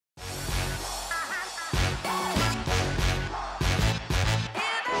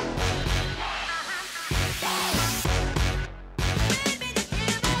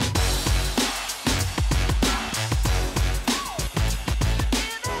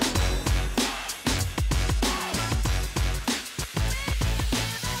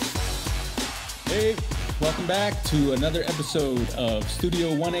Hey, welcome back to another episode of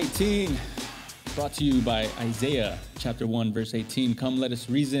Studio 118, brought to you by Isaiah chapter 1, verse 18. Come, let us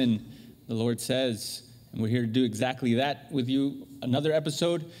reason, the Lord says. And we're here to do exactly that with you. Another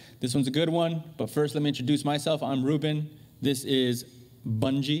episode. This one's a good one. But first, let me introduce myself. I'm Reuben. This is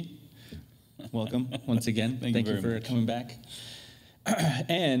Bunjee. Welcome once again. Thank you for coming back.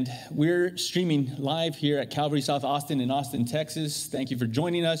 And we're streaming live here at Calvary South Austin in Austin, Texas. Thank you for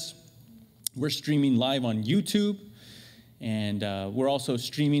joining us. We're streaming live on YouTube, and we're also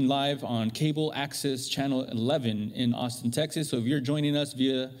streaming live on Cable Access Channel 11 in Austin, Texas. So if you're joining us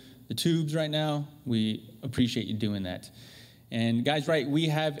via the tubes right now, we appreciate you doing that. And guys, right, we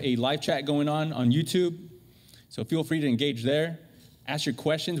have a live chat going on YouTube, so feel free to engage there. Ask your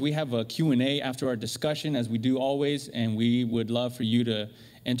questions. We have a Q&A after our discussion, as we do always, and we would love for you to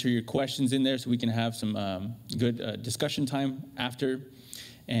enter your questions in there so we can have some good discussion time after.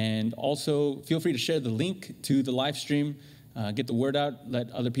 And also, feel free to share the link to the live stream. Get the word out. Let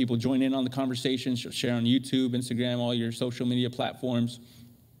other people join in on the conversation. Share on YouTube, Instagram, all your social media platforms.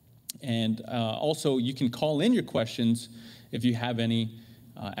 And also, you can call in your questions if you have any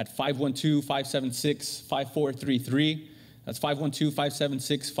at 512-576-5433. That's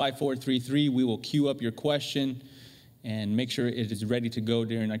 512-576-5433. We will queue up your question and make sure it is ready to go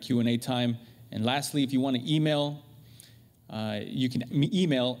during our Q&A time. And lastly, if you want to email, you can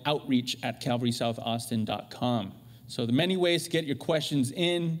email outreach@calvarysouthaustin.com. So the many ways to get your questions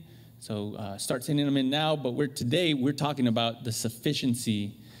in. So start sending them in now. But today we're talking about the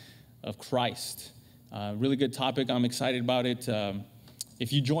sufficiency of Christ. Really good topic. I'm excited about it.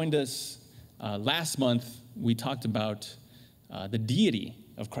 If you joined us last month, we talked about the deity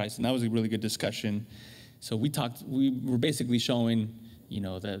of Christ, and that was a really good discussion. So we were basically showing,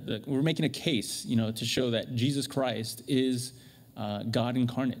 we're making a case, to show that Jesus Christ is God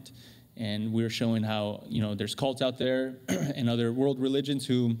incarnate. And we're showing how, there's cults out there and other world religions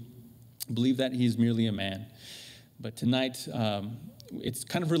who believe that he's merely a man. But tonight, it's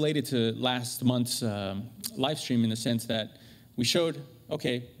kind of related to last month's live stream in the sense that we showed,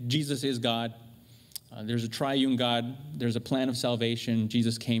 okay, Jesus is God. There's a triune God. There's a plan of salvation.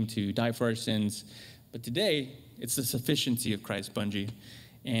 Jesus came to die for our sins. But today, it's the sufficiency of Christ, Bunjee.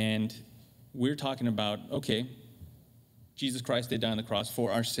 And we're talking about, okay, Jesus Christ did die on the cross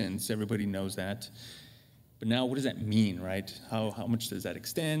for our sins. Everybody knows that. But now what does that mean, right? How much does that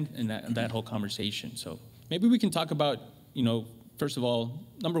extend? And that whole conversation. So maybe we can talk about, first of all,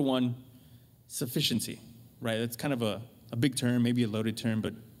 number one, sufficiency, right? That's kind of a big term, maybe a loaded term,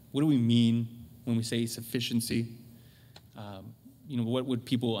 but what do we mean when we say sufficiency? What would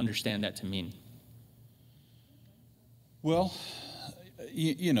people understand that to mean? Well,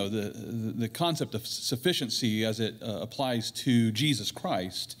 the concept of sufficiency as it applies to Jesus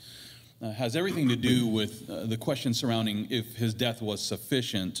Christ has everything to do with the question surrounding if his death was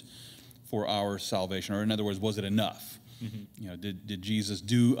sufficient for our salvation, or in other words, was it enough? Mm-hmm. Did Jesus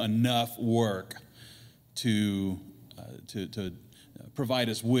do enough work to provide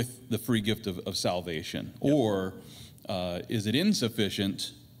us with the free gift of salvation? Yep. Or is it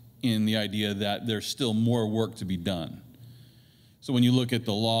insufficient in the idea that there's still more work to be done? So when you look at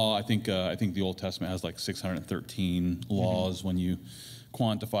the law, I think the Old Testament has like 613 laws, mm-hmm. when you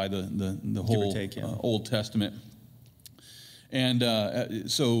quantify the whole Old Testament. And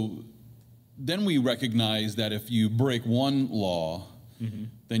so then we recognize that if you break one law, mm-hmm.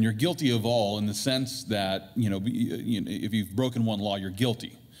 then you're guilty of all, in the sense that, if you've broken one law, you're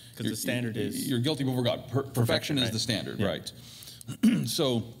guilty. Because the standard is... You're guilty before God. Perfection is the standard, yeah. Right?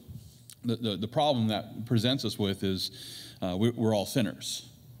 So the problem that presents us with is we're all sinners.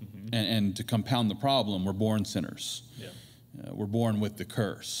 Mm-hmm. And to compound the problem, we're born sinners. Yeah. We're born with the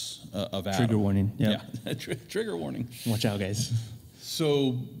curse of Adam. Trigger warning. Yeah. Trigger warning. Watch out, guys.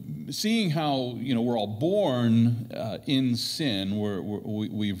 So, seeing how we're all born in sin,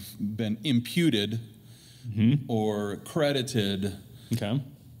 we've been imputed, mm-hmm. or credited,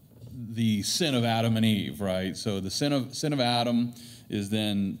 the sin of Adam and Eve, right? So the sin of Adam is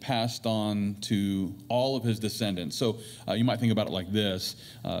then passed on to all of his descendants. So you might think about it like this: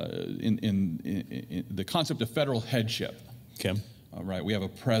 in the concept of federal headship. Okay. Right. We have a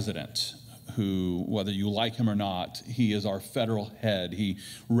president who, whether you like him or not, he is our federal head. He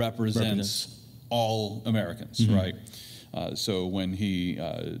represents all Americans, mm-hmm. right? So when he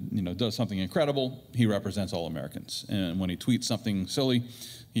does something incredible, he represents all Americans. And when he tweets something silly,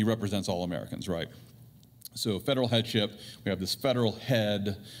 he represents all Americans, right? So federal headship, we have this federal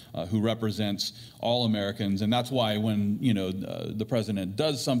head who represents all Americans, and that's why when the president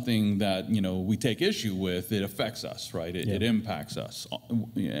does something that we take issue with, it affects us, right? It impacts us,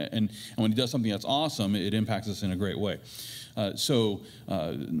 and when he does something that's awesome, it impacts us in a great way. So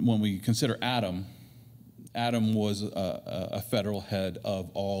when we consider Adam was a federal head of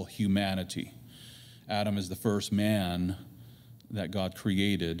all humanity. Adam is the first man that God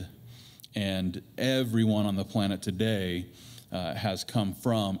created. And everyone on the planet today has come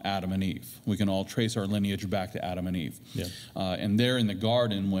from Adam and Eve. We can all trace our lineage back to Adam and Eve. Yeah. And there in the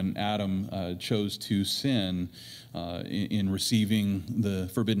garden, when Adam chose to sin in receiving the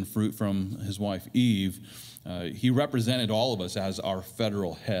forbidden fruit from his wife Eve, he represented all of us as our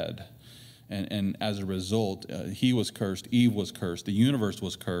federal head. And as a result, he was cursed, Eve was cursed, the universe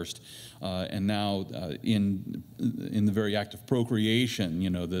was cursed, and now in the very act of procreation,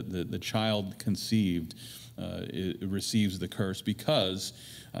 the child conceived it receives the curse because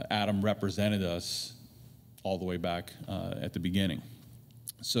Adam represented us all the way back at the beginning.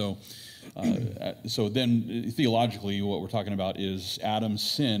 So then theologically, what we're talking about is Adam's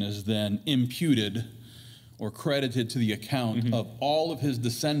sin is then imputed or credited to the account of all of his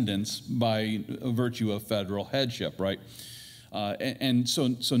descendants by virtue of federal headship, right? And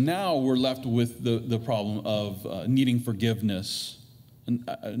so now we're left with the problem of needing forgiveness,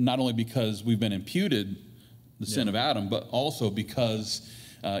 not only because we've been imputed the sin of Adam, but also because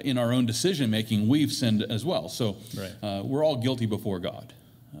in our own decision-making, we've sinned as well. So we're all guilty before God.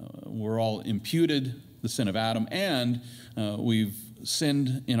 We're all imputed the sin of Adam, and we've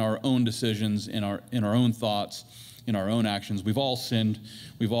sinned in our own decisions, in our own thoughts, in our own actions. We've all sinned.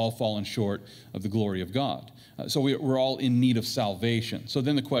 We've all fallen short of the glory of God. So we're all in need of salvation. So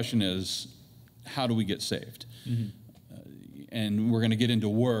then the question is, how do we get saved? And we're going to get into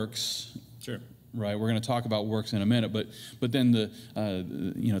works. Sure. Right. We're going to talk about works in a minute. But then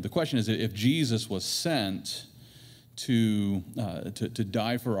the question is, if Jesus was sent to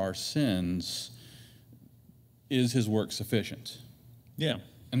die for our sins, is his work sufficient? Yeah.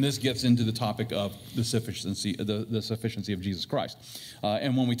 And this gets into the topic of the sufficiency of Jesus Christ.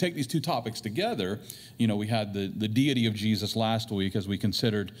 And when we take these two topics together, we had the deity of Jesus last week as we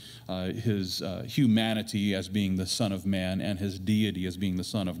considered his humanity as being the Son of Man and his deity as being the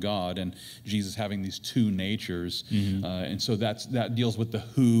Son of God, and Jesus having these two natures. And so that deals with the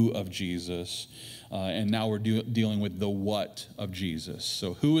who of Jesus. And now we're dealing with the what of Jesus.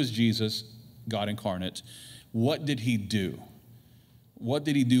 So who is Jesus, God incarnate? What did he do? What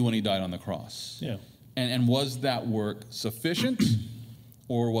did he do when he died on the cross? Yeah. And was that work sufficient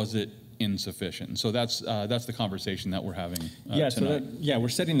or was it insufficient? And so that's the conversation that we're having tonight. We're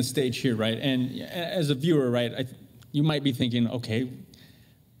setting the stage here, right? And as a viewer, right, you might be thinking, okay,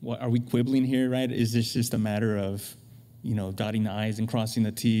 what are we quibbling here, right? Is this just a matter of, dotting the I's and crossing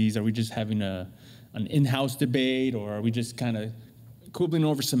the T's? Are we just having an in-house debate, or are we just kind of quibbling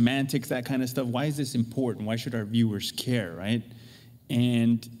over semantics, that kind of stuff? Why is this important? Why should our viewers care, right?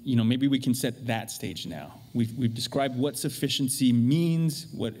 And, maybe we can set that stage now. We've described what sufficiency means,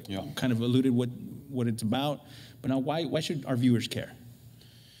 kind of alluded what it's about. But now why should our viewers care?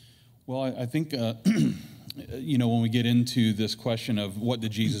 Well, I think, when we get into this question of what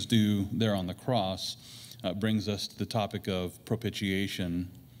did Jesus do there on the cross, brings us to the topic of propitiation,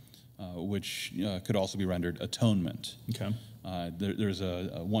 which could also be rendered atonement. Okay. There's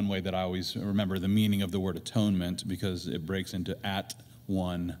a one way that I always remember the meaning of the word atonement, because it breaks into at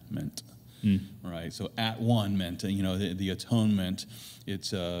one meant. Right? So at one meant, the atonement,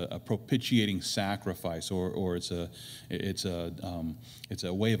 it's a propitiating sacrifice, or it's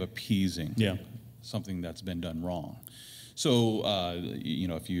a way of appeasing something that's been done wrong. So,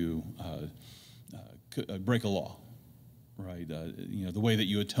 if you break a law, right? The way that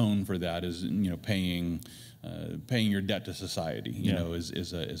you atone for that is, paying your debt to society.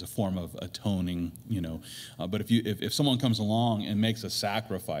 Is a form of atoning. But if someone comes along and makes a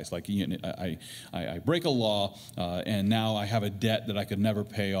sacrifice, like I break a law and now I have a debt that I could never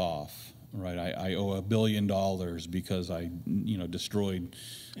pay off. Right, I owe $1 billion because I destroyed.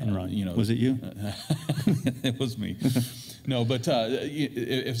 Enron. Was it you? It was me. No, but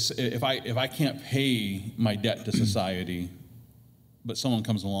if I can't pay my debt to society, but someone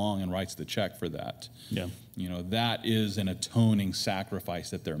comes along and writes the check for that, that is an atoning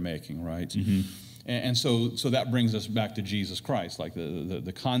sacrifice that they're making, right? Mm-hmm. And so that brings us back to Jesus Christ. Like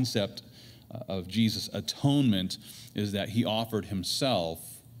the concept of Jesus' atonement is that he offered himself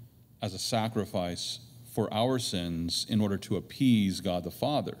as a sacrifice for our sins in order to appease God the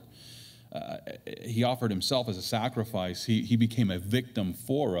Father. He offered himself as a sacrifice. He became a victim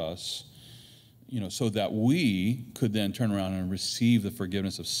for us, so that we could then turn around and receive the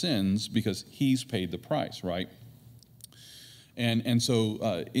forgiveness of sins because he's paid the price, right? And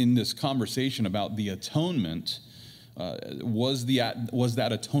so in this conversation about the atonement, was that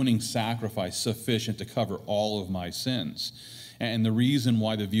atoning sacrifice sufficient to cover all of my sins? And the reason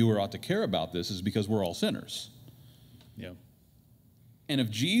why the viewer ought to care about this is because we're all sinners. Yeah. And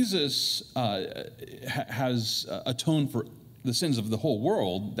if Jesus has atoned for the sins of the whole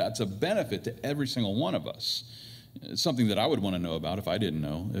world, that's a benefit to every single one of us. It's something that I would want to know about if I didn't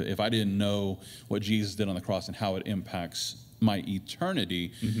know. If I didn't know what Jesus did on the cross and how it impacts my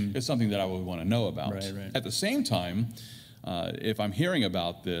eternity, it's something that I would want to know about. Right. At the same time, if I'm hearing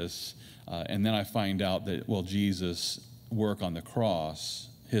about this and then I find out that, well, Jesus' work on the cross,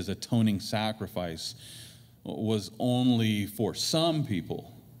 his atoning sacrifice, was only for some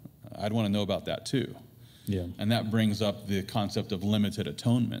people, I'd want to know about that too. Yeah. And that brings up the concept of limited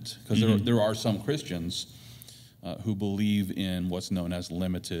atonement, because there are some Christians who believe in what's known as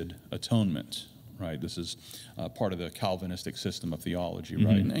limited atonement, right? This is part of the Calvinistic system of theology,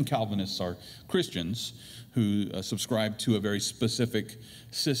 right? And Calvinists are Christians who subscribe to a very specific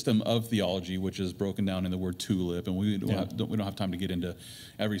system of theology, which is broken down in the word tulip, and we don't have time to get into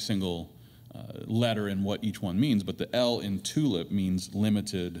every single letter and what each one means, but the L in tulip means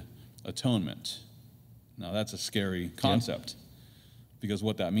limited atonement. Now that's a scary concept, because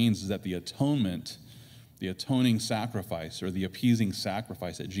what that means is that the atonement, the atoning sacrifice, or the appeasing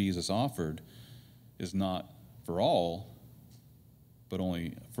sacrifice that Jesus offered is not for all, but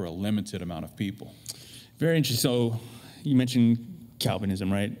only for a limited amount of people. Very interesting. So you mentioned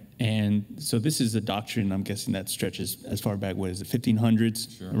Calvinism, right? And so this is a doctrine, I'm guessing, that stretches as far back, what is it,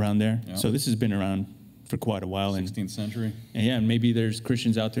 1500s, around there? Yeah. So this has been around for quite a while. 16th century. And maybe there's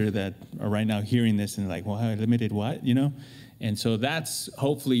Christians out there that are right now hearing this and like, well, how limited what, And so that's,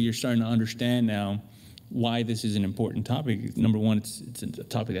 hopefully you're starting to understand now why this is an important topic. Number one, it's a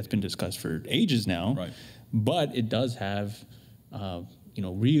topic that's been discussed for ages now, right? But it does have,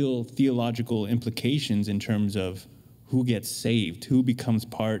 real theological implications in terms of who gets saved, who becomes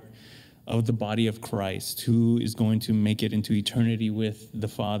part of the body of Christ, who is going to make it into eternity with the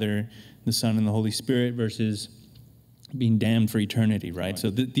Father, the Son, and the Holy Spirit versus being damned for eternity, right? So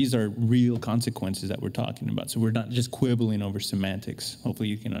these are real consequences that we're talking about. So we're not just quibbling over semantics. Hopefully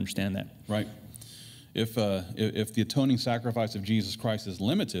you can understand that. Right. If the atoning sacrifice of Jesus Christ is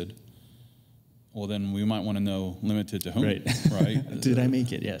limited, well, then we might want to know limited to whom, right? Did I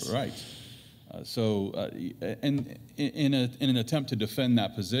make it? Yes. Right. And in an attempt to defend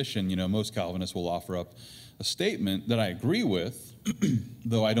that position, most Calvinists will offer up a statement that I agree with,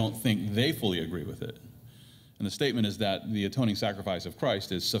 though I don't think they fully agree with it. And the statement is that the atoning sacrifice of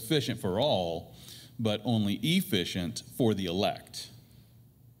Christ is sufficient for all, but only efficient for the elect.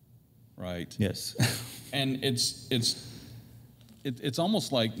 Right? Yes. And it's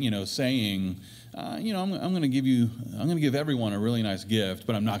almost like, saying, I'm going to give everyone a really nice gift,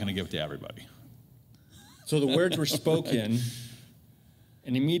 but I'm not going to give it to everybody. So the words were spoken,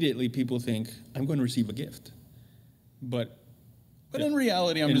 and immediately people think, I'm going to receive a gift. But in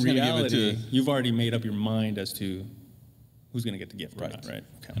reality, I'm just going to give it to... You've already made up your mind as to who's going to get the gift, right? Okay.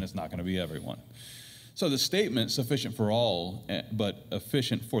 And it's not going to be everyone. So the statement, sufficient for all, but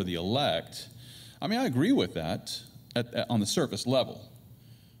efficient for the elect, I agree with that on the surface level,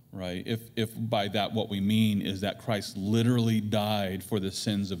 right? If by that what we mean is that Christ literally died for the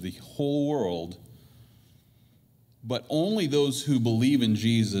sins of the whole world, but only those who believe in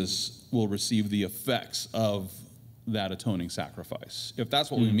Jesus will receive the effects of that atoning sacrifice. If that's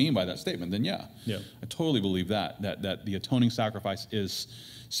what we mean by that statement, then yeah. I totally believe that the atoning sacrifice is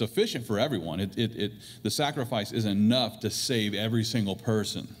sufficient for everyone. The sacrifice is enough to save every single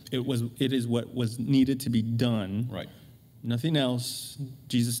person. It is what was needed to be done. Right. Nothing else.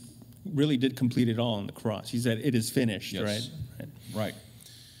 Jesus really did complete it all on the cross. He said, it is finished, yes. Right.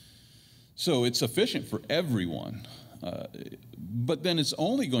 So it's sufficient for everyone. But then it's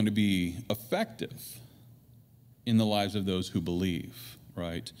only going to be effective in the lives of those who believe,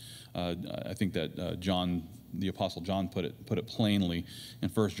 right? I think that John, the Apostle John, put it plainly in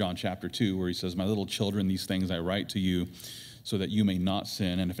 1 John chapter 2, where he says, "My little children, these things I write to you so that you may not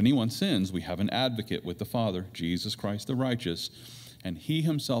sin. And if anyone sins, we have an advocate with the Father, Jesus Christ the righteous. And he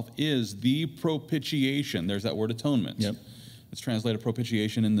himself is the propitiation." There's that word atonement. Yep. It's translated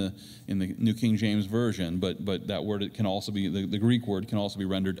propitiation in the New King James Version, but that word, it can also be, the Greek word can also be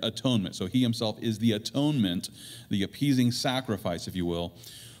rendered atonement. So he himself is the atonement, the appeasing sacrifice, if you will,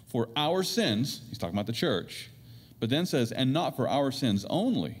 for our sins. He's talking about the church. But then says, and not for our sins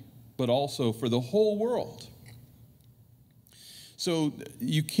only, but also for the whole world. So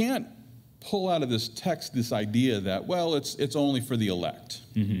you can't pull out of this text this idea that, well, it's only for the elect.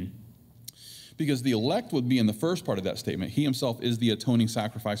 Because the elect would be in the first part of that statement. He himself is the atoning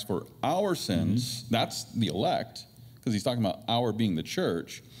sacrifice for our sins. That's the elect, because he's talking about our being the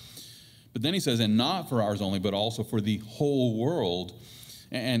church. But then he says, and not for ours only, but also for the whole world.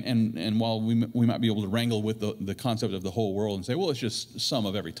 And while we might be able to wrangle with the concept of the whole world and say, well, it's just some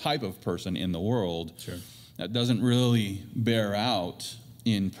of every type of person in the world, Sure. that doesn't really bear out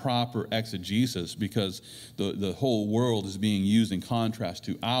in proper exegesis, because the whole world is being used in contrast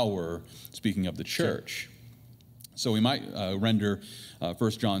to our, speaking of the church. Sure. So we might render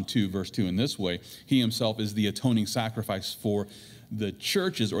 1 John 2, verse 2 in this way: he himself is the atoning sacrifice for the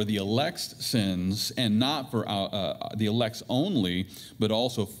church's or the elect's sins, and not for the elect's only, but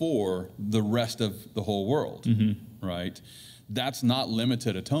also for the rest of the whole world, right? That's not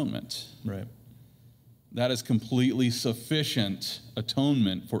limited atonement. Right. That is completely sufficient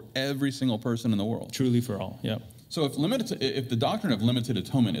atonement for every single person in the world. Truly for all, yep. So if the doctrine of limited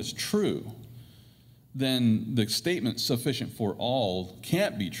atonement is true, then the statement sufficient for all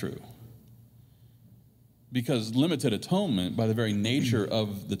can't be true. Because limited atonement, by the very nature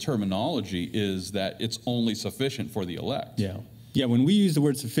of the terminology, is that it's only sufficient for the elect. Yeah. Yeah, when we use the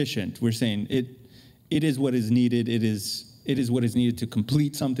word sufficient, we're saying it is what is needed. It is what is needed to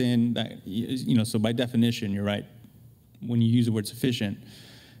complete something. That, so by definition, you're right. When you use the word sufficient,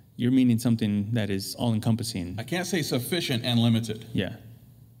 you're meaning something that is all-encompassing. I can't say sufficient and limited. Yeah.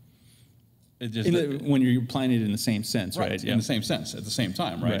 It just, when you're applying it in the same sense, right? In the same sense, at the same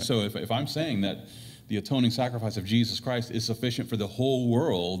time, right? So if I'm saying that the atoning sacrifice of Jesus Christ is sufficient for the whole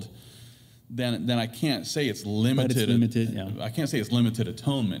world, then I can't say it's limited. But it's limited, yeah. I can't say it's limited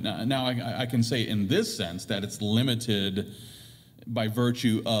atonement. Now I can say in this sense that it's limited by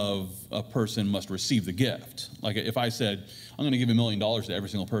virtue of a person must receive the gift. Like if I said, I'm going to give $1 million to every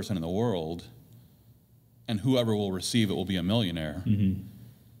single person in the world, and whoever will receive it will be a millionaire.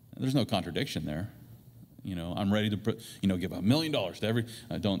 There's no contradiction there. I'm ready to give $1 million to every.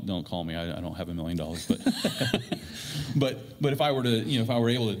 Don't call me. I don't have $1 million. But if I were to, if I were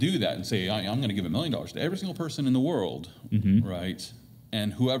able to do that and say I'm going to give $1 million to every single person in the world, right,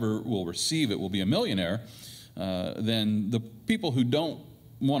 and whoever will receive it will be a millionaire, then the people who don't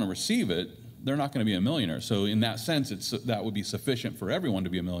want to receive it, they're not going to be a millionaire. So in that sense, that would be sufficient for everyone to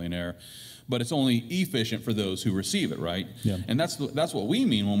be a millionaire. But it's only efficient for those who receive it, right? Yeah. And that's what we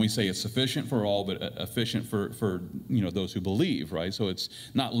mean when we say it's sufficient for all, but efficient for those who believe, right? So it's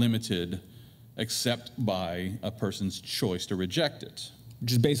not limited except by a person's choice to reject it.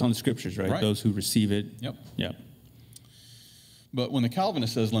 Just based on the scriptures, right? Those who receive it. Yep. Yep. But when the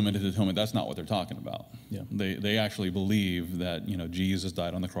Calvinist says limited atonement, that's not what they're talking about. Yeah. They actually believe that Jesus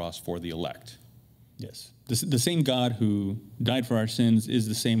died on the cross for the elect. Yes. The same God who died for our sins is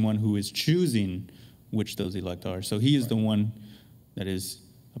the same one who is choosing which those elect are. So he is the one that is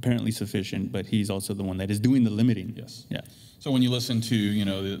apparently sufficient, but he's also the one that is doing the limiting. Yes. Yeah. So when you listen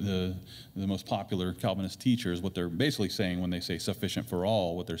to, the most popular Calvinist teachers, what they're basically saying when they say sufficient for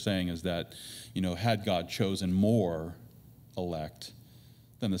all, what they're saying is that, had God chosen more elect,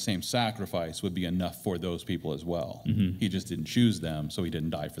 then the same sacrifice would be enough for those people as well. He just didn't choose them, so he didn't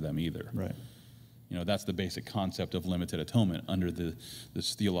die for them either. Right. That's the basic concept of limited atonement under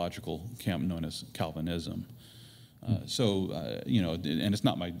this theological camp known as Calvinism. And it's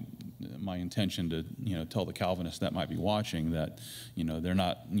not my intention to tell the Calvinists that might be watching that they're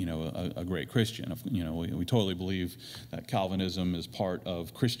not a great Christian. We totally believe that Calvinism is part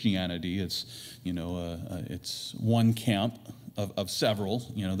of Christianity. It's it's one camp of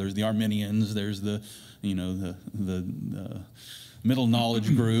several. There's the Arminians. There's the middle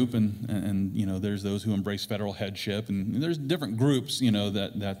knowledge group, and there's those who embrace federal headship, and there's different groups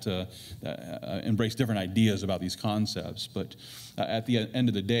that embrace different ideas about these concepts. But at the end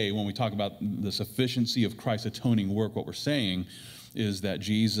of the day, when we talk about the sufficiency of Christ's atoning work, what we're saying is that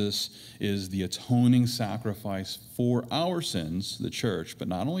Jesus is the atoning sacrifice for our sins, the church, but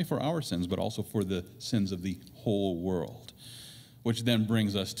not only for our sins, but also for the sins of the whole world. Which then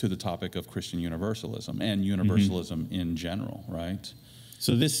brings us to the topic of Christian universalism and universalism in general, right?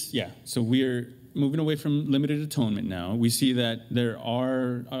 So so we're moving away from limited atonement now. We see that there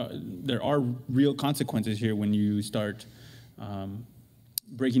are real consequences here when you start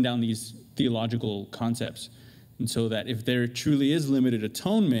breaking down these theological concepts. And so that if there truly is limited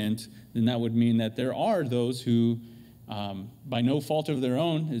atonement, then that would mean that there are those who, by no fault of their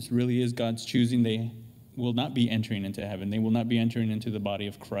own, it really is God's choosing, they will not be entering into heaven. They will not be entering into the body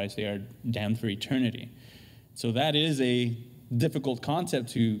of Christ. They are damned for eternity. So that is a difficult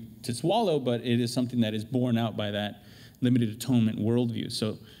concept to swallow, but it is something that is borne out by that limited atonement worldview.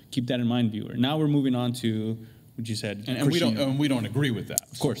 So keep that in mind, viewer. Now we're moving on to what you said. And we don't agree with that.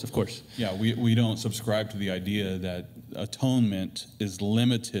 Of course. Yeah, we don't subscribe to the idea that atonement is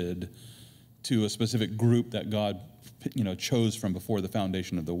limited to a specific group that God chose from before the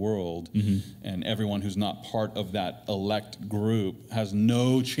foundation of the world, and everyone who's not part of that elect group has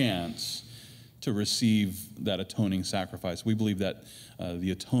no chance to receive that atoning sacrifice. We believe that the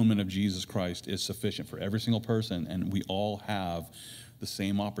atonement of Jesus Christ is sufficient for every single person, and we all have the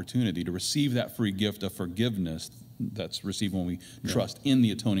same opportunity to receive that free gift of forgiveness that's received when we trust in the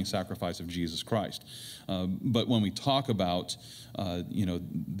atoning sacrifice of Jesus Christ. But when we talk about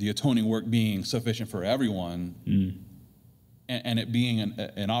the atoning work being sufficient for everyone, and it being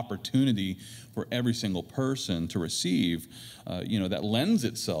an opportunity for every single person to receive, that lends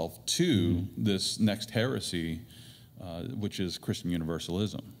itself to this next heresy, which is Christian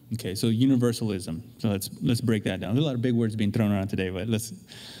universalism. Okay, so universalism. So let's break that down. There's a lot of big words being thrown around today, but let's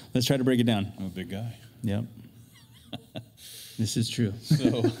try to break it down. I'm a big guy. Yep. This is true.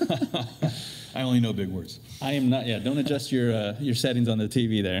 So I only know big words. I am not. Yeah, don't adjust your settings on the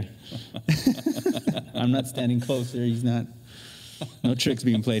TV there. I'm not standing closer. He's not. No tricks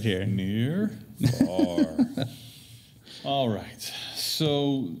being played here. Near, far. All right.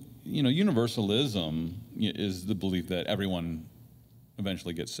 So, universalism is the belief that everyone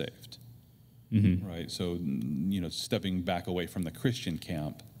eventually gets saved. Right? So, stepping back away from the Christian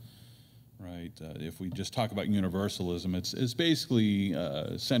camp, right? If we just talk about universalism, it's basically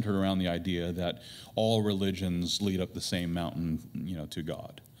centered around the idea that all religions lead up the same mountain, to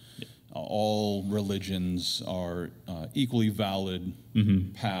God. All religions are equally valid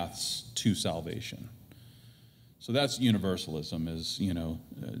paths to salvation. So that's universalism. Is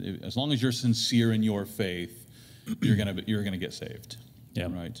as long as you're sincere in your faith, you're gonna get saved. Yeah.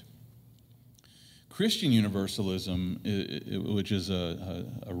 Right. Christian universalism, which is a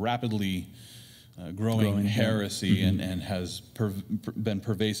rapidly growing heresy and has been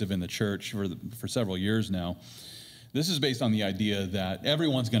pervasive in the church for several years now. This is based on the idea that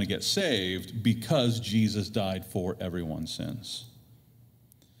everyone's going to get saved because Jesus died for everyone's sins.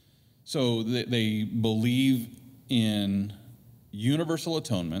 So they believe in universal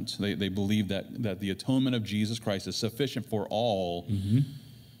atonement. They believe that the atonement of Jesus Christ is sufficient for all,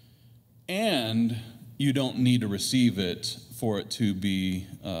 and you don't need to receive it for it to be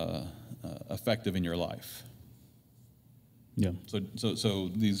effective in your life. Yeah. So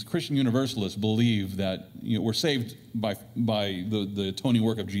these Christian universalists believe that we're saved by the atoning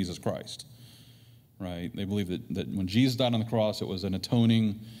work of Jesus Christ, right? They believe that when Jesus died on the cross, it was an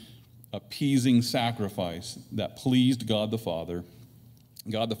atoning, appeasing sacrifice that pleased God the Father.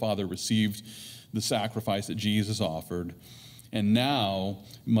 God the Father received the sacrifice that Jesus offered, and now,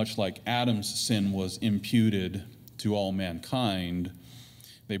 much like Adam's sin was imputed to all mankind,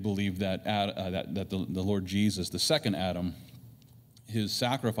 they believe that the Lord Jesus, the second Adam, his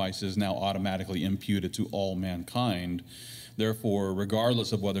sacrifice is now automatically imputed to all mankind. Therefore,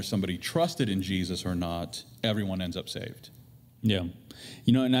 regardless of whether somebody trusted in Jesus or not, everyone ends up saved. Yeah.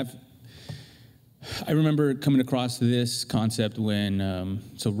 And I remember coming across this concept when,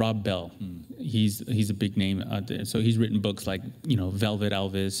 Rob Bell, he's a big name out there. So he's written books like, Velvet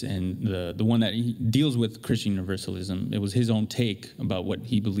Elvis, and the one that he deals with Christian universalism. It was his own take about what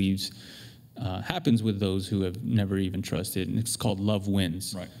he believes happens with those who have never even trusted. And it's called Love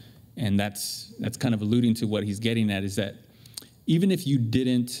Wins. Right. And that's kind of alluding to what he's getting at, is that even if you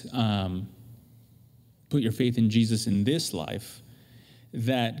didn't put your faith in Jesus in this life,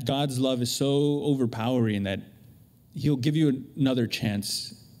 that God's love is so overpowering that he'll give you another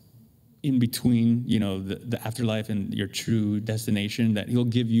chance in between, the afterlife and your true destination, that he'll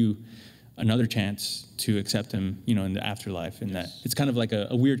give you another chance to accept him, in the afterlife. And that it's kind of like a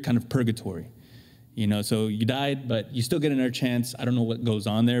weird kind of purgatory, so you died, but you still get another chance. I don't know what goes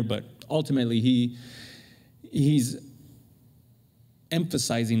on there, but ultimately he's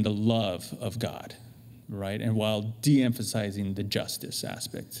emphasizing the love of God, right? And while de-emphasizing the justice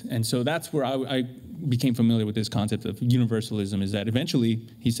aspect. And so that's where I became familiar with this concept of universalism, is that eventually,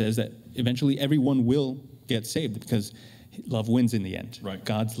 he says that eventually everyone will get saved because love wins in the end. Right.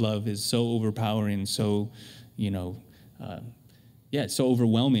 God's love is so overpowering, so, so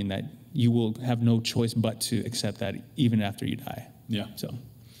overwhelming that you will have no choice but to accept that even after you die. Yeah. So,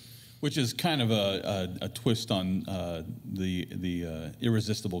 which is kind of a twist on the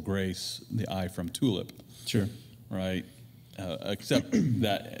irresistible grace, the eye from tulip. Sure. Right? Except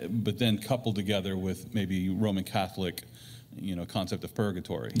that, but then coupled together with maybe Roman Catholic, concept of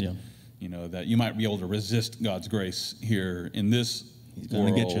purgatory. Yeah. That you might be able to resist God's grace here in this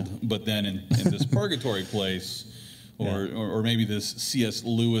gonna world, get you. but then in this purgatory place, or maybe this C.S.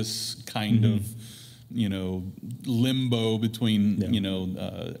 Lewis kind of, limbo between,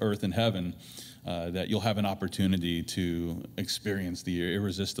 earth and heaven, that you'll have an opportunity to experience the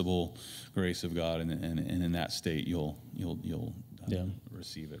irresistible grace of God, and in that state you'll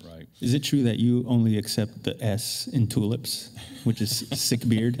receive it, right? Is it true that you only accept the S in tulips, which is sick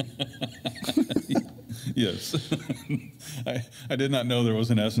beard? Yes. I did not know there was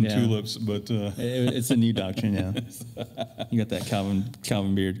an S in tulips, but... it's a new doctrine, You got that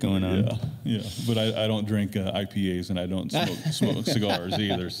Calvin beard going on. Yeah. But I don't drink IPAs, and I don't smoke cigars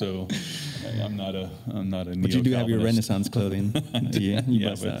either, so I'm not a neo-Calvinist. But you do have your Renaissance clothing, do you?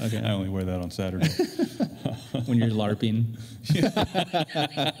 Yeah, but okay. I only wear that on Saturday. When you're LARPing.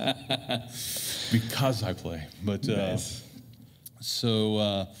 Because I play. But nice.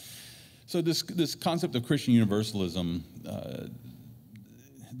 So this concept of Christian universalism,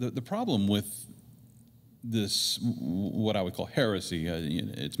 the problem with this, what I would call heresy,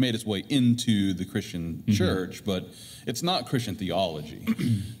 it's made its way into the Christian church, but it's not Christian theology.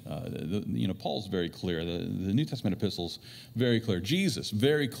 Paul's very clear. The New Testament epistles, very clear. Jesus,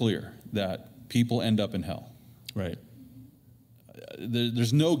 very clear that people end up in hell. Right.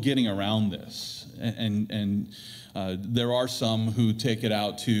 There's no getting around this, and there are some who take it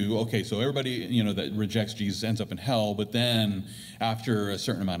out to, okay, so everybody that rejects Jesus ends up in hell, but then after a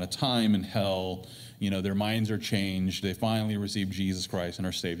certain amount of time in hell, their minds are changed. They finally receive Jesus Christ and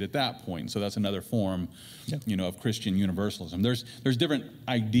are saved at that point. So that's another form, of Christian universalism. There's different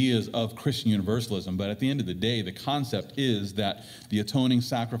ideas of Christian universalism, but at the end of the day, the concept is that the atoning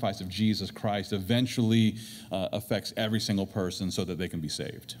sacrifice of Jesus Christ eventually affects every single person so that they can be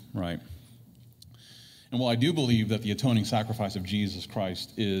saved, right? And while I do believe that the atoning sacrifice of Jesus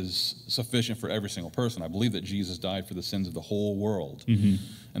Christ is sufficient for every single person, I believe that Jesus died for the sins of the whole world,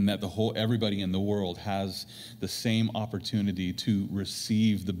 and that everybody in the world has the same opportunity to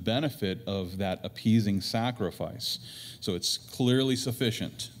receive the benefit of that appeasing sacrifice. So it's clearly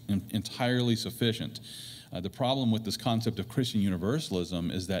sufficient, entirely sufficient. The problem with this concept of Christian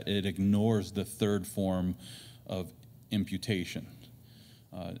universalism is that it ignores the third form of imputation.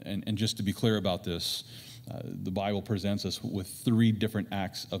 And just to be clear about this, the Bible presents us with three different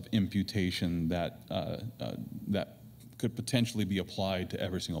acts of imputation that could potentially be applied to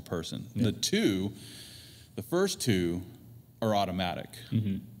every single person. Yeah. The first two are automatic.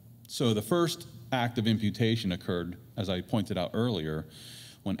 So the first act of imputation occurred, as I pointed out earlier,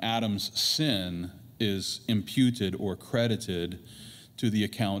 when Adam's sin is imputed or credited to the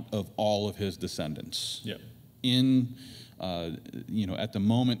account of all of his descendants. Yep. At the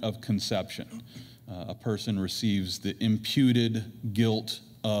moment of conception, a person receives the imputed guilt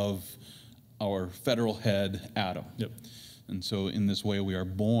of our federal head, Adam. Yep. And so in this way, we are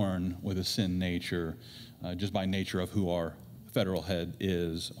born with a sin nature, just by nature of who our federal head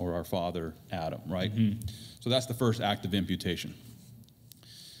is, or our father, Adam, right? So that's the first act of imputation.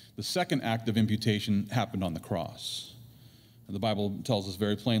 The second act of imputation happened on the cross. The Bible tells us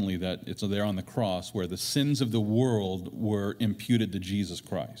very plainly that it's there on the cross where the sins of the world were imputed to Jesus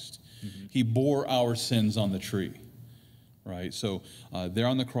Christ. He bore our sins on the tree, right? So there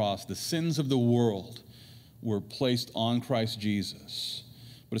on the cross, the sins of the world were placed on Christ Jesus.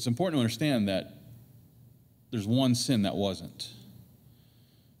 But it's important to understand that there's one sin that wasn't.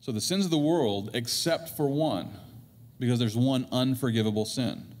 So the sins of the world, except for one, because there's one unforgivable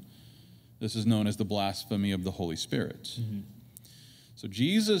sin. This is known as the blasphemy of the Holy Spirit. So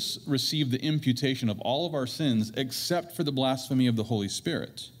Jesus received the imputation of all of our sins except for the blasphemy of the Holy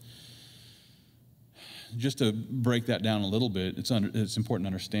Spirit. Just to break that down a little bit, it's important to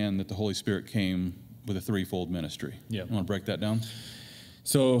understand that the Holy Spirit came with a threefold ministry. Yeah. You want to break that down?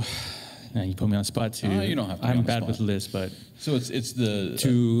 So, now you put me on the spot too. You don't have to. I'm bad with lists, but so it's the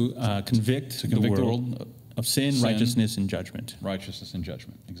to convict the world of sin, righteousness, and judgment. Righteousness and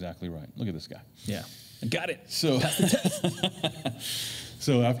judgment. Exactly right. Look at this guy. Yeah. I got it. So,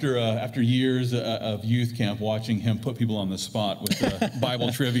 so after years of youth camp, watching him put people on the spot with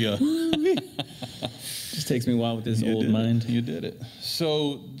Bible trivia, just takes me a while with this old mind. You did it.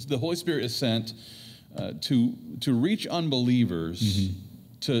 So the Holy Spirit is sent to reach unbelievers,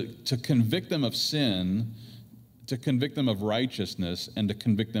 to convict them of sin, to convict them of righteousness, and to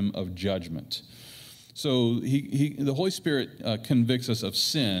convict them of judgment. So the Holy Spirit convicts us of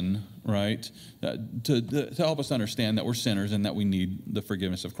sin right? To help us understand that we're sinners and that we need the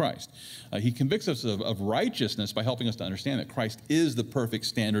forgiveness of Christ. He convicts us of righteousness by helping us to understand that Christ is the perfect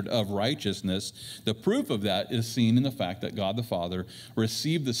standard of righteousness. The proof of that is seen in the fact that God the Father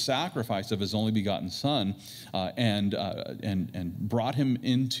received the sacrifice of his only begotten Son and brought him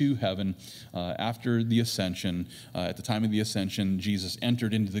into heaven after the ascension. At the time of the ascension, Jesus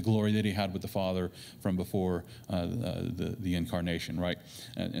entered into the glory that he had with the Father from before the incarnation, right?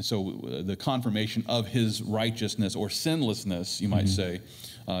 And so the confirmation of his righteousness or sinlessness, you might say,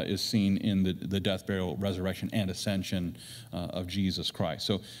 is seen in the death, burial, resurrection, and ascension of Jesus Christ.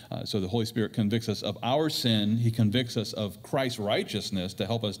 So the Holy Spirit convicts us of our sin. He convicts us of Christ's righteousness to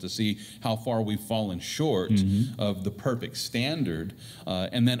help us to see how far we've fallen short of the perfect standard,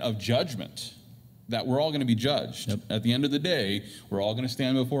 and then of judgment, that we're all going to be judged. Yep. At the end of the day, we're all going to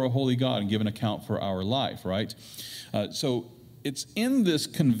stand before a holy God and give an account for our life, right? So it's in this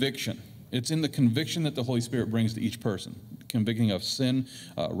conviction. It's in the conviction that the Holy Spirit brings to each person, convicting of sin,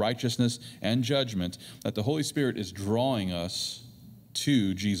 righteousness, and judgment, that the Holy Spirit is drawing us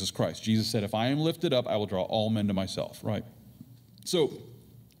to Jesus Christ. Jesus said, if I am lifted up, I will draw all men to myself, right? So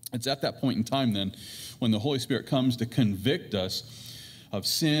it's at that point in time then when the Holy Spirit comes to convict us of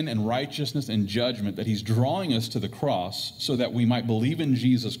sin and righteousness and judgment, that he's drawing us to the cross so that we might believe in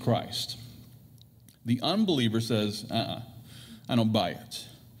Jesus Christ. The unbeliever says, I don't buy it.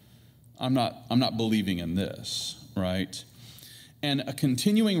 I'm not believing in this, right? And a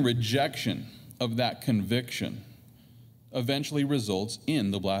continuing rejection of that conviction eventually results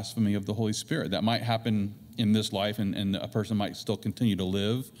in the blasphemy of the Holy Spirit. That might happen in this life, and a person might still continue to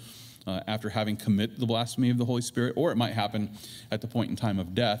live after having committed the blasphemy of the Holy Spirit, or it might happen at the point in time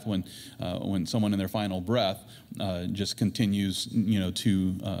of death when someone in their final breath just continues,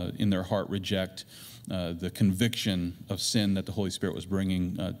 to in their heart reject the conviction of sin that the Holy Spirit was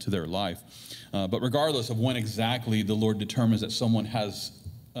bringing to their life. But regardless of when exactly the Lord determines that someone has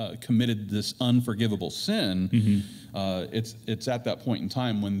committed this unforgivable sin, it's at that point in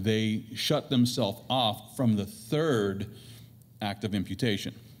time when they shut themselves off from the third act of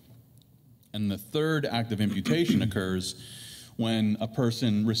imputation. And the third act of imputation occurs when a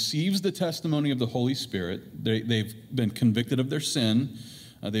person receives the testimony of the Holy Spirit. They've been convicted of their sin.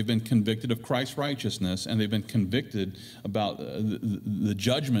 They've been convicted of Christ's righteousness, and they've been convicted about the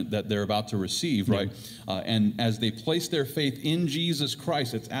judgment that they're about to receive, right? And as they place their faith in Jesus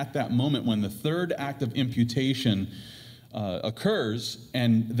Christ, it's at that moment when the third act of imputation occurs,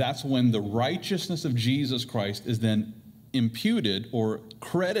 and that's when the righteousness of Jesus Christ is then imputed or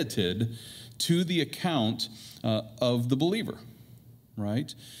credited to the account of the believer,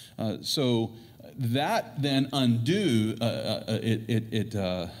 right? So that then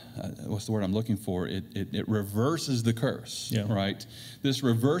what's the word I'm looking for? It reverses the curse, right? This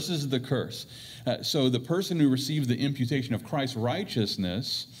reverses the curse. So the person who receives the imputation of Christ's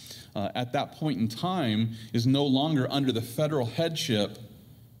righteousness at that point in time is no longer under the federal headship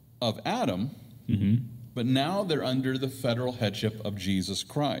of Adam, but now they're under the federal headship of Jesus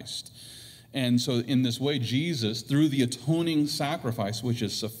Christ. And so in this way, Jesus, through the atoning sacrifice, which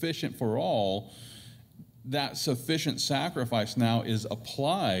is sufficient for all, that sufficient sacrifice now is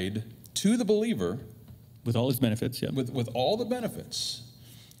applied to the believer. With all its benefits, With all the benefits.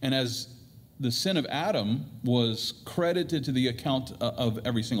 And as the sin of Adam was credited to the account of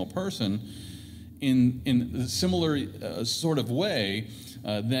every single person, in a similar sort of way,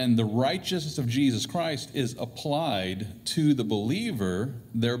 then the righteousness of Jesus Christ is applied to the believer,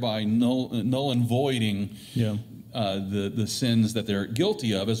 thereby null and voiding the sins that they're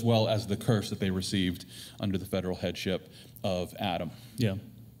guilty of, as well as the curse that they received under the federal headship of Adam.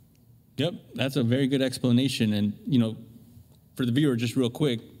 Yep, that's a very good explanation. And, for the viewer, just real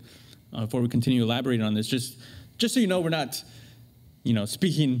quick, before we continue elaborating on this, just so you know, we're not,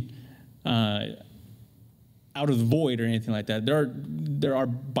 speaking out of the void or anything like that. There are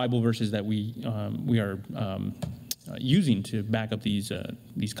Bible verses that we are using to back up these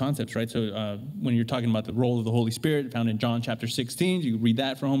concepts, right? So when you're talking about the role of the Holy Spirit, found in John chapter 16, you read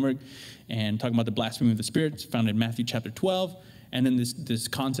that for homework, and talking about the blasphemy of the Spirit, it's found in Matthew chapter 12, and then this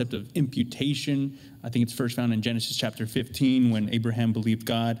concept of imputation, I think it's first found in Genesis chapter 15 when Abraham believed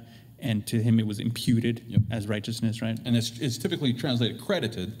God, and to him it was imputed as righteousness, right? And it's typically translated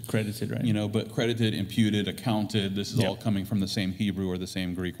credited. Credited, right? But credited, imputed, accounted, this is all coming from the same Hebrew or the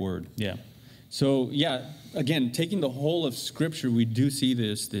same Greek word. Yeah. So, again, taking the whole of Scripture, we do see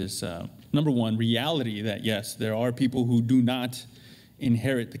this number one, reality that, yes, there are people who do not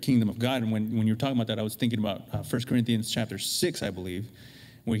inherit the kingdom of God. And when you're talking about that, I was thinking about 1 Corinthians chapter 6, I believe,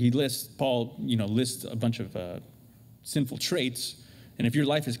 where Paul lists a bunch of sinful traits, And if your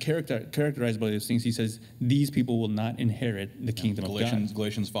life is characterized by those things, he says, these people will not inherit the kingdom of God.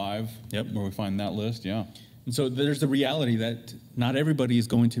 Galatians 5, where we find that list, And so there's the reality that not everybody is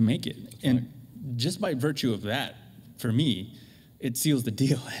going to make it. And just by virtue of that, for me, it seals the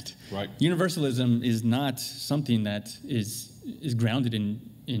deal. Right. Universalism is not something that is grounded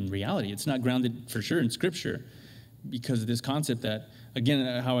in reality. It's not grounded for sure in Scripture, because of this concept that,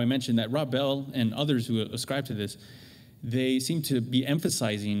 again, how I mentioned that Rob Bell and others who ascribe to this, they seem to be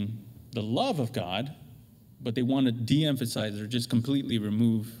emphasizing the love of God, but they want to de-emphasize or just completely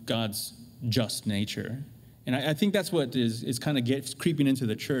remove God's just nature. And I think that's what is kind of creeping into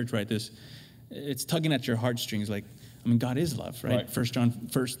the church, right? It's tugging at your heartstrings. Like, I mean, God is love, right? 1 John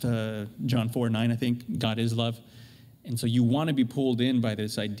 4:9, I think, God is love. And so you want to be pulled in by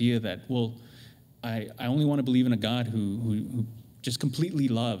this idea that, well, I only want to believe in a God who just completely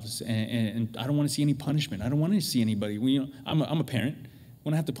loves, and I don't want to see any punishment. I don't want to see anybody. I'm a parent.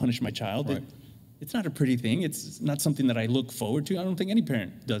 When I have to punish my child, right. It's not a pretty thing. It's not something that I look forward to. I don't think any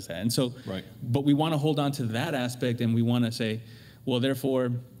parent does that. And so, but we want to hold on to that aspect, and we want to say, well,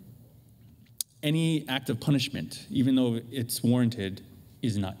 therefore, any act of punishment, even though it's warranted,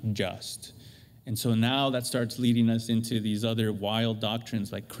 is not just. And so now that starts leading us into these other wild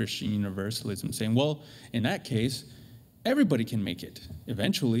doctrines like Christian universalism, saying, well, in that case, everybody can make it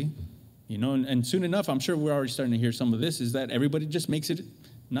eventually, and soon enough, I'm sure we're already starting to hear some of this, is that everybody just makes it,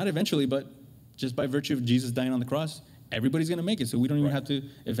 not eventually, but just by virtue of Jesus dying on the cross, everybody's going to make it. So we don't even have to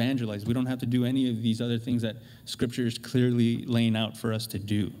evangelize. We don't have to do any of these other things that Scripture is clearly laying out for us to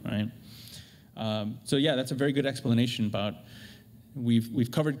do, right? So that's a very good explanation about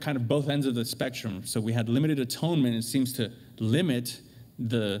we've covered kind of both ends of the spectrum. So we had limited atonement. It seems to limit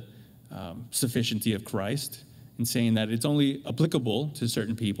the sufficiency of Christ in saying that it's only applicable to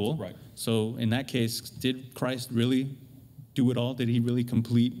certain people. Right. So in that case, did Christ really do it all? Did he really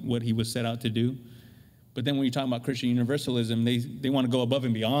complete what he was set out to do? But then when you're talking about Christian universalism, they want to go above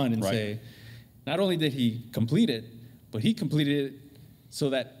and beyond and say, not only did he complete it, but he completed it so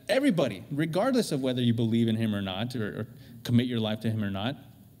that everybody, regardless of whether you believe in him or not, or commit your life to him or not,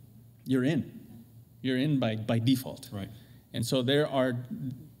 you're in. You're in by default. Right. And so there are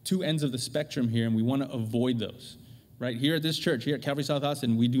two ends of the spectrum here, and we want to avoid those. Right here at this church, here at Calvary South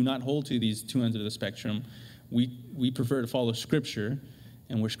Austin, we do not hold to these two ends of the spectrum. We prefer to follow Scripture,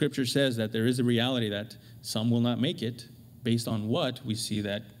 and where Scripture says that there is a reality that some will not make it, based on what we see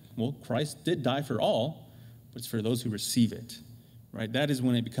that, well, Christ did die for all, but it's for those who receive it. Right? That is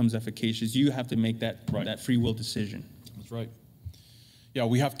when it becomes efficacious. You have to make that free will decision. That's right. Yeah,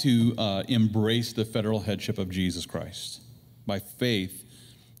 we have to embrace the federal headship of Jesus Christ by faith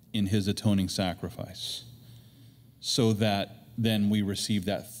in his atoning sacrifice, so that then we receive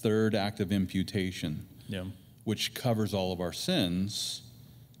that third act of imputation, which covers all of our sins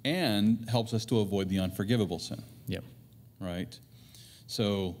and helps us to avoid the unforgivable sin. Right?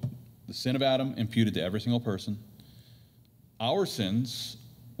 So the sin of Adam imputed to every single person. Our sins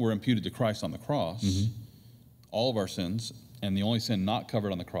were imputed to Christ on the cross, all of our sins, and the only sin not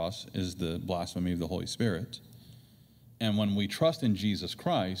covered on the cross is the blasphemy of the Holy Spirit. And when we trust in Jesus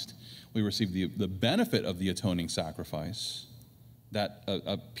Christ, we receive the benefit of the atoning sacrifice. That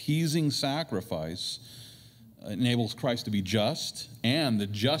appeasing sacrifice enables Christ to be just and the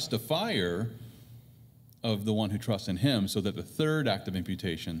justifier of the one who trusts in him, so that the third act of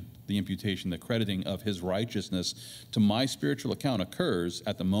imputation, the crediting of his righteousness to my spiritual account, occurs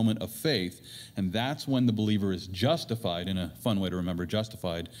at the moment of faith. And that's when the believer is justified. In a fun way to remember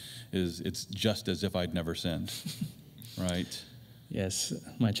justified is it's just as if I'd never sinned. Right? Yes,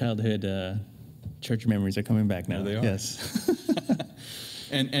 my childhood church memories are coming back now. There they are. Yes.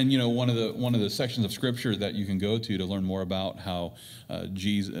 And one of the sections of Scripture that you can go to learn more about how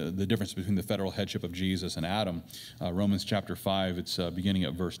the difference between the federal headship of Jesus and Adam, Romans chapter 5, it's beginning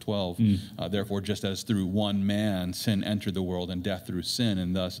at verse 12. Therefore, just as through one man sin entered the world, and death through sin,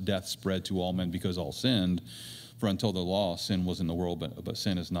 and thus death spread to all men because all sinned. For until the law, sin was in the world, but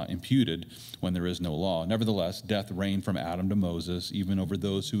sin is not imputed when there is no law. Nevertheless, death reigned from Adam to Moses, even over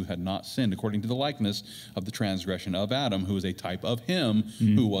those who had not sinned, according to the likeness of the transgression of Adam, who is a type of him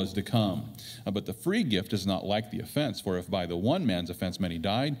who was to come. But the free gift is not like the offense, for if by the one man's offense many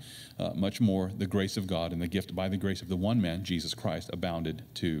died, much more the grace of God and the gift by the grace of the one man, Jesus Christ, abounded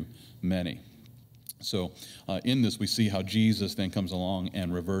to many. So in this, we see how Jesus then comes along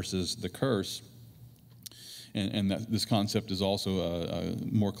and reverses the curse. And that this concept is also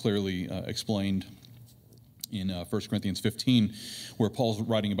more clearly explained in 1 Corinthians 15, where Paul's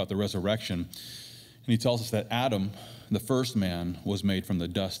writing about the resurrection. And he tells us that Adam, the first man, was made from the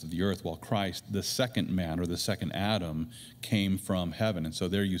dust of the earth, while Christ, the second man, or the second Adam, came from heaven. And so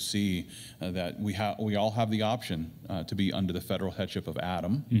there you see that we all have the option to be under the federal headship of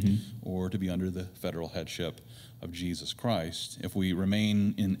Adam, or to be under the federal headship of Jesus Christ. If we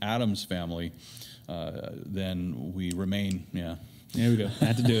remain in Adam's family, then we remain, There we go. I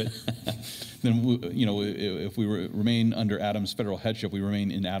had to do it. Then, if we remain under Adam's federal headship, we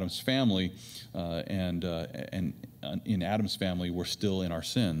remain in Adam's family, and in Adam's family, we're still in our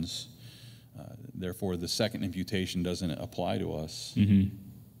sins. Therefore, the second imputation doesn't apply to us.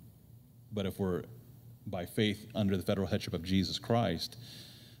 But if we're by faith under the federal headship of Jesus Christ,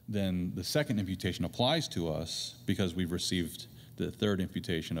 then the second imputation applies to us because we've received the third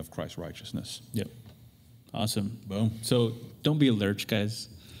imputation of Christ's righteousness. Yep. Awesome. Boom. So don't be a lurch, guys.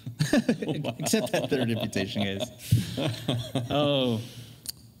 Accept that third imputation, guys. Oh,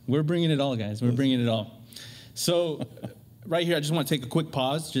 we're bringing it all, guys. We're bringing it all. So right here, I just want to take a quick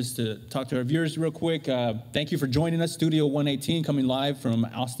pause just to talk to our viewers real quick. Thank you for joining us. Studio 118 coming live from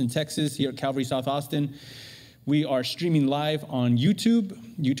Austin, Texas, here at Calvary South Austin. We are streaming live on YouTube,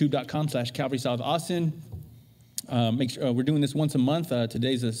 youtube.com/Calvary South Austin. Make sure we're doing this once a month.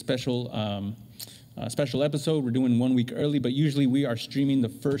 Today's a special episode. We're doing 1 week early, but usually we are streaming the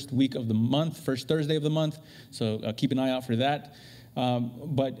first week of the month, first Thursday of the month. So keep an eye out for that.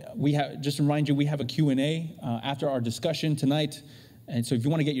 But we have, just to remind you, we have a Q&A after our discussion tonight. And so if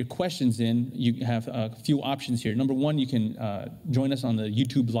you want to get your questions in, you have a few options here. Number one, you can join us on the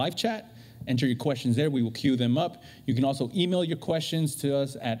YouTube live chat. Enter your questions there. We will queue them up. You can also email your questions to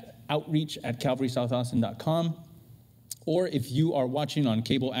us at outreach@calvarysouthaustin.com. Or if you are watching on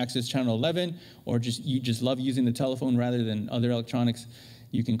cable access channel 11, or you just love using the telephone rather than other electronics,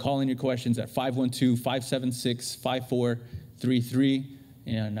 you can call in your questions at 512-576-5433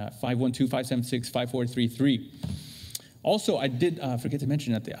 and 512-576-5433. Also, I did forget to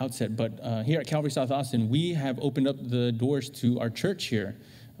mention at the outset, but here at Calvary South Austin, we have opened up the doors to our church here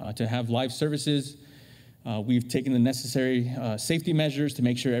to have live services. We've taken the necessary safety measures to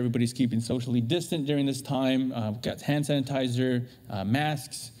make sure everybody's keeping socially distant during this time. We've got hand sanitizer,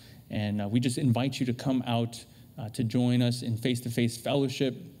 masks, and we just invite you to come out to join us in face-to-face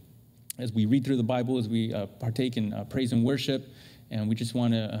fellowship as we read through the Bible, as we partake in praise and worship, and we just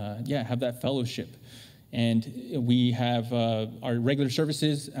want to, have that fellowship. And we have our regular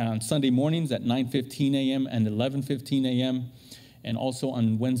services on Sunday mornings at 9:15 a.m. and 11:15 a.m., and also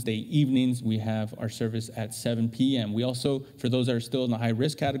on Wednesday evenings, we have our service at 7 p.m. We also, for those that are still in the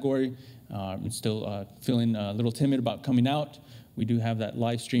high-risk category, still feeling a little timid about coming out, we do have that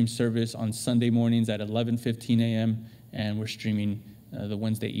live stream service on Sunday mornings at 11:15 a.m., and we're streaming the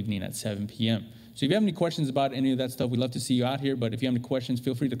Wednesday evening at 7 p.m. So if you have any questions about any of that stuff, we'd love to see you out here. But if you have any questions,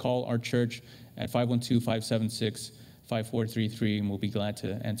 feel free to call our church at 512-576-5433, and we'll be glad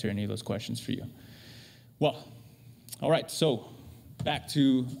to answer any of those questions for you. Well, all right, so back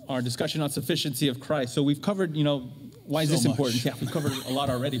to our discussion on sufficiency of Christ. So we've covered, why is this important? Yeah, we've covered a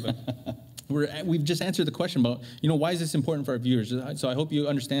lot already, but we've just answered the question about, why is this important for our viewers? So I hope you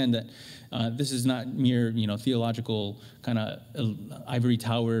understand that this is not mere, theological kind of ivory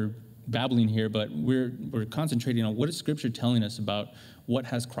tower babbling here, but we're concentrating on what is Scripture telling us about what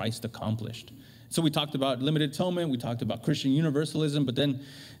has Christ accomplished. So we talked about limited atonement, we talked about Christian universalism, but then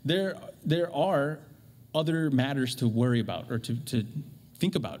there are other matters to worry about or to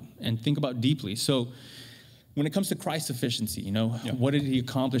think about and think about deeply. So when it comes to Christ's sufficiency, what did he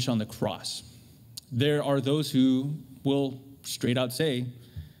accomplish on the cross? There are those who will straight out say,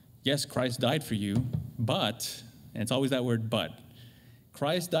 yes, Christ died for you, but, and it's always that word, but.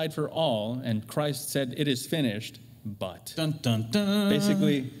 Christ died for all, and Christ said, it is finished, but. Dun, dun, dun.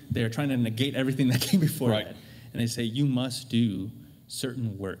 Basically, they're trying to negate everything that came before Right. that. And they say, you must do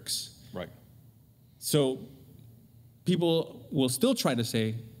certain works. Right. So people will still try to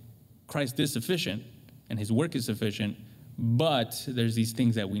say Christ is sufficient and his work is sufficient, but there's these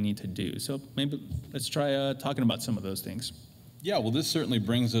things that we need to do. So maybe let's try talking about some of those things. Yeah, well, this certainly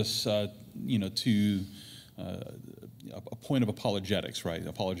brings us, to a point of apologetics, right?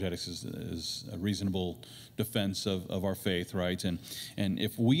 Apologetics is a reasonable defense of our faith, right? And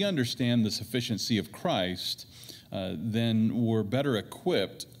if we understand the sufficiency of Christ, then we're better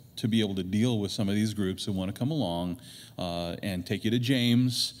equipped to be able to deal with some of these groups who want to come along and take you to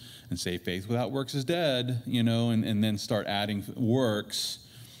James and say faith without works is dead, and then start adding works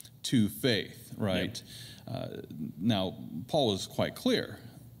to faith, right? Yep. Now, Paul is quite clear,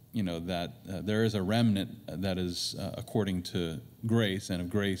 that there is a remnant that is according to grace, and if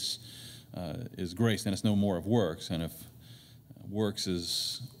grace is grace, then it's no more of works, and if works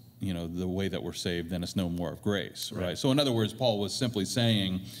is the way that we're saved, then it's no more of grace, right? So in other words, Paul was simply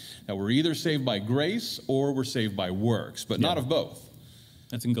saying that we're either saved by grace or we're saved by works, but not of both.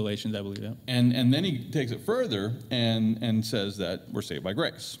 That's in Galatians, I believe, yeah. And then he takes it further and says that we're saved by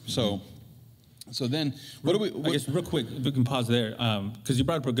grace. So then, I guess real quick, if we can pause there, because you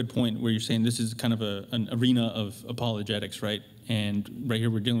brought up a good point where you're saying this is kind of an arena of apologetics, right? And right here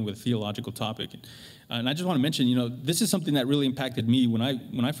we're dealing with a theological topic. And I just want to mention, this is something that really impacted me when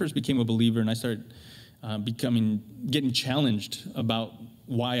I first became a believer and I started getting challenged about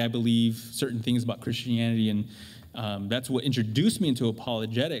why I believe certain things about Christianity, and that's what introduced me into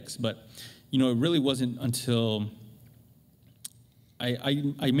apologetics. But, it really wasn't until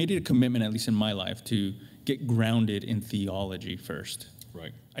I made it a commitment, at least in my life, to get grounded in theology first.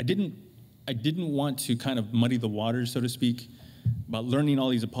 Right. I didn't want to kind of muddy the waters, so to speak, about learning all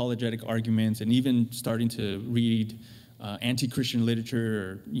these apologetic arguments and even starting to read anti-Christian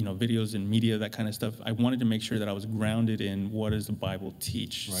literature or videos and media, that kind of stuff. I wanted to make sure that I was grounded in what does the Bible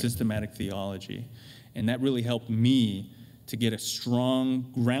teach, systematic theology, and that really helped me to get a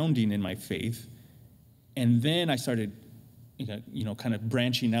strong grounding in my faith. And then I started kind of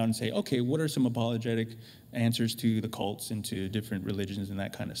branching out and say, okay, what are some apologetic answers to the cults and to different religions and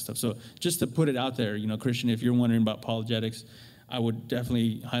that kind of stuff? So just to put it out there, Christian, if you're wondering about apologetics, I would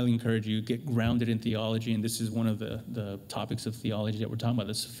definitely highly encourage you, get grounded in theology. And this is one of the topics of theology that we're talking about,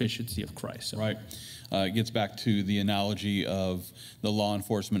 the sufficiency of Christ. So. Right. It gets back to the analogy of the law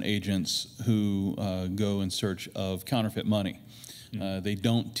enforcement agents who go in search of counterfeit money. They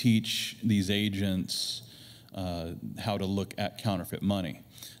don't teach these agents how to look at counterfeit money.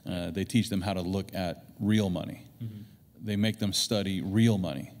 They teach them how to look at real money. They make them study real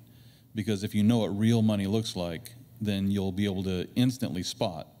money, because if you know what real money looks like, then you'll be able to instantly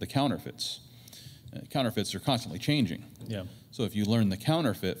spot the counterfeits. Counterfeits are constantly changing. Yeah. So if you learn the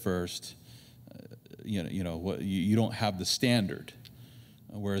counterfeit first, you don't have the standard.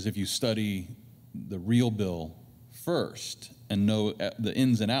 Whereas if you study the real bill first and know the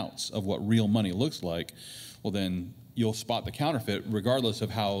ins and outs of what real money looks like, well, then you'll spot the counterfeit regardless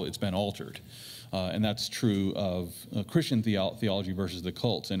of how it's been altered. And that's true of Christian theology versus the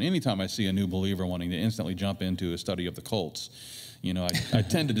cults. And anytime I see a new believer wanting to instantly jump into a study of the cults, I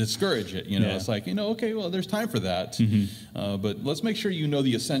tend to discourage it. It's like, okay, well, there's time for that. But let's make sure you know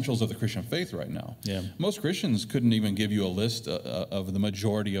the essentials of the Christian faith right now. Yeah. Most Christians couldn't even give you a list of the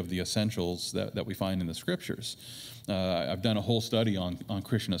majority of the essentials that we find in the scriptures. I've done a whole study on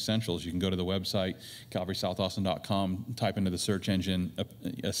Christian essentials. You can go to the website, calvarysouthausten.com, type into the search engine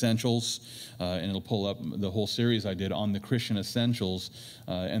essentials, and it'll pull up the whole series I did on the Christian essentials.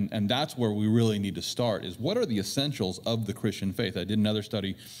 And that's where we really need to start, is what are the essentials of the Christian faith? I did another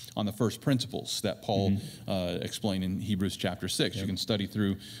study on the first principles that Paul explained in Hebrews chapter 6. Yep. You can study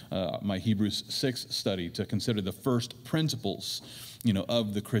through my Hebrews 6 study to consider the first principles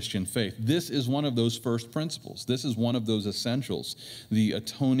of the Christian faith. This is one of those first principles. This is one of those essentials, the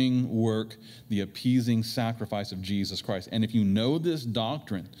atoning work, the appeasing sacrifice of Jesus Christ. And if you know this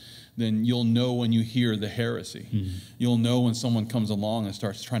doctrine, then you'll know when you hear the heresy. You'll know when someone comes along and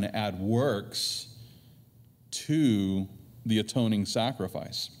starts trying to add works to the atoning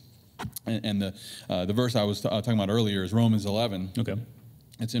sacrifice. And the verse I was talking about earlier is Romans 11. Okay.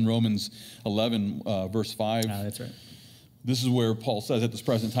 It's in Romans 11, verse 5. That's right. This is where Paul says, at this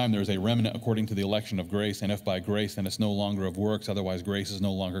present time, there is a remnant according to the election of grace, and if by grace, then it's no longer of works, otherwise grace is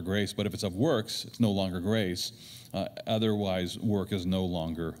no longer grace. But if it's of works, it's no longer grace, otherwise work is no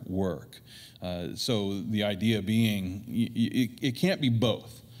longer work. So the idea being, it can't be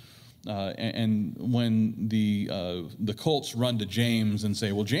both. And when the cults run to James and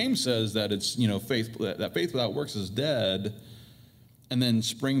say, well, James says that it's, faith without works is dead, and then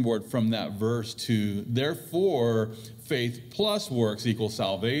springboard from that verse to, therefore, faith plus works equals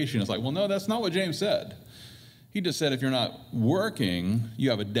salvation. It's like, well, no, that's not what James said. He just said if you're not working, you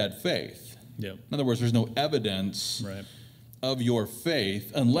have a dead faith. Yep. In other words, there's no evidence of your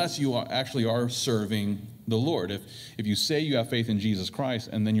faith unless you actually are serving the Lord. If you say you have faith in Jesus Christ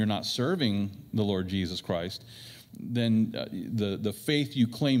and then you're not serving the Lord Jesus Christ, then the faith you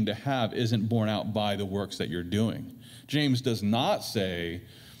claim to have isn't borne out by the works that you're doing. James does not say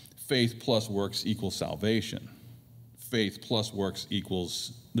faith plus works equals salvation. Faith plus works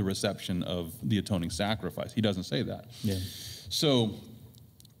equals the reception of the atoning sacrifice. He doesn't say that. Yeah. So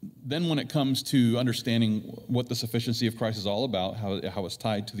then when it comes to understanding what the sufficiency of Christ is all about, how it's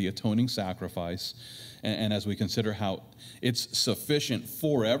tied to the atoning sacrifice, and as we consider how it's sufficient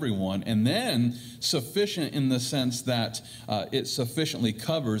for everyone, and then sufficient in the sense that it sufficiently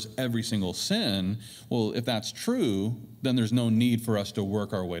covers every single sin, well, if that's true, then there's no need for us to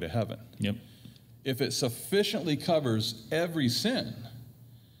work our way to heaven. Yep. If it sufficiently covers every sin,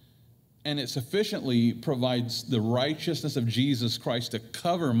 and it sufficiently provides the righteousness of Jesus Christ to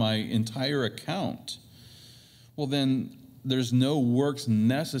cover my entire account, well, then there's no works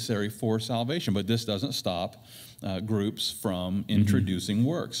necessary for salvation. But this doesn't stop groups from introducing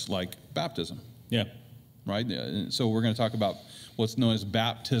works like baptism. Yeah. Right? So we're going to talk about what's known as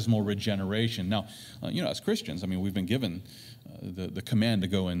baptismal regeneration. Now, as Christians, I mean, we've been given the command to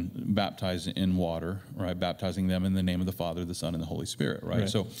go and baptize in water, right? Baptizing them in the name of the Father, the Son, and the Holy Spirit, right?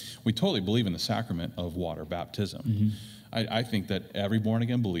 So we totally believe in the sacrament of water baptism. I think that every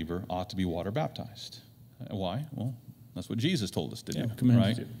born-again believer ought to be water baptized. Why? Well, that's what Jesus told us to do,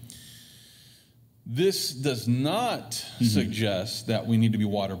 right? This does not suggest that we need to be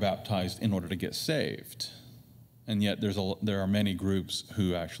water baptized in order to get saved. And yet there are many groups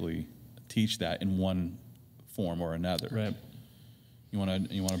who actually teach that in one form or another. Right. You want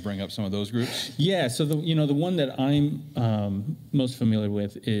to bring up some of those groups? Yeah. So the one that I'm most familiar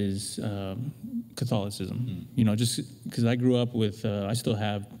with is Catholicism. Just because I grew up with, I still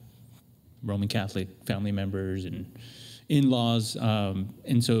have Roman Catholic family members and in-laws,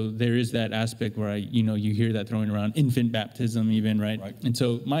 and so there is that aspect where you hear that throwing around, infant baptism even, right? And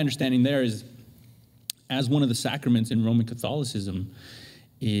so my understanding there is, as one of the sacraments in Roman Catholicism,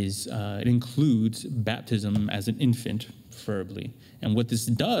 is it includes baptism as an infant, preferably. And what this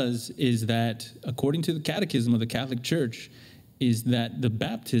does is that, according to the Catechism of the Catholic Church, is that the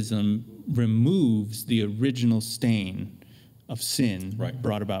baptism removes the original stain of sin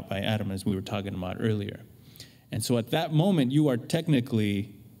brought about by Adam, as we were talking about earlier. And so at that moment, you are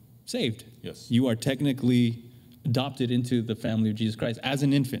technically saved. Yes. You are technically adopted into the family of Jesus Christ as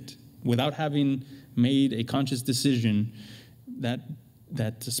an infant, without having made a conscious decision.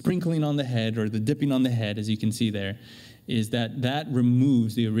 That sprinkling on the head, or the dipping on the head, as you can see there, is that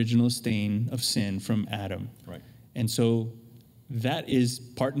removes the original stain of sin from Adam. Right. And so that is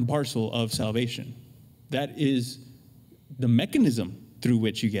part and parcel of salvation. That is the mechanism through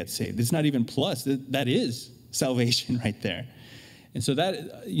which you get saved. It's not even plus. That is salvation right there. And so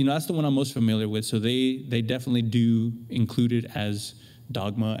that, that's the one I'm most familiar with. So they definitely do include it as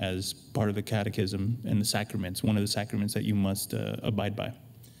dogma, as part of the catechism and the sacraments, one of the sacraments that you must abide by.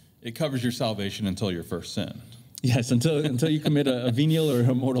 It covers your salvation until your first sin. Yes, until you commit a venial or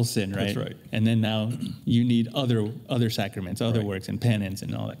a mortal sin, right? That's right. And then now you need other sacraments, other works, and penance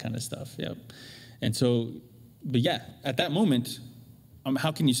and all that kind of stuff. Yep. And so, but yeah, at that moment,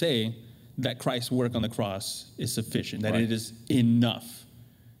 how can you say that Christ's work on the cross is sufficient, that it is enough?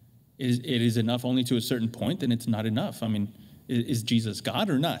 It is enough only to a certain point, then it's not enough. I mean, is Jesus God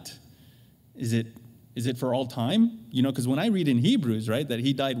or not? Is it for all time? Because when I read in Hebrews, right, that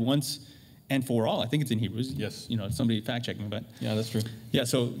he died once and for all. I think it's in Hebrews. Yes. Somebody fact check me, but yeah, that's true. Yeah,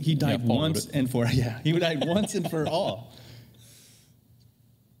 so he died once and for he died once and for all.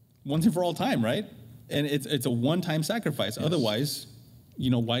 Once and for all time, right? And it's a one-time sacrifice. Yes. Otherwise,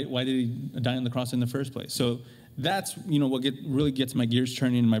 why did he die on the cross in the first place? So that's what really gets my gears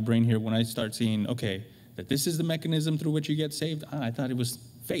turning in my brain here when I start seeing, okay, that this is the mechanism through which you get saved. I thought it was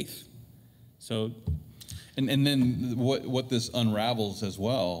faith. So, and then what this unravels as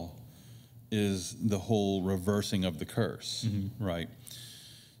well is the whole reversing of the curse, right?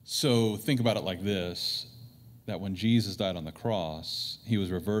 So think about it like this, that when Jesus died on the cross, he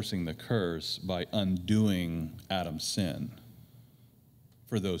was reversing the curse by undoing Adam's sin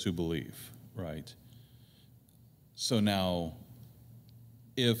for those who believe, right? So now,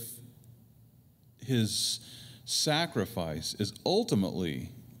 if his sacrifice is ultimately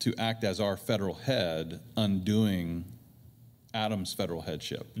to act as our federal head, undoing Adam's federal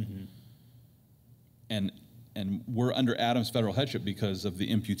headship, and we're under Adam's federal headship because of the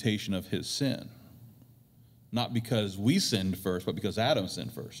imputation of his sin. Not because we sinned first, but because Adam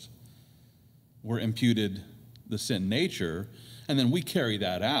sinned first. We're imputed the sin nature, and then we carry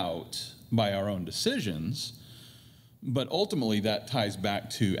that out by our own decisions, but ultimately that ties back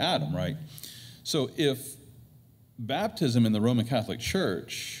to Adam, right? So if baptism in the Roman Catholic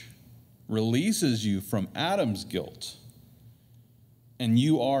Church releases you from Adam's guilt, and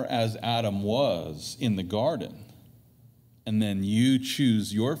you are as Adam was in the garden, and then you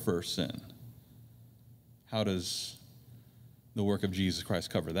choose your first sin, how does the work of Jesus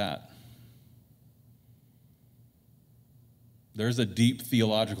Christ cover that? There's a deep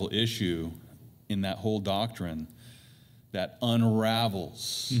theological issue in that whole doctrine that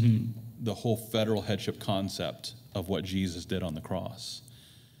unravels the whole federal headship concept of what Jesus did on the cross.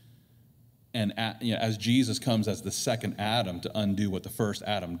 And as Jesus comes as the second Adam to undo what the first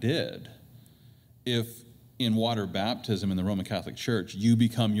Adam did, if in water baptism in the Roman Catholic Church, you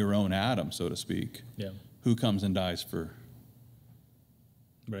become your own Adam, so to speak, who comes and dies for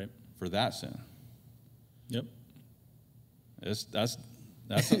that sin? Yep. That's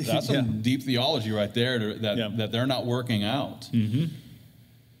some deep theology right there that they're not working out.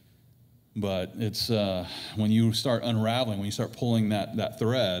 But it's when you start unraveling, when you start pulling that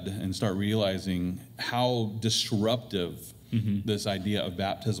thread and start realizing how disruptive this idea of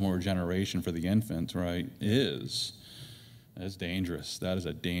baptismal regeneration for the infant, right, is, that's dangerous. That is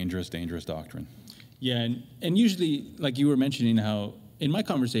a dangerous, dangerous doctrine. Yeah, and usually, like you were mentioning, how in my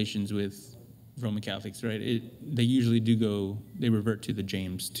conversations with Roman Catholics, right, they usually they revert to the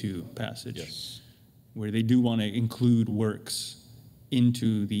James 2 passage, where they do want to include works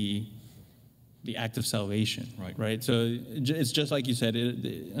into the act of salvation, right? So it's just like you said,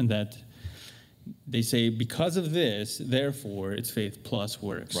 and that they say because of this, therefore it's faith plus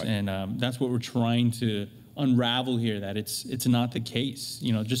works, and that's what we're trying to unravel here. That it's not the case,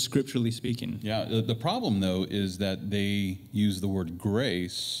 just scripturally speaking. Yeah, the problem though is that they use the word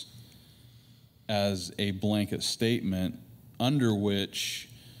grace as a blanket statement under which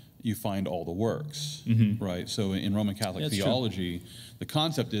you find all the works, right? So in Roman Catholic theology, the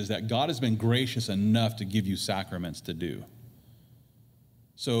concept is that God has been gracious enough to give you sacraments to do.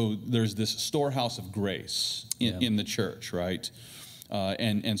 So there's this storehouse of grace in the church, right?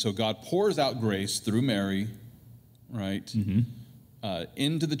 And so God pours out grace through Mary, right,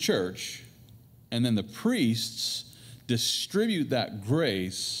 into the church, and then the priests distribute that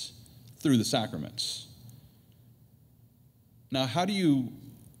grace through the sacraments. Now, how do you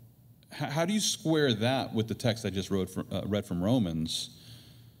square that with the text I just read from Romans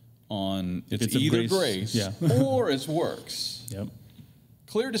on it's either grace or it's works?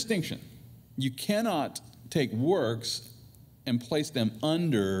 Clear distinction. You cannot take works and place them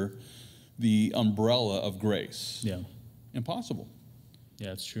under the umbrella of grace. Impossible.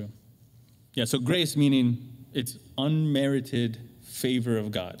 Yeah, it's true. Yeah, so grace meaning it's unmerited favor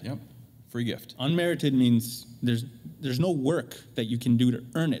of God. Free gift. Unmerited means there's no work that you can do to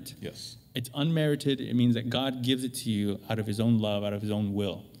earn it. It's unmerited. It means that God gives it to you out of his own love, out of his own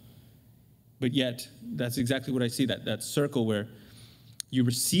will. But yet, that's exactly what I see, that circle where you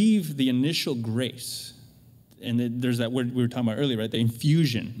receive the initial grace. And there's that word we were talking about earlier, right? The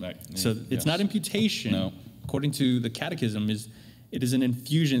infusion. So it's not imputation. No. According to the catechism, it is an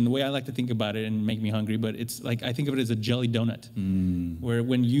infusion. The way I like to think about it, and make me hungry, but it's like I think of it as a jelly donut, where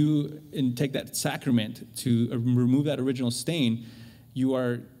when you take that sacrament to remove that original stain, you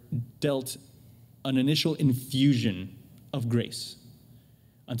are dealt an initial infusion of grace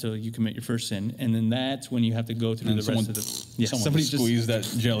until you commit your first sin, and then that's when you have to go through the rest of the. Somebody squeeze that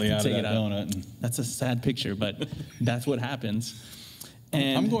jelly out of that donut. That's a sad picture, but that's what happens.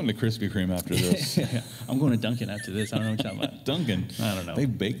 And I'm going to Krispy Kreme after this. I'm going to Dunkin' after this. I don't know what you're talking about. Dunkin'? I don't know. They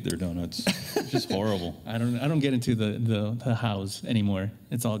bake their donuts. It's just horrible. I don't get into the house anymore.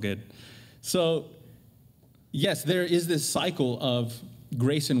 It's all good. So, yes, there is this cycle of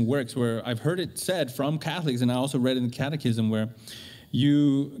grace and works where I've heard it said from Catholics, and I also read in the Catechism where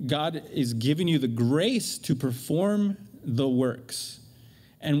God is giving you the grace to perform the works.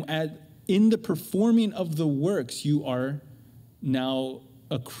 And in the performing of the works, you are now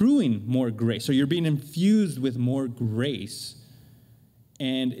accruing more grace. So you're being infused with more grace.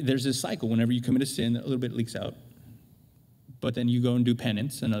 And there's this cycle. Whenever you commit a sin, a little bit leaks out. But then you go and do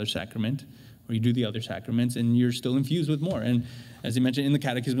penance, another sacrament, or you do the other sacraments, and you're still infused with more. And as you mentioned, in the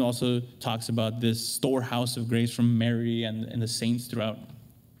Catechism, it also talks about this storehouse of grace from Mary and the saints throughout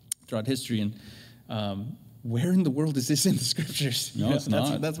history. And where in the world is this in the Scriptures? No, it's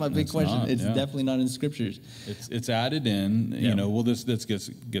not. That's my big question. It's definitely not in the Scriptures. It's added in. Well, this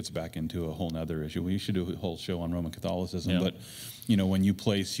gets back into a whole nother issue. We should do a whole show on Roman Catholicism. But when you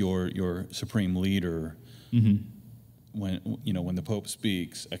place your supreme leader, when the Pope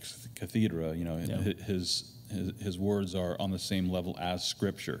speaks ex cathedra, his words are on the same level as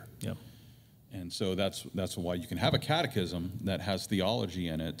Scripture. And so that's why you can have a catechism that has theology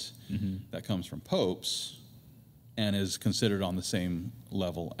in it that comes from popes and is considered on the same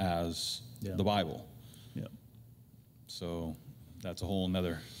level as the Bible. So that's a whole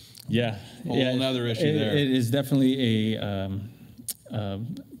nother another issue there. It is definitely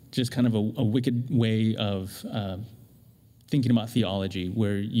just kind of a wicked way of thinking about theology,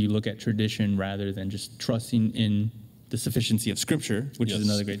 where you look at tradition rather than just trusting in the sufficiency of Scripture, which is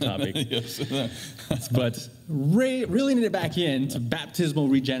another great topic. Yes. But reeling it back in to baptismal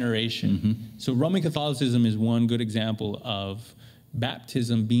regeneration. So Roman Catholicism is one good example of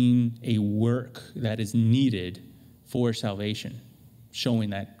baptism being a work that is needed for salvation, showing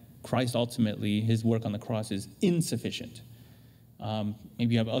that Christ ultimately, his work on the cross is insufficient.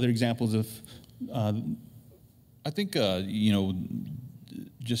 Maybe you have other examples of... I think,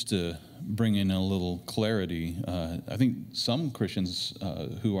 just to bring in a little clarity, I think some Christians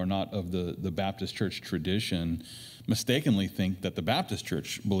who are not of the Baptist church tradition mistakenly think that the Baptist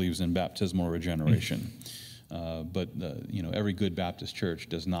church believes in baptismal regeneration. But every good Baptist church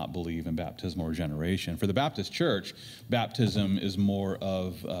does not believe in baptismal regeneration. For the Baptist church, baptism is more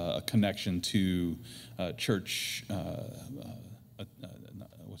of a connection to church,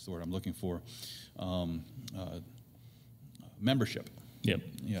 what's the word I'm looking for? Membership. Yep.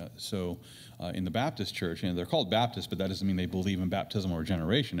 Yeah. So in the Baptist church, they're called Baptists, but that doesn't mean they believe in baptismal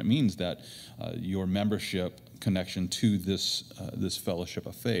regeneration. It means that your membership connection to this fellowship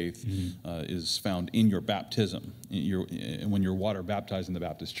of faith is found in your baptism. When you're water baptized in the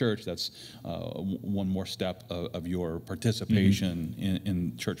Baptist church, that's one more step of your participation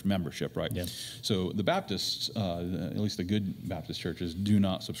in church membership, right? Yeah. So the Baptists, at least the good Baptist churches, do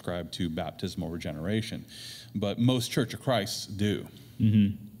not subscribe to baptismal regeneration, but most Church of Christ do.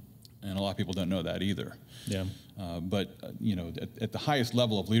 And a lot of people don't know that either. Yeah. But at the highest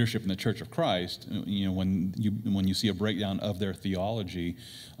level of leadership in the Church of Christ, when you see a breakdown of their theology,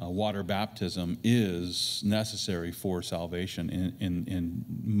 water baptism is necessary for salvation in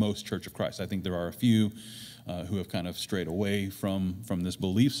most Church of Christ. I think there are a few who have kind of strayed away from this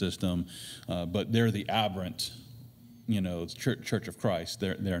belief system, but they're the aberrant, Church of Christ.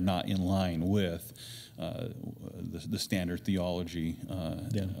 They're not in line with the standard theology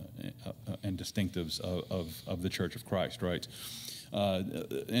and distinctives of the Church of Christ, right?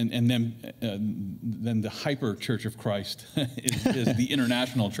 And then the hyper Church of Christ is the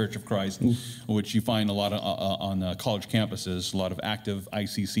International Church of Christ, which you find a lot of on college campuses, a lot of active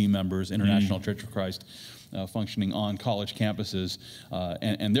ICC members, International Church of Christ. Functioning on college campuses,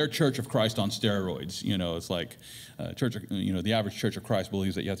 and their Church of Christ on steroids. It's like the average Church of Christ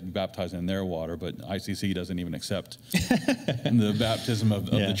believes that you have to be baptized in their water, but ICC doesn't even accept the baptism of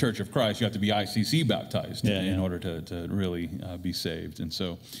the Church of Christ. You have to be ICC baptized in order to really be saved. And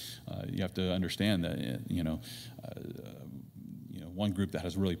so you have to understand that one group that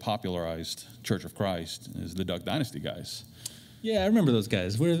has really popularized Church of Christ is the Duck Dynasty guys. Yeah, I remember those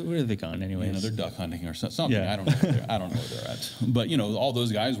guys. Where are they gone anyways? They're duck hunting or something. Yeah. I don't know where they're at. But all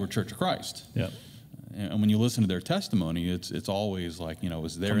those guys were Church of Christ. Yeah. And when you listen to their testimony, it's always like, it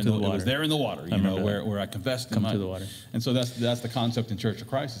was there in the water, where I confessed Come to the water. And so that's the concept in Church of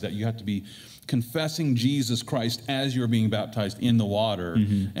Christ, is that you have to be confessing Jesus Christ as you're being baptized in the water,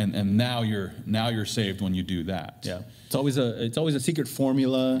 and now you're saved when you do that. Yeah. It's always a secret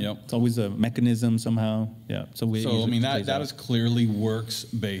formula. Yep. It's always a mechanism somehow. Yeah. So that is clearly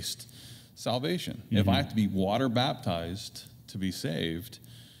works-based salvation. If I have to be water baptized to be saved,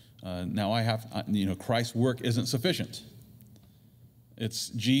 now I have, Christ's work isn't sufficient. It's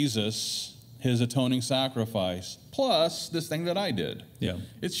Jesus, his atoning sacrifice, plus this thing that I did. Yeah.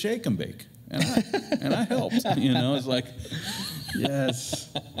 It's shake and bake, and I helped. It's like, yes.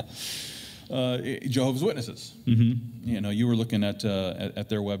 Jehovah's Witnesses. You were looking at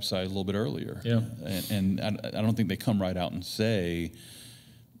their website a little bit earlier. Yeah. And I don't think they come right out and say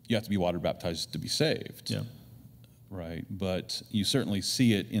you have to be water baptized to be saved. Yeah. Right, but you certainly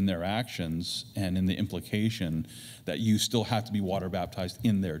see it in their actions and in the implication that you still have to be water baptized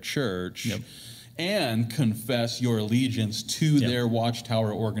in their church and confess your allegiance to their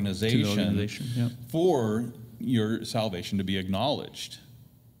Watchtower organization, for your salvation to be acknowledged.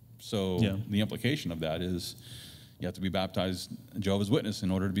 So the implication of that is you have to be baptized Jehovah's Witness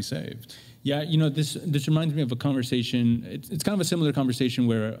in order to be saved. Yeah, this reminds me of a conversation. It's kind of a similar conversation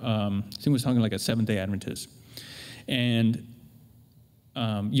where I think I was talking like a Seventh-day Adventist. And,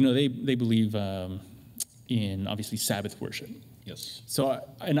 they believe in, obviously, Sabbath worship. Yes. So,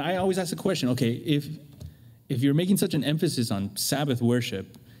 and I always ask the question, okay, if you're making such an emphasis on Sabbath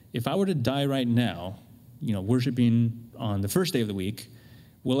worship, if I were to die right now, worshiping on the first day of the week,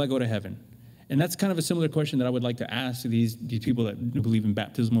 will I go to heaven? And that's kind of a similar question that I would like to ask these people that believe in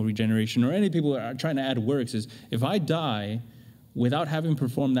baptismal regeneration, or any people that are trying to add works, is if I die without having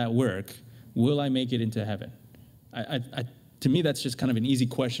performed that work, will I make it into heaven? To me, that's just kind of an easy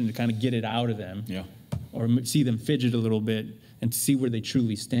question to kind of get it out of them, or see them fidget a little bit and see where they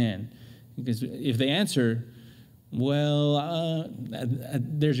truly stand. Because if they answer, well,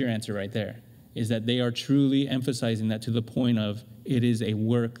 there's your answer right there. is that they are truly emphasizing that to the point of it is a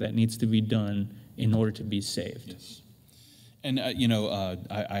work that needs to be done in order to be saved. Yes. And,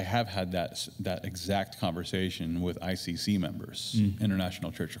 I have had that exact conversation with ICC members,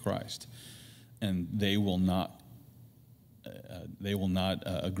 International Church of Christ, and they will not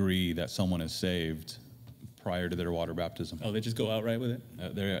agree that someone is saved prior to their water baptism. Oh, they just go outright with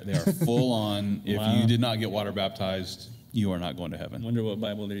it? They are full on. If Wow. you did not get water baptized, you are not going to heaven. I wonder what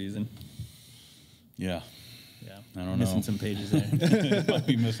Bible they're using. Yeah. Yeah, I don't missing know. some pages there. Might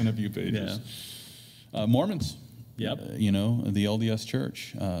be missing a few pages. Mormons. Yep. The LDS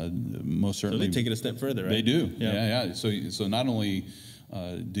Church. Most So certainly. they take it a step further, right? They do. Yeah. Yeah. So not only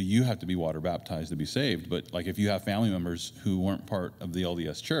do you have to be water baptized to be saved, but like if you have family members who weren't part of the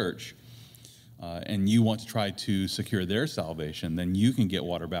LDS Church, and you want to try to secure their salvation, then you can get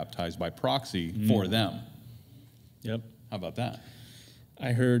water baptized by proxy for them. Yep. How about that?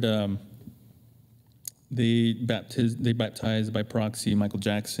 I heard they baptized by proxy Michael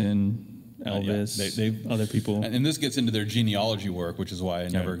Jackson, Elvis, other people. And this gets into their genealogy work, which is why I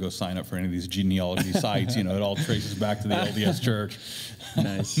never go sign up for any of these genealogy sites. It all traces back to the LDS Church.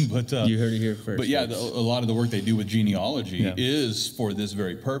 Nice. But you heard it here first. But yeah, a lot of the work they do with genealogy is for this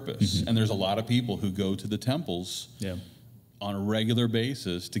very purpose. And there's a lot of people who go to the temples on a regular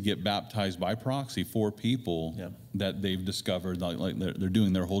basis to get baptized by proxy for people that they've discovered. Like they're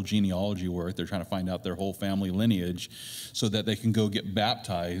doing their whole genealogy work. They're trying to find out their whole family lineage so that they can go get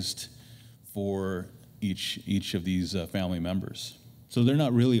baptized for each of these family members. So they're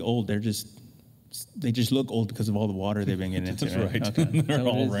not really old. They just look old because of all the water they've been getting into. That's right. Okay. They're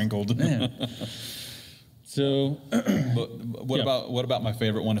all wrinkled. Yeah. So, but what about my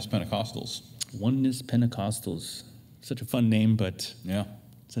favorite one is Pentecostals? Oneness Pentecostals. Such a fun name, but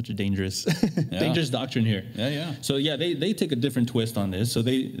such a dangerous doctrine here. Yeah. So they take a different twist on this. So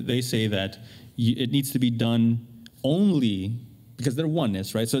they say that it needs to be done only because they're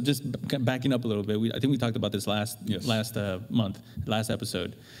oneness, right? So just backing up a little bit, I think we talked about this last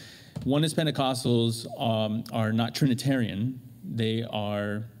episode. Oneness Pentecostals are not Trinitarian; they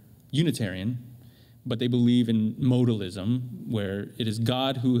are Unitarian, but they believe in modalism, where it is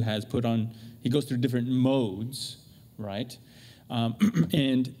God who has put on. He goes through different modes, right?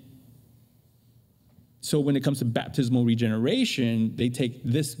 And so when it comes to baptismal regeneration, they take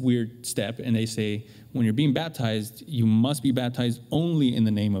this weird step and they say, when you're being baptized, you must be baptized only in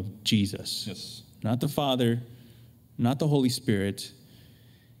the name of Jesus. Yes. Not the Father, not the Holy Spirit.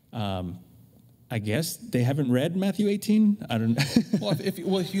 I guess they haven't read Matthew 18. I don't know. Well, if you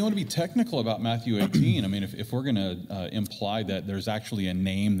want to be technical about Matthew 18, I mean, if we're going to imply that there's actually a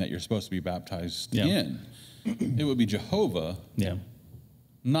name that you're supposed to be baptized in, it would be Jehovah. Yeah.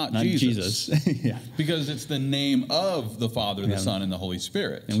 Not Jesus. Yeah. Because it's the name of the Father, the Son, and the Holy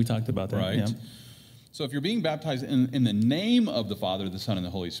Spirit. And we talked about that. Right? Yeah. So if you're being baptized in the name of the Father, the Son, and the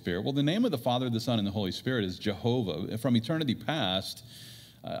Holy Spirit, well, the name of the Father, the Son, and the Holy Spirit is Jehovah. From eternity past,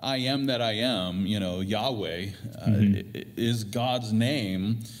 I am that I am, Yahweh, is God's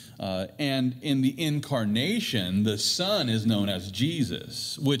name. And in the incarnation, the Son is known as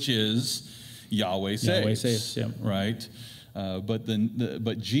Jesus, which is Yahweh saves. Yahweh saves, yeah. Right?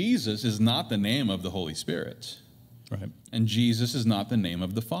 But Jesus is not the name of the Holy Spirit. Right. And Jesus is not the name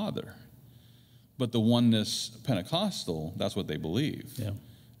of the Father. But the Oneness Pentecostal, that's what they believe. Yeah.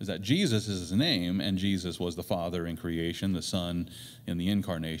 Is that Jesus is his name, and Jesus was the Father in creation, the Son in the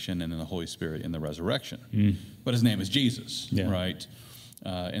incarnation, and then the Holy Spirit in the resurrection. But his name is Jesus, right?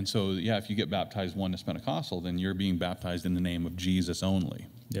 And so, if you get baptized Oneness Pentecostal, then you're being baptized in the name of Jesus only.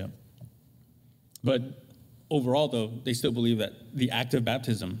 Yeah. But overall, though, they still believe that the act of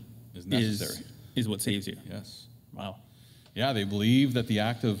baptism Is necessary. Is what saves you. Yes. Wow. Yeah, they believe that the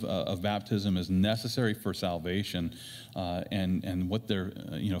act of baptism is necessary for salvation, and what they're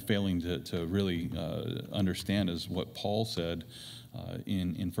failing to really understand is what Paul said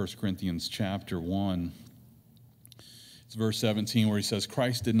in 1 Corinthians chapter 1. It's verse 17 where he says,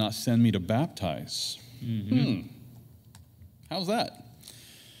 "Christ did not send me to baptize." How's that?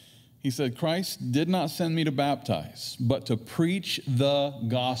 He said, "Christ did not send me to baptize, but to preach the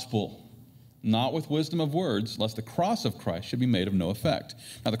gospel. Not with wisdom of words, lest the cross of Christ should be made of no effect."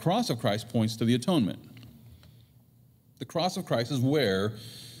 Now, the cross of Christ points to the atonement. The cross of Christ is where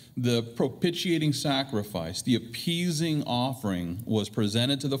the propitiating sacrifice, the appeasing offering, was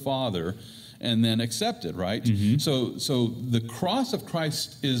presented to the Father and then accepted, right? So the cross of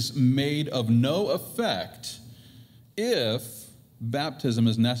Christ is made of no effect if baptism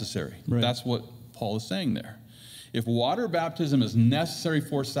is necessary. Right. That's what Paul is saying there. If water baptism is necessary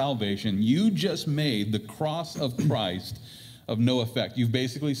for salvation, you just made the cross of Christ of no effect. You've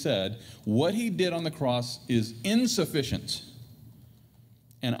basically said what he did on the cross is insufficient.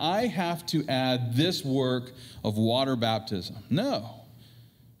 And I have to add this work of water baptism. No.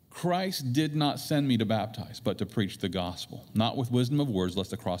 Christ did not send me to baptize, but to preach the gospel, not with wisdom of words,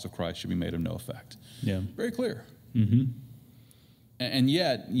 lest the cross of Christ should be made of no effect. Yeah. Very clear. Mm-hmm. And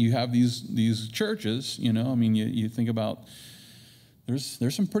yet you have these churches, you think about,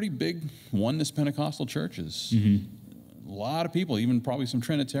 there's some pretty big oneness Pentecostal churches. Mm-hmm. A lot of people, even probably some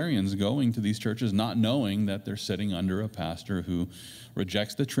Trinitarians, going to these churches not knowing that they're sitting under a pastor who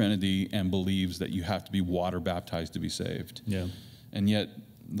rejects the Trinity and believes that you have to be water baptized to be saved. Yeah. And yet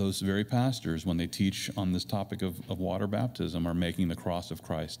those very pastors, when they teach on this topic of water baptism, are making the cross of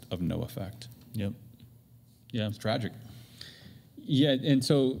Christ of no effect. Yep. Yeah. It's tragic. Yeah, and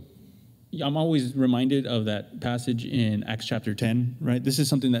so I'm always reminded of that passage in Acts chapter 10, right? This is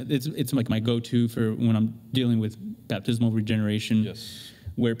something that it's like my go-to for when I'm dealing with baptismal regeneration. Yes.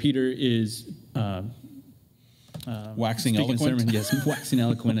 Where Peter is waxing speaking eloquent. a sermon, yes, waxing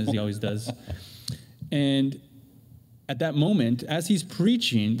eloquent as he always does. And at that moment, as he's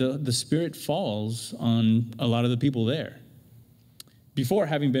preaching, the Spirit falls on a lot of the people there before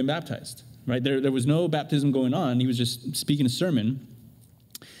having been baptized, right? There was no baptism going on. He was just speaking a sermon.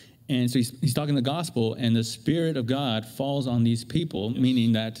 And so he's talking the gospel, and the Spirit of God falls on these people, yes.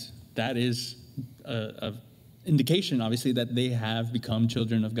 Meaning that is a indication, obviously, that they have become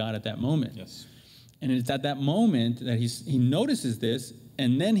children of God at that moment. Yes. And it's at that moment that he notices this,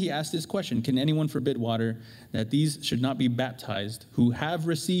 and then he asks this question: can anyone forbid water that these should not be baptized who have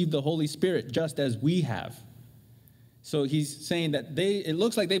received the Holy Spirit just as we have? So he's saying that it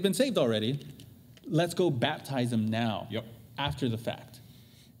looks like they've been saved already. Let's go baptize them now, yep. After the fact.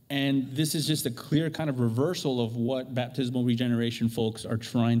 And this is just a clear kind of reversal of what baptismal regeneration folks are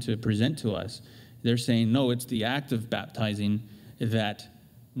trying to present to us. They're saying, no, it's the act of baptizing that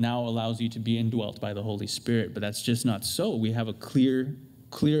now allows you to be indwelt by the Holy Spirit. But that's just not so. We have a clear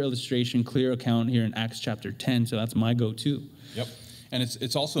illustration, clear account here in Acts chapter 10. So that's my go-to. Yep. And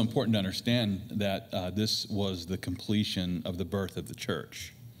it's also important to understand that this was the completion of the birth of the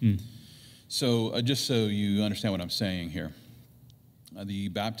church. Mm. So just so you understand what I'm saying here, the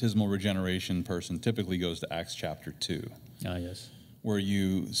baptismal regeneration person typically goes to Acts chapter 2. Ah, yes. Where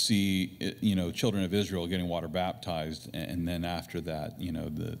you see, children of Israel getting water baptized, and then after that,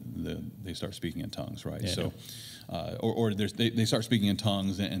 they start speaking in tongues, right? Yeah. So, they start speaking in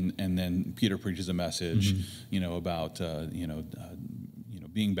tongues, and then Peter preaches a message, mm-hmm. About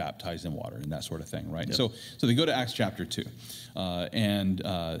being baptized in water and that sort of thing, right? Yep. So they go to Acts chapter 2, and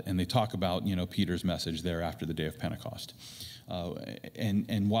they talk about Peter's message there after the day of Pentecost.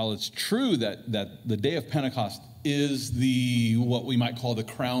 And while it's true that the day of Pentecost is what we might call the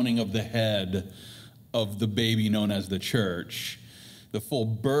crowning of the head of the baby known as the church, the full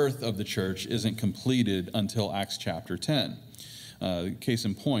birth of the church isn't completed until Acts chapter 10. Case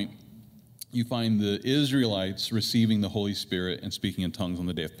in point, you find the Israelites receiving the Holy Spirit and speaking in tongues on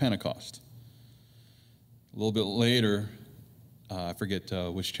the day of Pentecost. A little bit later, I forget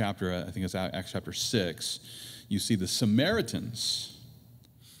which chapter, I think it's Acts chapter 6, you see the Samaritans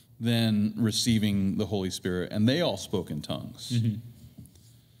then receiving the Holy Spirit, and they all spoke in tongues. Mm-hmm.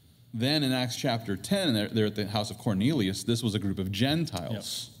 Then in Acts chapter 10, they're at the house of Cornelius. This was a group of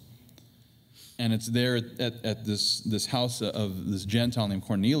Gentiles. Yep. And it's there at this house of this Gentile named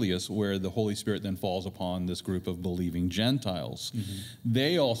Cornelius where the Holy Spirit then falls upon this group of believing Gentiles. Mm-hmm.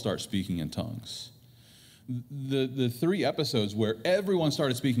 They all start speaking in tongues. The 3 episodes where everyone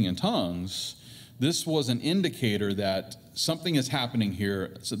started speaking in tongues, this was an indicator that something is happening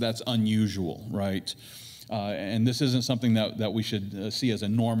here, so that's unusual, right? And this isn't something that we should see as a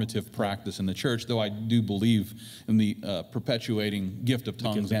normative practice in the church, though I do believe in the perpetuating gift of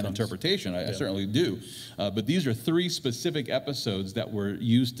tongues and interpretation. I certainly do. But these are 3 specific episodes that were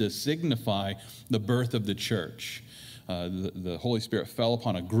used to signify the birth of the church. The Holy Spirit fell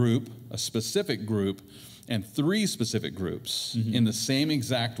upon a specific group, and 3 specific groups mm-hmm. in the same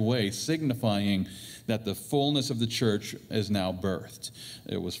exact way, signifying that the fullness of the church is now birthed.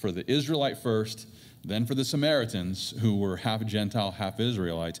 It was for the Israelite first, then for the Samaritans, who were half Gentile, half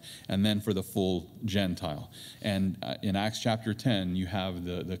Israelite, and then for the full Gentile. And in Acts chapter 10, you have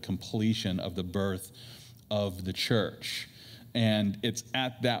the completion of the birth of the church. And it's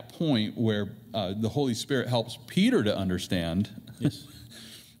at that point where the Holy Spirit helps Peter to understand, yes.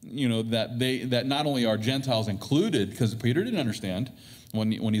 That not only are Gentiles included, because Peter didn't understand,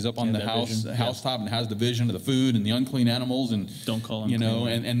 when he's up on the housetop and has the vision of the food and the unclean animals and don't call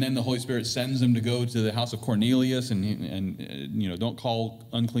unclean, and then the Holy Spirit sends him to go to the house of Cornelius and don't call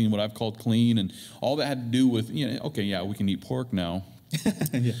unclean what I've called clean, and all that had to do with we can eat pork now.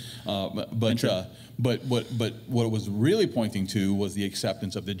 Yeah. But what it was really pointing to was the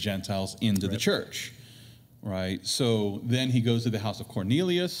acceptance of the Gentiles into the church, right? So then he goes to the house of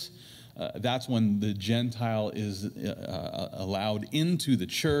Cornelius. That's when the Gentile is allowed into the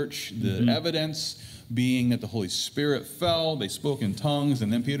church. The evidence being that the Holy Spirit fell, they spoke in tongues,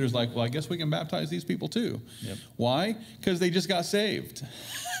 and then Peter's like, well, I guess we can baptize these people too. Yep. Why? Because they just got saved.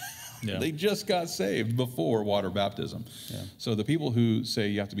 Yeah. They just got saved before water baptism. Yeah. So the people who say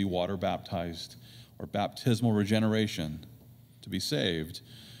you have to be water baptized or baptismal regeneration to be saved,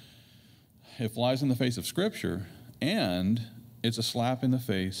 it flies in the face of Scripture, and it's a slap in the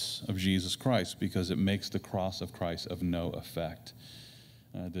face of Jesus Christ because it makes the cross of Christ of no effect.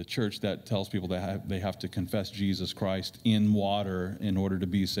 The church that tells people they have to confess Jesus Christ in water in order to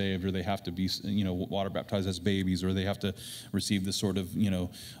be saved, or they have to be water baptized as babies, or they have to receive this sort of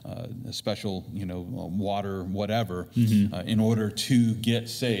special water whatever in order to get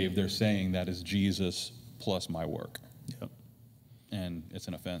saved, they're saying that is Jesus plus my work. Yep. And it's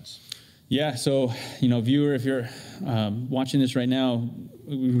an offense. Yeah, so, viewer, if you're watching this right now,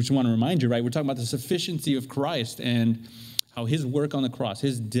 we just want to remind you, right? We're talking about the sufficiency of Christ and how his work on the cross,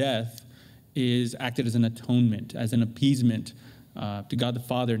 his death, is acted as an atonement, as an appeasement to God the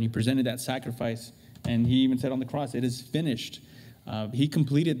Father. And he presented that sacrifice, and he even said on the cross, it is finished. He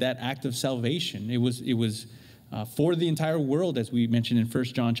completed that act of salvation. It was for the entire world, as we mentioned in 1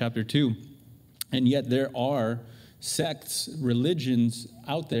 John chapter 2. And yet there are sects, religions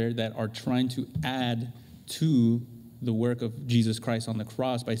out there that are trying to add to the work of Jesus Christ on the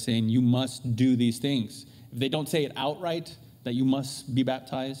cross by saying you must do these things. If they don't say it outright that you must be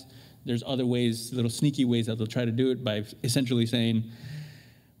baptized, there's other ways, little sneaky ways that they'll try to do it by essentially saying,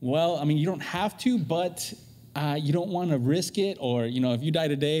 well, you don't have to, but you don't want to risk it, or if you die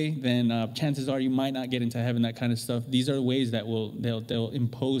today, then chances are you might not get into heaven, that kind of stuff. These are ways that they'll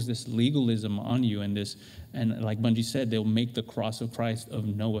impose this legalism on you, and like Bunjee said, they'll make the cross of Christ of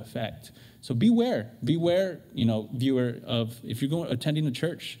no effect. So beware, viewer, of if you're attending a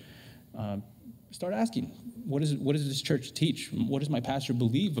church, start asking, what does this church teach? What does my pastor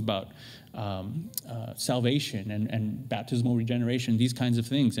believe about salvation and baptismal regeneration, these kinds of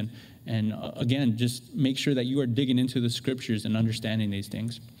things? And again, just make sure that you are digging into the Scriptures and understanding these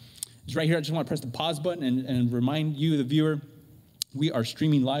things. It's right here. I just want to press the pause button and remind you, the viewer, we are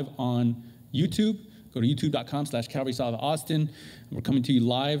streaming live on YouTube. Go to youtube.com/Calvary South Austin. We're coming to you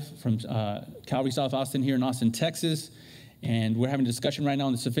live from Calvary South Austin here in Austin, Texas. And we're having a discussion right now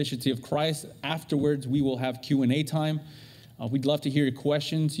on the sufficiency of Christ. Afterwards, we will have Q&A time. We'd love to hear your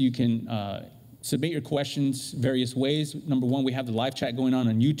questions. You can submit your questions various ways. Number one, we have the live chat going on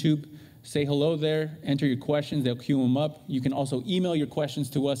YouTube. Say hello there. Enter your questions. They'll queue them up. You can also email your questions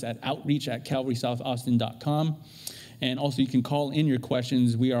to us at outreach@calvarysouthaustin.com. And also, you can call in your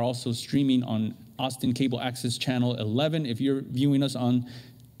questions. We are also streaming on Austin Cable Access Channel 11. If you're viewing us on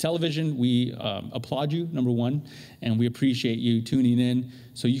television, we applaud you, number one, and we appreciate you tuning in.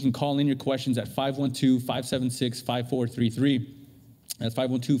 So you can call in your questions at 512-576-5433. That's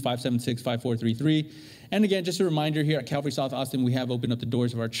 512-576-5433. And again, just a reminder, here at Calvary South Austin, we have opened up the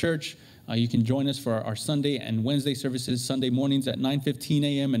doors of our church. You can join us for our Sunday and Wednesday services, Sunday mornings at 9:15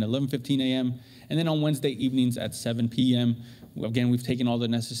 a.m. and 11:15 a.m., and then on Wednesday evenings at 7 p.m. Again, we've taken all the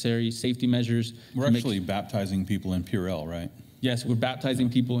necessary safety measures. We're actually baptizing people in Purell, right? Yes, we're baptizing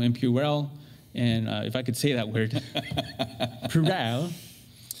people in Purell, and if I could say that word, Purell.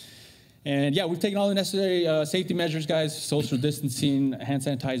 And yeah, we've taken all the necessary safety measures, guys, social distancing, hand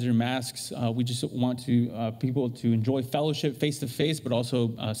sanitizer, masks. We just want people to enjoy fellowship face-to-face, but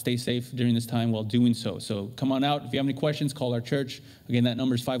also stay safe during this time while doing so. So come on out. If you have any questions, call our church. Again, that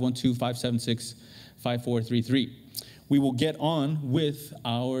number is 512-576-5433. We will get on with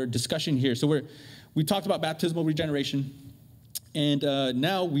our discussion here. So we talked about baptismal regeneration. And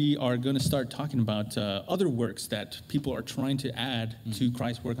now we are going to start talking about other works that people are trying to add to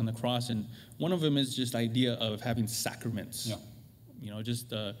Christ's work on the cross. And one of them is just the idea of having sacraments. Yeah.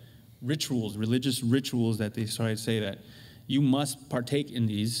 Just rituals, religious rituals that they try to say that you must partake in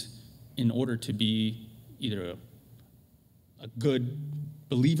these in order to be either a good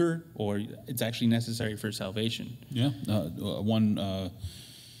believer or it's actually necessary for salvation. Yeah.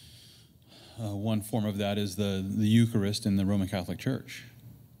 One form of that is the Eucharist in the Roman Catholic Church.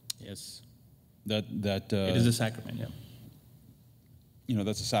 Yes. That it is a sacrament, yeah.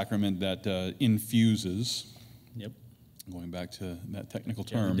 That's a sacrament that infuses Going back to that technical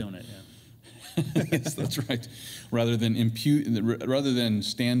Yeah, term. the donut, yeah. Yes, that's right. Rather than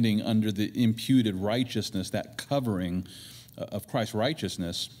standing under the imputed righteousness, that covering of Christ's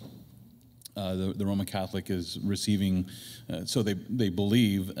righteousness, the Roman Catholic is receiving, so they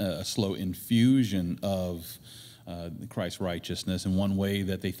believe, a slow infusion of Christ's righteousness. And one way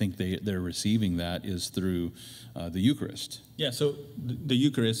that they think they're receiving that is through the Eucharist. Yeah, so the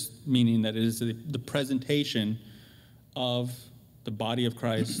Eucharist, meaning that it is the presentation of the body of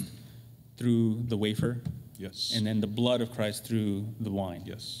Christ through the wafer. Yes. And then the blood of Christ through the wine.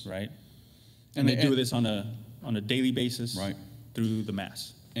 Yes. Right? And they do this on a daily basis. Right. Through the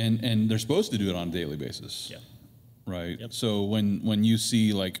Mass. And they're supposed to do it on a daily basis. Yeah. Right. Yep. So when you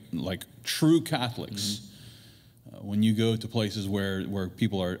see like true Catholics, when you go to places where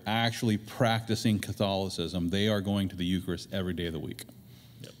people are actually practicing Catholicism, they are going to the Eucharist every day of the week.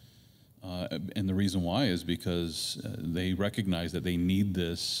 And the reason why is because they recognize that they need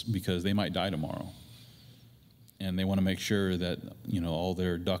this because they might die tomorrow. And they want to make sure that, all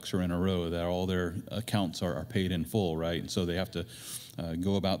their ducks are in a row, that all their accounts are paid in full, right? And so they have to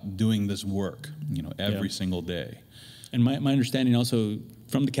go about doing this work, every single day. And my understanding also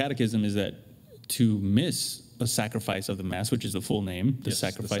from the Catechism is that to miss a sacrifice of the Mass, which is the full name, the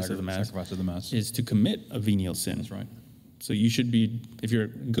sacrifice of the Mass, is to commit a venial sin. That's right. So you should be, if you're a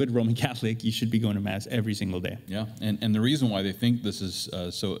good Roman Catholic, you should be going to Mass every single day. Yeah, and the reason why they think this is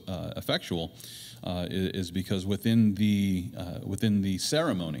so effectual is because within the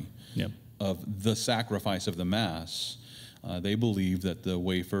ceremony of the sacrifice of the Mass, they believe that the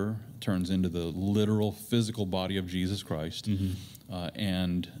wafer turns into the literal physical body of Jesus Christ,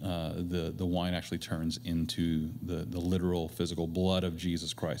 and the wine actually turns into the literal physical blood of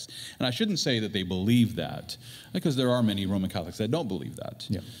Jesus Christ. And I shouldn't say that they believe that, because there are many Roman Catholics that don't believe that.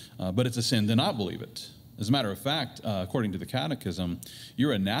 But it's a sin to not believe it. As a matter of fact, according to the Catechism,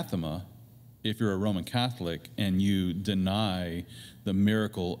 you're anathema if you're a Roman Catholic and you deny the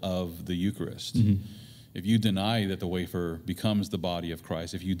miracle of the Eucharist. If you deny that the wafer becomes the body of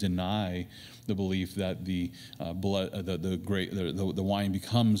Christ, if you deny the belief that the blood, the wine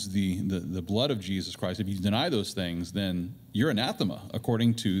becomes the blood of Jesus Christ, if you deny those things, then you're anathema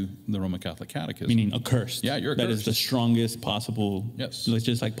according to the Roman Catholic Catechism. Meaning accursed. Yeah, you're accursed. That is the strongest possible. Yes.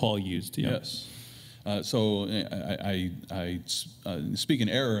 Just like Paul used. Yes. So I speak in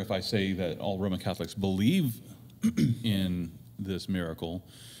error if I say that all Roman Catholics believe in this miracle.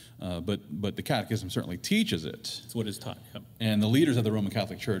 But the Catechism certainly teaches it. It's what is taught. Yep. And the leaders of the Roman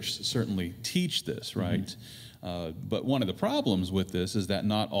Catholic Church certainly teach this, right? But one of the problems with this is that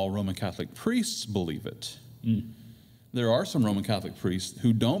not all Roman Catholic priests believe it. There are some Roman Catholic priests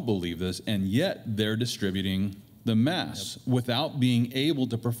who don't believe this, and yet they're distributing the Mass without being able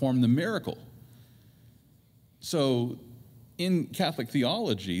to perform the miracle. So in Catholic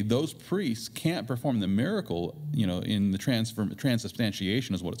theology, those priests can't perform the miracle, in the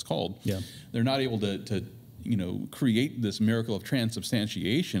transubstantiation is what it's called. They're not able to create this miracle of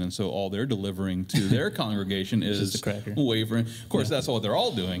transubstantiation, and so all they're delivering to their congregation is a wafer. Of course, that's all they're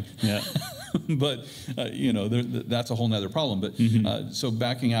all doing. But, that's a whole nother problem. But so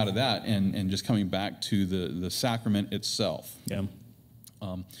backing out of that and just coming back to the sacrament itself.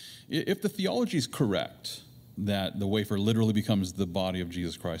 If the theology is correct, that the wafer literally becomes the body of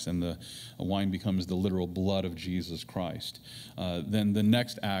Jesus Christ and the wine becomes the literal blood of Jesus Christ, then the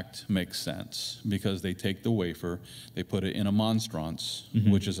next act makes sense, because they take the wafer, they put it in a monstrance,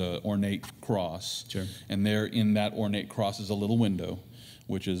 which is an ornate cross, and there in that ornate cross is a little window,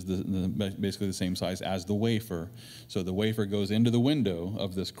 which is basically the same size as the wafer. So the wafer goes into the window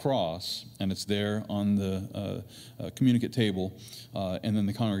of this cross, and it's there on the communicate table, and then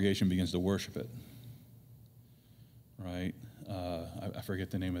the congregation begins to worship it. Right, I forget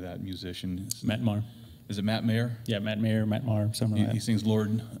the name of that musician. Matt Maher. Is it Matt Maher? Yeah, Matt Maher, something like that. He sings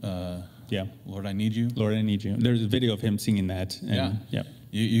 "Lord." Lord, I need you. Lord, I need you. There's a video of him singing that. And,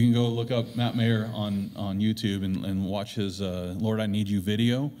 You can go look up Matt Maher on YouTube and watch his "Lord, I Need You"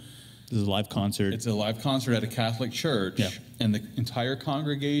 video. This is a live concert. It's a live concert at a Catholic church, and the entire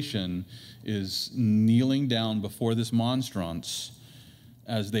congregation is kneeling down before this monstrance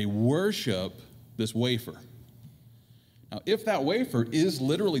as they worship this wafer. Now, if that wafer is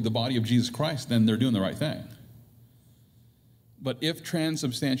literally the body of Jesus Christ, then they're doing the right thing. But if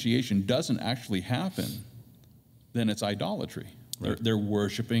transubstantiation doesn't actually happen, then it's idolatry. They're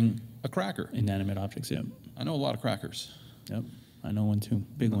worshiping a cracker. Inanimate objects, I know a lot of crackers. I know one too.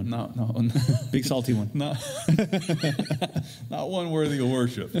 Big one. No. Big salty one. Not one worthy of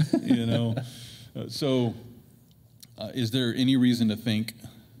worship, So is there any reason to think,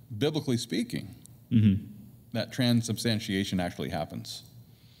 biblically speaking, that transubstantiation actually happens?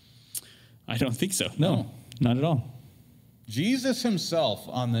 I don't think so. No, not at all. Jesus himself,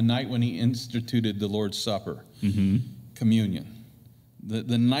 on the night when he instituted the Lord's Supper, communion,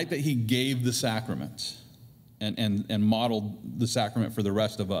 the night that he gave the sacrament and modeled the sacrament for the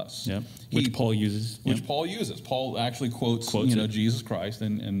rest of us. Yeah. Which Paul uses. Paul uses. Paul actually quotes Jesus Christ.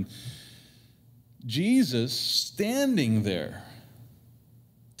 And Jesus, standing there,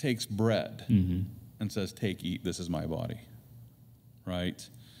 takes bread and says, "Take, eat, this is my body." Right?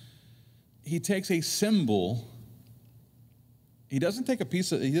 He takes a symbol. He doesn't take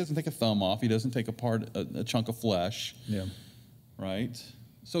he doesn't take a thumb off. He doesn't take a chunk of flesh. Yeah. Right?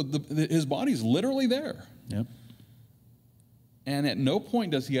 So his body's literally there. Yep. And at no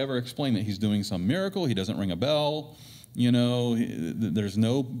point does he ever explain that he's doing some miracle. He doesn't ring a bell. There's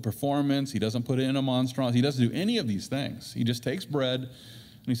no performance. He doesn't put in a monstrance. He doesn't do any of these things. He just takes bread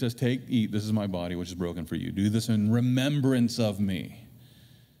and he says, "Take, eat, this is my body, which is broken for you. Do this in remembrance of me."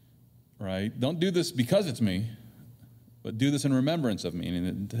 Right? Don't do this because it's me, but do this in remembrance of me.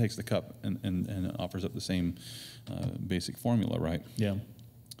 And it takes the cup and offers up the same basic formula, right? Yeah.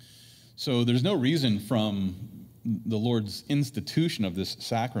 So there's no reason from the Lord's institution of this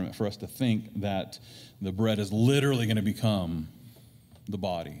sacrament for us to think that the bread is literally going to become the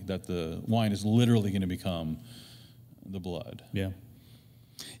body, that the wine is literally going to become the blood. Yeah.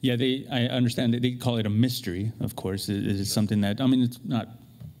 Yeah, I understand that they call it a mystery, of course. It is something that, it's not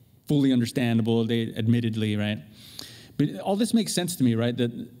fully understandable, admittedly, right? But all this makes sense to me, right?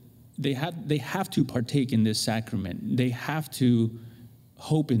 That they have to partake in this sacrament. They have to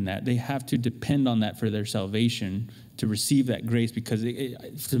hope in that. They have to depend on that for their salvation, to receive that grace, because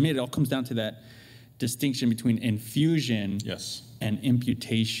to me, it all comes down to that distinction between infusion and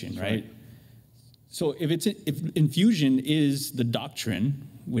imputation, right? So if infusion is the doctrine,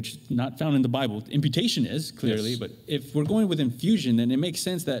 which is not found in the Bible, imputation is, clearly, but if we're going with infusion, then it makes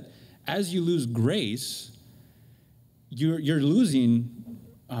sense that as you lose grace, you're losing,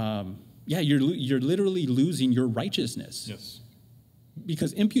 you're literally losing your righteousness. Yes.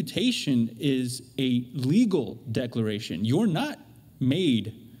 Because imputation is a legal declaration. You're not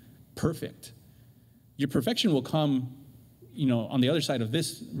made perfect. Your perfection will come, on the other side of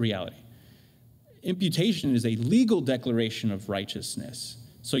this reality. Imputation is a legal declaration of righteousness.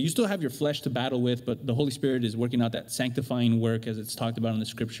 So you still have your flesh to battle with, but the Holy Spirit is working out that sanctifying work as it's talked about in the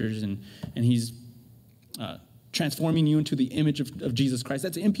scriptures, and he's transforming you into the image of Jesus Christ.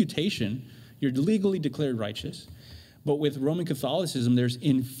 That's imputation. You're legally declared righteous. But with Roman Catholicism, there's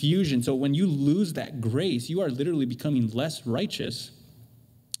infusion. So when you lose that grace, you are literally becoming less righteous.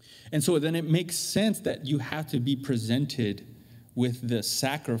 And so then it makes sense that you have to be presented with the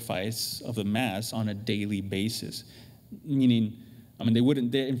sacrifice of the Mass on a daily basis. Meaning,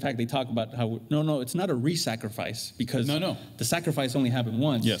 in fact, they talk about how, no, it's not a re-sacrifice, because the sacrifice only happened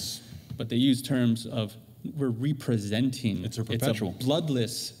once. Yes. But they use terms of, we're representing. It's a perpetual. It's a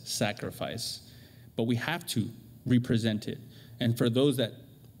bloodless sacrifice. But we have to represent it. And for those that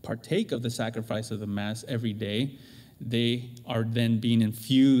partake of the sacrifice of the Mass every day, they are then being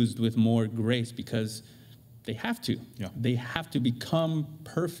infused with more grace, because they have to. Yeah. They have to become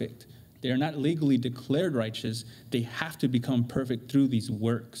perfect. They are not legally declared righteous. They have to become perfect through these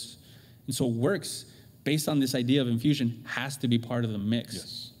works. And so works, based on this idea of infusion, has to be part of the mix.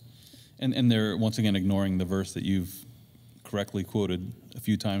 Yes. And they're, once again, ignoring the verse that you've correctly quoted a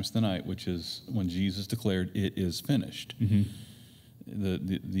few times tonight, which is when Jesus declared, "It is finished."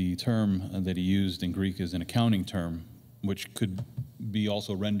 The term that he used in Greek is an accounting term, which could be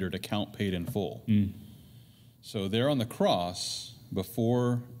also rendered account paid in full. So there on the cross,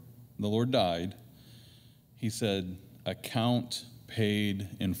 before the Lord died, he said, "Account paid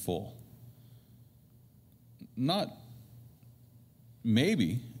in full." Not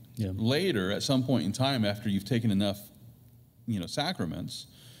maybe later, at some point in time, after you've taken enough sacraments,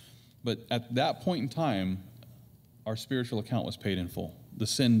 but at that point in time, our spiritual account was paid in full. The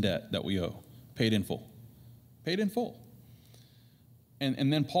sin debt that we owe, paid in full. Paid in full.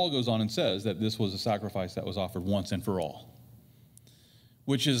 And then Paul goes on and says that this was a sacrifice that was offered once and for all,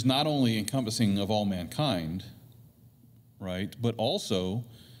 which is not only encompassing of all mankind, right, but also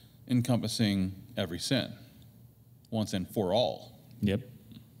encompassing every sin, once and for all. Yep.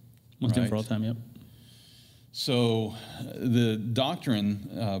 Once and for all time, yep. So the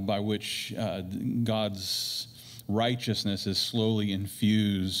doctrine by which God's righteousness is slowly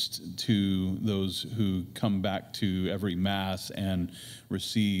infused to those who come back to every Mass and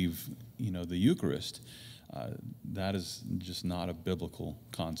receive, the Eucharist, that is just not a biblical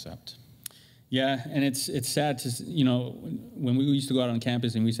concept. Yeah, and it's sad to, when we used to go out on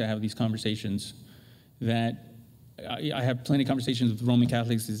campus and we used to have these conversations, that I have plenty of conversations with Roman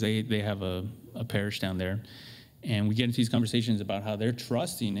Catholics. They have a parish down there, and we get into these conversations about how they're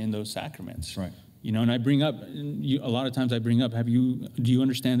trusting in those sacraments. Right. You know, and I bring up, a lot of times I bring up, do you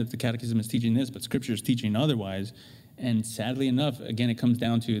understand that the Catechism is teaching this, but Scripture is teaching otherwise? And sadly enough, again, it comes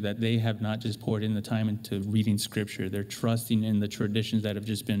down to that they have not just poured in the time into reading Scripture. They're trusting in the traditions that have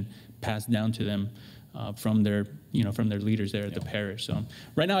just been passed down to them from their leaders there at the parish. So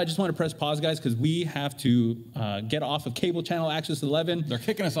right now, I just want to press pause, guys, because we have to get off of cable channel Access 11. They're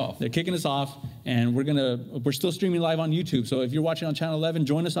kicking us off. They're kicking us off, and we're still streaming live on YouTube. So if you're watching on channel 11,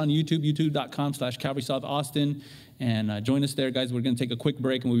 join us on YouTube, youtube.com/Calvary South Austin, and join us there, guys. We're going to take a quick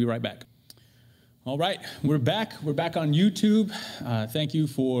break, and we'll be right back. All right, we're back. We're back on YouTube. Thank you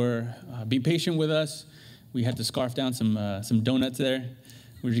for being patient with us. We had to scarf down some donuts there.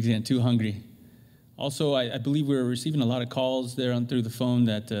 We're just getting too hungry. Also, I believe we're receiving a lot of calls there through the phone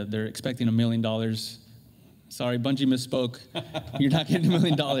that they're expecting $1 million. Sorry, Bunjee misspoke. You're not getting $1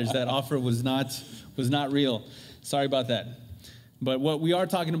 million. That offer was not real. Sorry about that. But what we are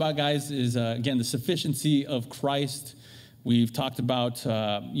talking about, guys, is again the sufficiency of Christ. We've talked about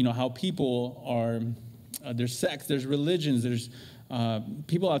how people are. There's sects, there's religions, there's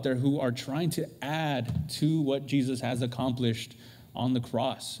people out there who are trying to add to what Jesus has accomplished on the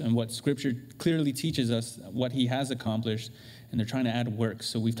cross and what Scripture clearly teaches us what he has accomplished, and they're trying to add works.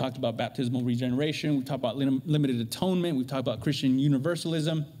 So we've talked about baptismal regeneration, we've talked about limited atonement, we've talked about Christian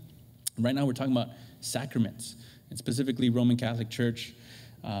universalism. Right now we're talking about sacraments, and specifically Roman Catholic Church.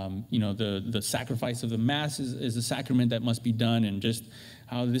 The sacrifice of the Mass is a sacrament that must be done, and just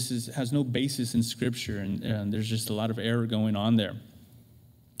how this has no basis in Scripture, and there's just a lot of error going on there.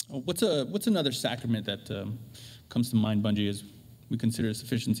 What's another sacrament that comes to mind, Bunjee, as we consider the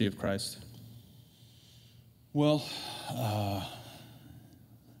sufficiency of Christ? Well,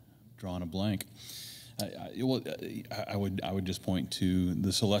 drawing a blank. I would just point to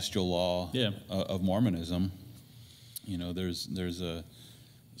the celestial law of Mormonism. You know, there's a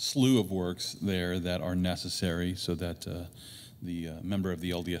slew of works there that are necessary so that the member of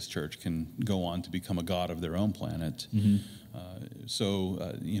the LDS Church can go on to become a god of their own planet. Mm-hmm.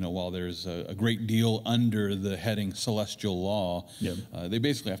 While there's a great deal under the heading celestial law, they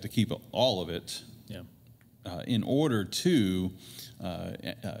basically have to keep all of it in order to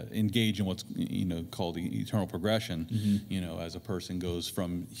engage in what's called the eternal progression. Mm-hmm. As a person goes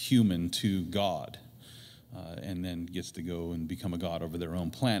from human to God. And then gets to go and become a god over their own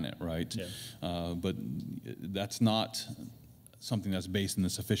planet, right? Yeah. But that's not something that's based in the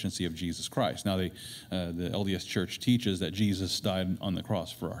sufficiency of Jesus Christ. Now, the LDS Church teaches that Jesus died on the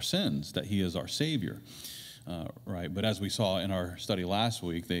cross for our sins, that he is our Savior, right? But as we saw in our study last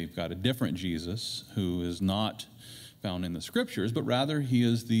week, they've got a different Jesus who is not found in the Scriptures, but rather he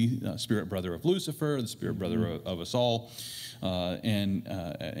is the spirit brother of Lucifer, the spirit brother of us all.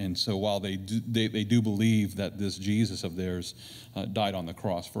 And so while they do believe that this Jesus of theirs died on the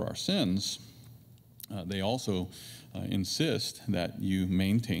cross for our sins, they also insist that you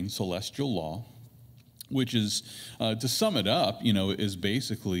maintain celestial law, which is, to sum it up, is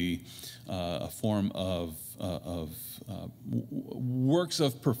basically a form of works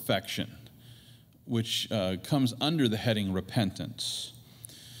of perfection, which comes under the heading repentance.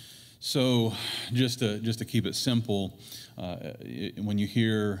 So just to keep it simple, when you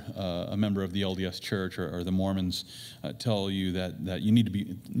hear a member of the LDS Church or the Mormons tell you that you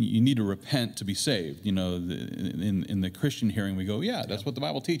need to repent to be saved, in the Christian hearing we go, that's what the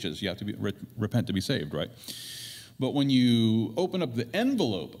Bible teaches. You have to repent to be saved, right? But when you open up the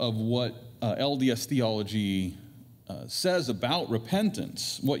envelope of what LDS theology says about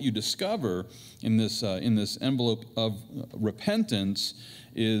repentance, what you discover in this envelope of repentance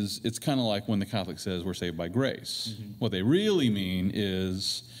is it's kind of like when the Catholic says we're saved by grace. Mm-hmm. What they really mean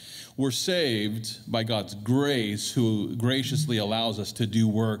is we're saved by God's grace, who graciously allows us to do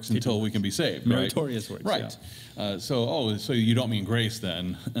works until we can be saved. Meritorious works. Right. Yeah. So you don't mean grace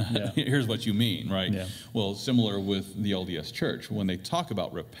then. Yeah. Here's what you mean, right? Yeah. Well, similar with the LDS Church. When they talk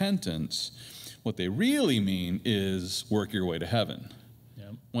about repentance, what they really mean is work your way to heaven.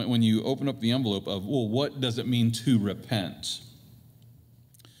 Yeah. When you open up the envelope of, well, what does it mean to repent?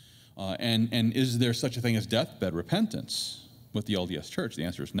 And is there such a thing as deathbed repentance with the LDS Church? The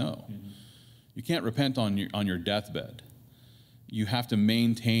answer is no. Mm-hmm. You can't repent on your deathbed. You have to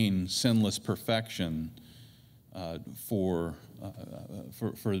maintain sinless perfection for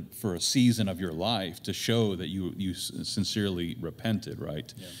a season of your life to show that you sincerely repented,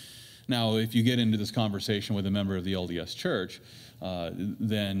 right? Yeah. Now, if you get into this conversation with a member of the LDS Church,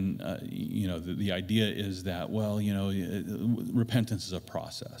 then the idea is that, well, repentance is a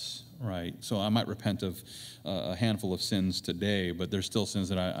process, right? So I might repent of a handful of sins today, but there's still sins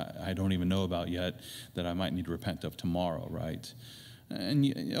that I don't even know about yet that I might need to repent of tomorrow, right?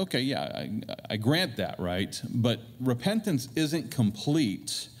 And okay, yeah, I grant that, right? But repentance isn't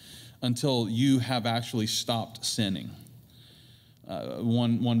complete until you have actually stopped sinning.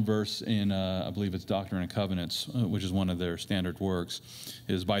 One verse in, I believe it's Doctrine and Covenants, which is one of their standard works,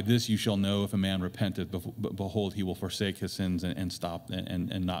 is, by this you shall know if a man repenteth, behold, he will forsake his sins and stop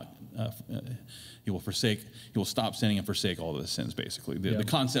and not, he will stop sinning and forsake all of his sins, basically. The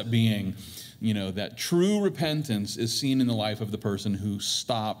concept being, that true repentance is seen in the life of the person who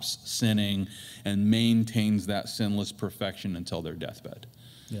stops sinning and maintains that sinless perfection until their deathbed.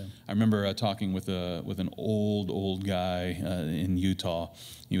 Yeah. I remember talking with an old guy in Utah.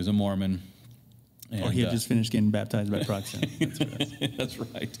 He was a Mormon. And, he had just finished getting baptized by proxy. That's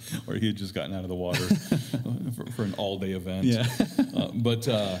right. Or he had just gotten out of the water for an all-day event. Yeah. But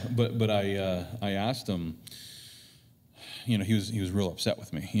I asked him. He was real upset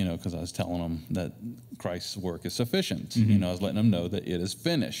with me, because I was telling him that Christ's work is sufficient. Mm-hmm. I was letting him know that it is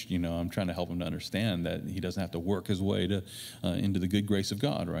finished. I'm trying to help him to understand that he doesn't have to work his way to into the good grace of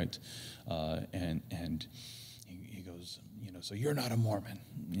God, right? And he goes, so you're not a Mormon,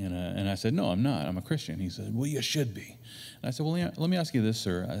 And I said, no, I'm not. I'm a Christian. He said, well, you should be. And I said, well, let me ask you this,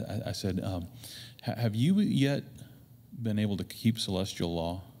 sir. I said, have you yet been able to keep celestial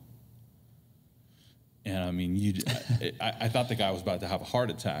law? And I mean, I thought the guy was about to have a heart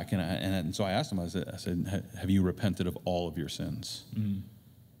attack, and so I asked him. I said, have you repented of all of your sins? Mm.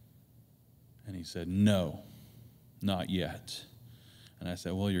 And he said, no, not yet. And I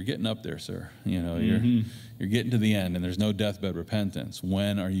said, well, you're getting up there, sir. Mm-hmm. You're getting to the end, and there's no deathbed repentance.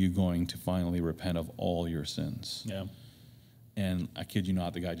 When are you going to finally repent of all your sins? Yeah. And I kid you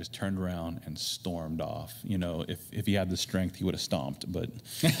not, the guy just turned around and stormed off. If he had the strength, he would have stomped, but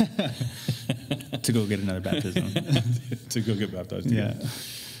to go get another baptism. To go get baptized again. Yeah.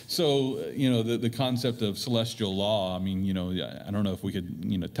 So, the concept of celestial law, I mean, I don't know if we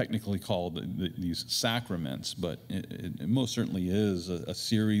could, technically call these sacraments, but it most certainly is a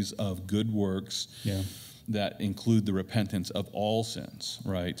series of good works that include the repentance of all sins,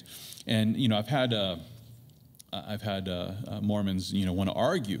 right? And, I've had Mormons, want to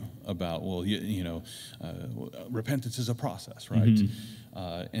argue about, well, repentance is a process, right?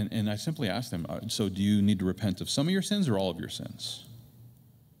 Mm-hmm. And I simply ask them, so do you need to repent of some of your sins or all of your sins?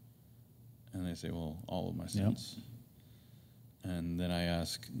 And they say, well, all of my sins. Yep. And then I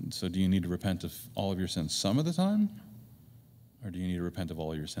ask, so do you need to repent of all of your sins some of the time? Or do you need to repent of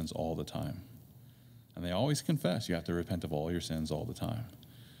all of your sins all the time? And they always confess you have to repent of all your sins all the time.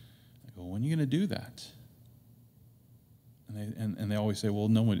 I go, when are you going to do that? And they always say, well,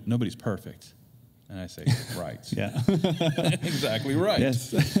 nobody's perfect. And I say, right. Yeah. Exactly right.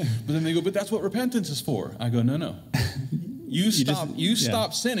 Yes. But then they go, but that's what repentance is for. I go, no. You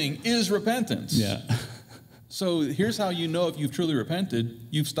stop sinning is repentance. Yeah. So here's how you know if you've truly repented,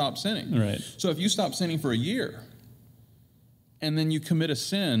 you've stopped sinning. Right. So if you stop sinning for a year, and then you commit a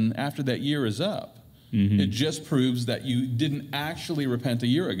sin after that year is up, mm-hmm. It just proves that you didn't actually repent a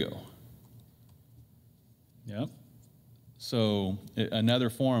year ago. Yep. So another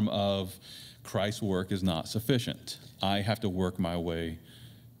form of Christ's work is not sufficient. I have to work my way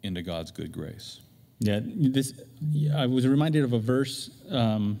into God's good grace. Yeah, I was reminded of a verse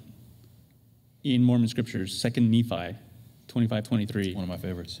in Mormon scriptures, 2 Nephi 25:23. One of my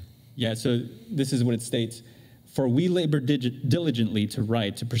favorites. Yeah, so this is what it states. For we labor diligently to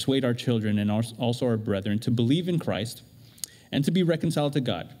write, to persuade our children and also our brethren to believe in Christ and to be reconciled to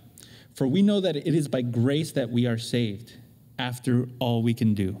God. For we know that it is by grace that we are saved, after all we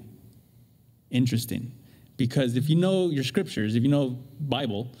can do. Interesting. Because if you know your scriptures, if you know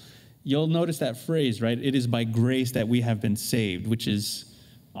Bible, you'll notice that phrase, right? It is by grace that we have been saved, which is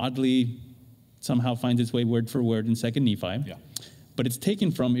oddly somehow finds its way word for word in 2 Nephi. Yeah. But it's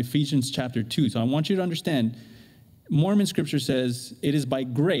taken from Ephesians chapter 2. So I want you to understand, Mormon scripture says it is by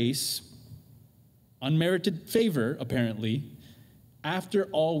grace, unmerited favor, apparently, after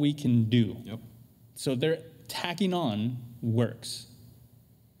all we can do. Yep. So they're tacking on works.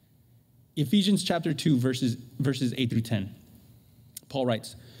 Ephesians chapter 2, verses 8 through 10. Paul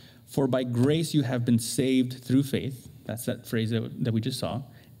writes, for by grace you have been saved through faith. That's that phrase that we just saw.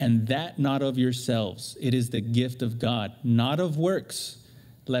 And that not of yourselves. It is the gift of God, not of works,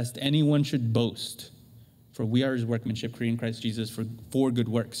 lest anyone should boast. For we are his workmanship, created in Christ Jesus for good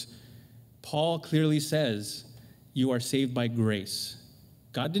works. Paul clearly says you are saved by grace.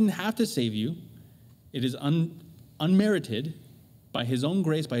 God didn't have to save you. It is unmerited. By his own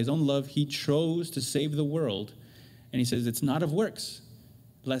grace, by his own love, he chose to save the world. And he says, it's not of works,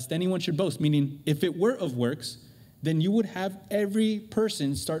 lest anyone should boast. Meaning, if it were of works, then you would have every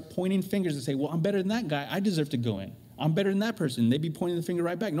person start pointing fingers and say, well, I'm better than that guy. I deserve to go in. I'm better than that person. They'd be pointing the finger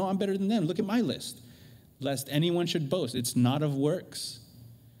right back. No, I'm better than them. Look at my list. Lest anyone should boast. It's not of works.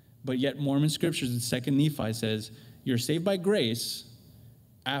 But yet Mormon scriptures in 2 Nephi says, you're saved by grace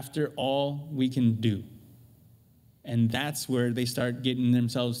after all we can do. And that's where they start getting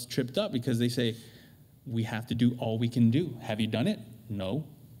themselves tripped up, because they say, we have to do all we can do. Have you done it? No.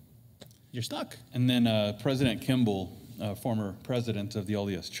 You're stuck. And then President Kimball, former president of the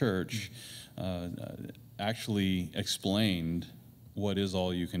LDS Church, actually explained what is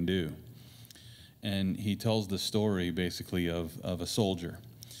all you can do. And he tells the story basically of a soldier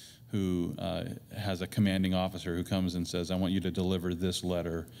who has a commanding officer who comes and says, I want you to deliver this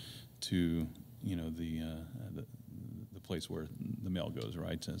letter to, the place where the mail goes,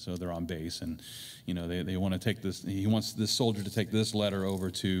 right? So they're on base, and they want to take this. He wants this soldier to take this letter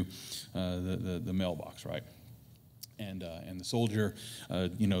over to the mailbox, right? And the soldier,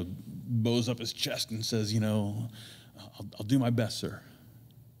 bows up his chest and says, I'll do my best, sir.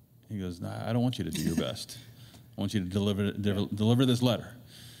 He goes, nah, I don't want you to do your best. I want you to deliver this letter.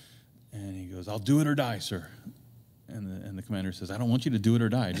 And he goes, I'll do it or die, sir. And the commander says, I don't want you to do it or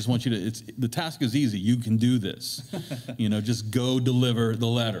die. I just want you to, the task is easy. You can do this. Just go deliver the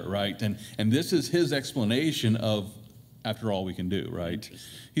letter, right? And this is his explanation of, after all we can do, right?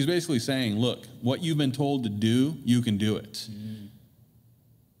 He's basically saying, look, what you've been told to do, you can do it.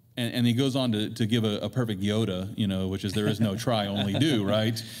 And he goes on to give a perfect Yoda, which is there is no try, only do,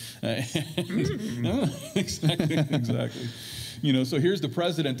 right? Exactly. So here's the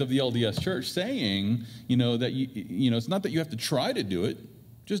president of the LDS Church saying, that it's not that you have to try to do it,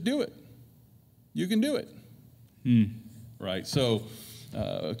 just do it. You can do it, right? So,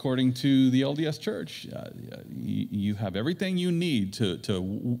 according to the LDS Church, you have everything you need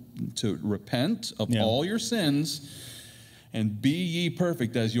to repent of all your sins, and be ye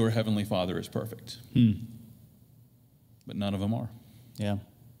perfect as your heavenly Father is perfect. But none of them are. Yeah.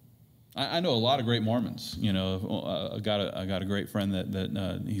 I know a lot of great Mormons. I got a great friend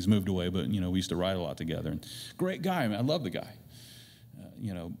that he's moved away, but we used to ride a lot together. And great guy, man. I love the guy.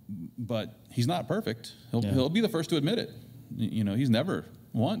 But he's not perfect. He'll be the first to admit it. He's never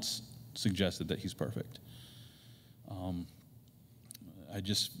once suggested that he's perfect. I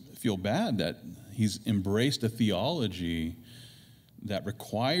just feel bad that he's embraced a theology that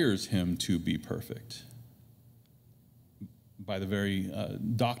requires him to be perfect by the very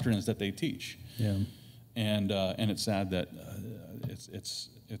doctrines that they teach. Yeah. And it's sad that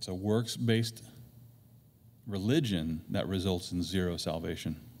it's a works-based religion that results in zero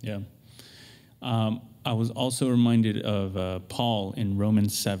salvation. Yeah. I was also reminded of Paul in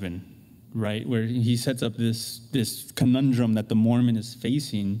Romans 7, right, where he sets up this conundrum that the Mormon is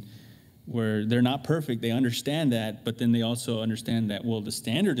facing, where they're not perfect. They understand that, but then they also understand that, well, the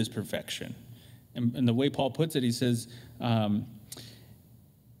standard is perfection. And the way Paul puts it, he says, for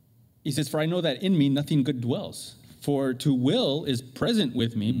I know that in me nothing good dwells. For to will is present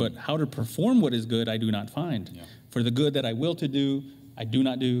with me, but how to perform what is good I do not find. Yeah. For the good that I will to do, I do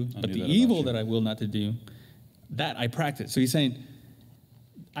not do, but the evil that I will not to do, that I practice. So he's saying,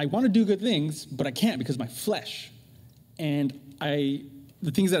 I want to do good things, but I can't because my flesh. And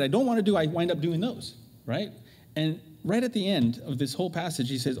the things that I don't want to do, I wind up doing those, right? And right at the end of this whole passage,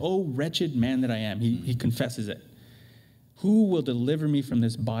 he says, oh, wretched man that I am. He confesses it. Who will deliver me from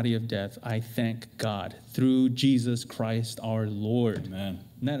this body of death? I thank God through Jesus Christ our Lord. Amen.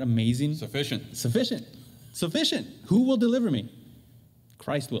 Isn't that amazing? Sufficient. Who will deliver me?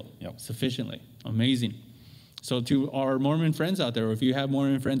 Christ will. Yep. Sufficiently. Amazing. So to our Mormon friends out there, or if you have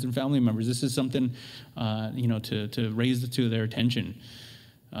Mormon friends and family members, this is something, to raise to their attention.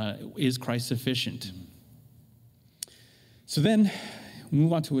 Is Christ sufficient? Mm-hmm. So then we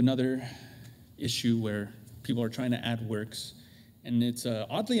move on to another issue where people are trying to add works. And it's,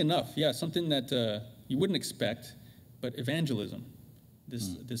 oddly enough, something that you wouldn't expect, but evangelism.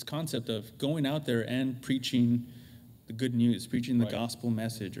 This concept of going out there and preaching the good news, preaching the gospel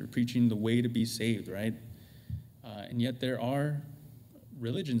message, or preaching the way to be saved, right? And yet there are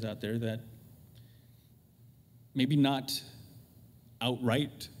religions out there that maybe not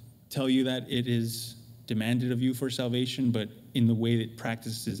outright tell you that it is demanded of you for salvation, but in the way that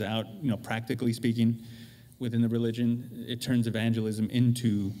practices out, practically speaking, within the religion, it turns evangelism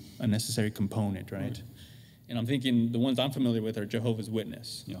into a necessary component, right? And I'm thinking the ones I'm familiar with are Jehovah's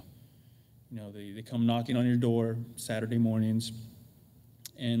Witness. Yeah. They come knocking on your door Saturday mornings,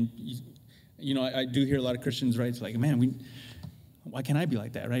 And, I do hear a lot of Christians, right? It's like, man, why can't I be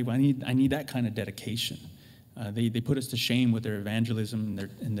like that, right? I need that kind of dedication. They put us to shame with their evangelism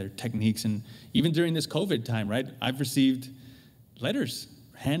and their techniques. And even during this COVID time, right, I've received letters,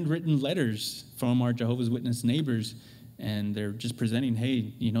 handwritten letters from our Jehovah's Witness neighbors, and they're just presenting,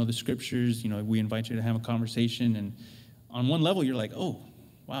 hey, the scriptures, we invite you to have a conversation. And on one level, you're like, oh,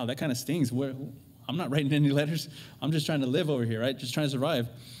 wow, that kind of stings. I'm not writing any letters. I'm just trying to live over here, right? Just trying to survive.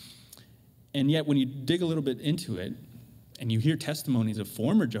 And yet, when you dig a little bit into it, and you hear testimonies of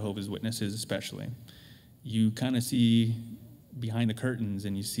former Jehovah's Witnesses especially, you kind of see behind the curtains,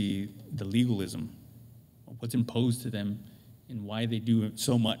 and you see the legalism of what's imposed to them and why they do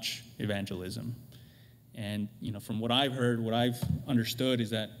so much evangelism. And, from what I've heard, what I've understood is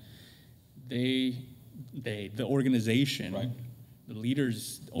that the organization, right, the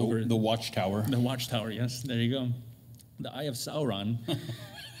leaders over... The watchtower. The watchtower, yes, there you go. The Eye of Sauron,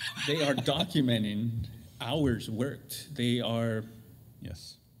 they are documenting hours worked. They are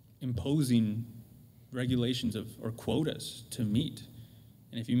imposing regulations or quotas to meet.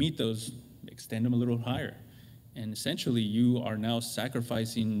 And if you meet those, extend them a little higher. And essentially, you are now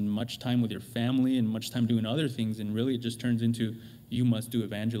sacrificing much time with your family and much time doing other things, and really it just turns into you must do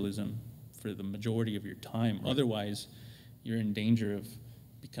evangelism for the majority of your time. Right. Otherwise, you're in danger of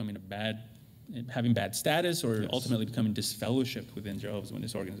becoming having bad status, or ultimately becoming disfellowshipped within Jehovah's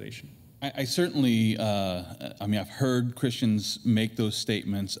Witness organization. I certainly, I've heard Christians make those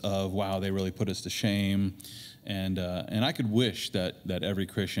statements of, wow, they really put us to shame. And I could wish that every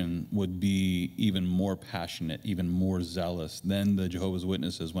Christian would be even more passionate, even more zealous than the Jehovah's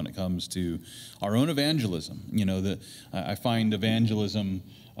Witnesses when it comes to our own evangelism. I find evangelism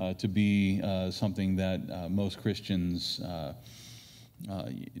to be something that most Christians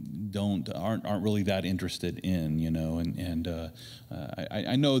aren't really that interested in,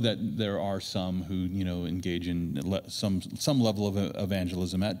 I know that there are some who engage in some level of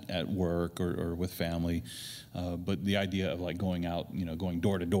evangelism at work or with family, but the idea of like going out, going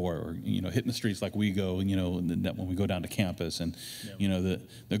door to door, or hitting the streets like we go, that when we go down to campus, and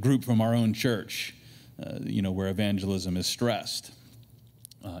the group from our own church, where evangelism is stressed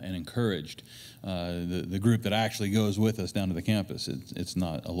and encouraged. The group that actually goes with us down to the campus, it's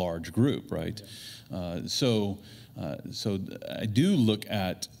not a large group, right? So I do look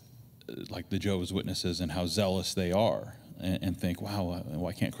at like the Jehovah's Witnesses and how zealous they are, and think, wow,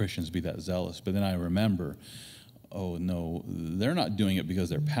 why can't Christians be that zealous? But then I remember, oh no, they're not doing it because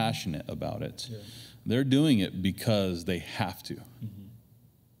they're passionate about it. Yeah. They're doing it because they have to. Mm-hmm.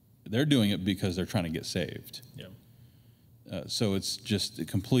 They're doing it because they're trying to get saved. Yeah. So it's just a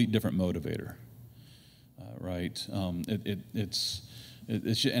complete different motivator. Right? It's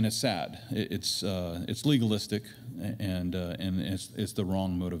sad. It's legalistic, and it's the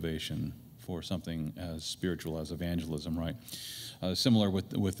wrong motivation for something as spiritual as evangelism, right? Similar with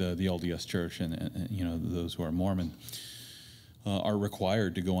the LDS Church, and those who are Mormon are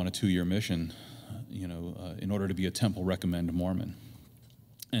required to go on a 2-year mission, in order to be a Temple Recommend Mormon.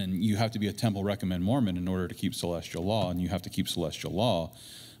 And you have to be a Temple Recommend Mormon in order to keep celestial law, and you have to keep celestial law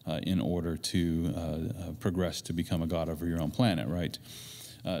in order to progress to become a god over your own planet, right?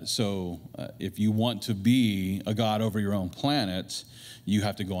 So if you want to be a god over your own planet, you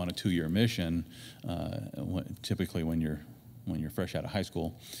have to go on a 2-year mission, typically when you're fresh out of high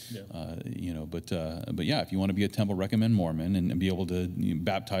school. Yeah. But yeah, if you want to be a Temple Recommend Mormon and be able to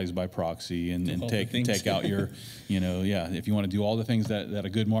baptize by proxy and take out your, if you want to do all the things that a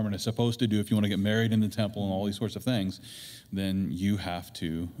good Mormon is supposed to do, if you want to get married in the temple and all these sorts of things, then you have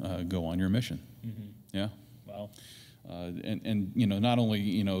to go on your mission. Mm-hmm. Yeah. Wow. And not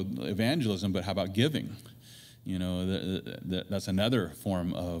only evangelism, but how about giving? That's another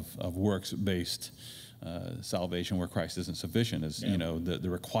form of works-based salvation where Christ isn't sufficient. Is the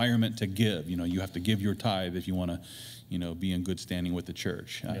requirement to give. You have to give your tithe if you want to be in good standing with the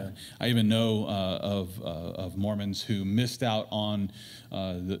church. Yeah. I even know of Mormons who missed out on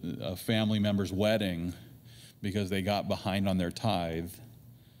a family member's wedding because they got behind on their tithe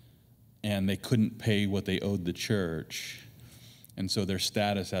and they couldn't pay what they owed the church. And so their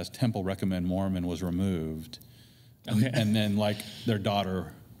status as Temple Recommend Mormon was removed. Okay. And then their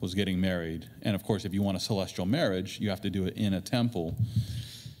daughter was getting married. And of course, if you want a celestial marriage, you have to do it in a temple.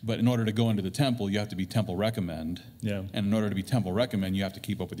 But in order to go into the temple, you have to be Temple Recommend. Yeah. And in order to be Temple Recommend, you have to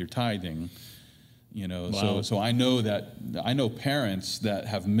keep up with your tithing. Wow. So I know parents that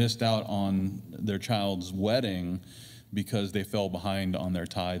have missed out on their child's wedding because they fell behind on their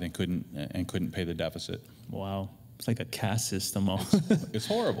tithe and couldn't pay the deficit. Wow. It's like a caste system. It's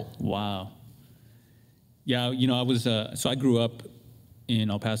horrible. Wow. Yeah, I was so I grew up in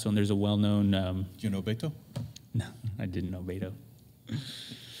El Paso, and there's a well-known. Do you know Beto? No, I didn't know Beto.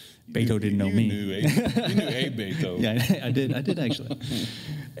 Beto didn't know me. You knew a Beto. Yeah, I did actually.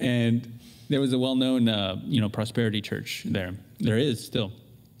 And there was a well-known, prosperity church there. There is still.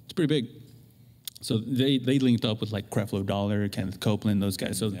 It's pretty big. So they linked up with like Creflo Dollar, Kenneth Copeland, those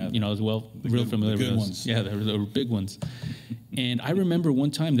guys. So, I was real familiar with those. Ones. Yeah, they were big ones. And I remember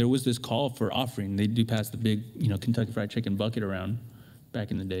one time there was this call for offering. They do pass the big, Kentucky Fried Chicken bucket around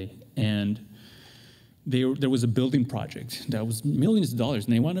back in the day. And there was a building project that was millions of dollars,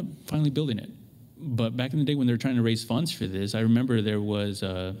 and they wound up finally building it. But back in the day when they were trying to raise funds for this, I remember there was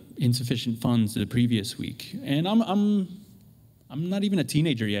insufficient funds the previous week. And I'm not even a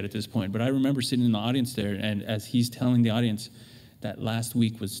teenager yet at this point, but I remember sitting in the audience there, and as he's telling the audience that last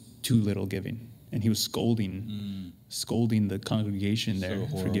week was too little giving, and he was scolding the congregation there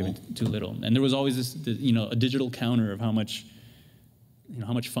for giving too little. And there was always this, a digital counter of how much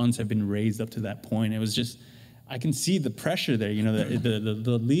funds have been raised up to that point. It was just, I can see the pressure there,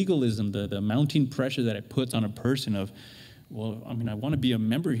 the legalism, the mounting pressure that it puts on a person of, well, I mean, I want to be a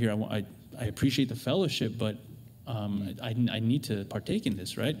member here. I appreciate the fellowship, but I need to partake in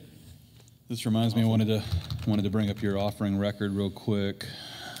this, right? This reminds me, I wanted to bring up your offering record real quick.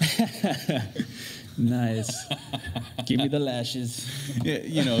 Nice. Give me the lashes.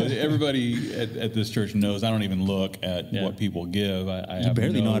 Yeah, everybody at this church knows I don't even look at what people give. You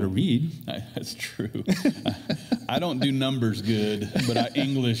barely know how to read. That's true. I don't do numbers good, but I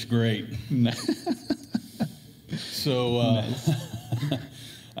English great. So, nice.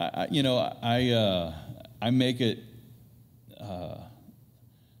 I make it.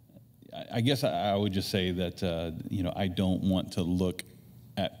 I guess I would just say that I don't want to look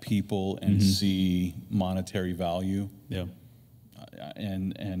at people and see monetary value. Yeah.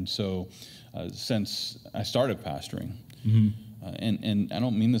 And so since I started pastoring, and I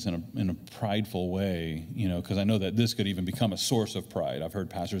don't mean this in a prideful way, because I know that this could even become a source of pride. I've heard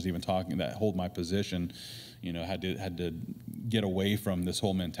pastors even talking that hold my position, had to get away from this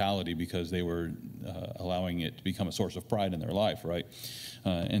whole mentality because they were allowing it to become a source of pride in their life, right?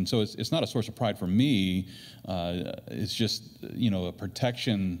 And so it's not a source of pride for me. It's just, a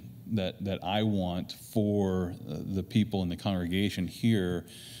protection that I want for the people in the congregation here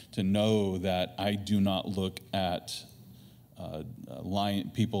to know that I do not look at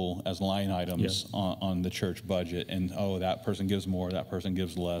people as line items on the church budget, and that person gives more, that person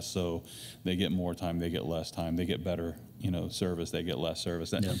gives less, so they get more time, they get less time, they get better service, they get less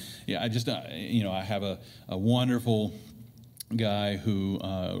service. I just I have a wonderful guy who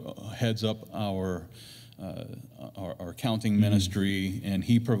heads up our accounting ministry, and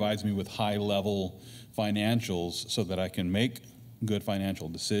he provides me with high level financials so that I can make good financial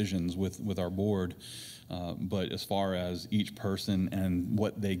decisions with our board. But as far as each person and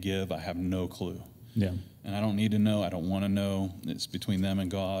what they give, I have no clue. Yeah. And I don't need to know. I don't want to know. It's between them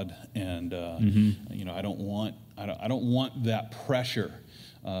and God. And I don't want that pressure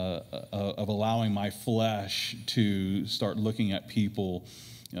of allowing my flesh to start looking at people,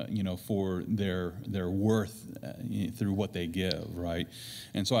 for their worth through what they give, right?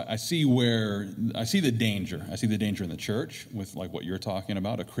 And so I see the danger. I see the danger in the church with like what you're talking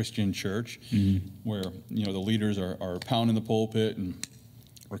about, a Christian church, where the leaders are pounding the pulpit and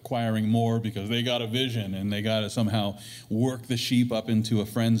requiring more because they got a vision and they got to somehow work the sheep up into a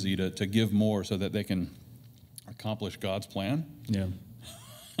frenzy to give more so that they can accomplish God's plan. Yeah.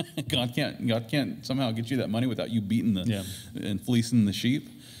 God can't somehow get you that money without you beating and fleecing the sheep,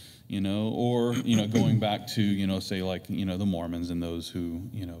 or going back to say like the Mormons and those who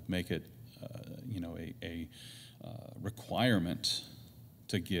make it a requirement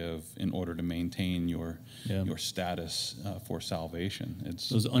to give in order to maintain your status for salvation. It's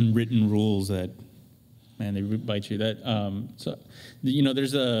those unwritten rules that, man, they bite you. That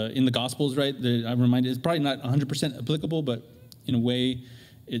there's in the Gospels, right? I'm reminded it's probably not 100% applicable, but in a way.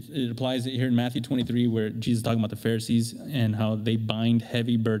 It applies here in Matthew 23, where Jesus is talking about the Pharisees and how they bind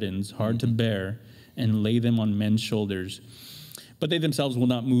heavy burdens, hard to bear, and lay them on men's shoulders. But they themselves will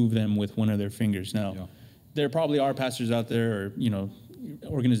not move them with one of their fingers. Now, there probably are pastors out there or,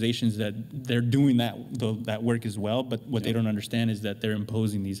 organizations that they're doing that work as well. But what they don't understand is that they're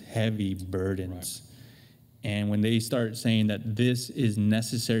imposing these heavy burdens. Right. And when they start saying that this is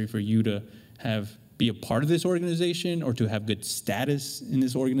necessary for you to be a part of this organization or to have good status in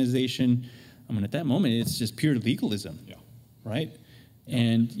this organization, I mean, at that moment, it's just pure legalism, right?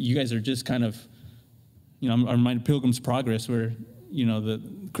 And you guys are just kind of, I'm reminded of Pilgrim's Progress where, the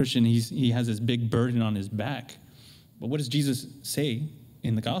Christian, he has this big burden on his back. But what does Jesus say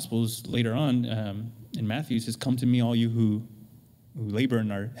in the Gospels later on in Matthew? He says, come to me, all you who who labor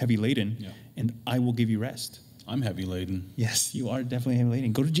and are heavy laden, Yeah. and I will give you rest. I'm heavy laden. Yes, you are definitely heavy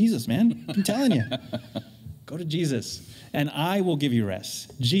laden. Go to Jesus, man. I'm telling you. Go to Jesus, and I will give you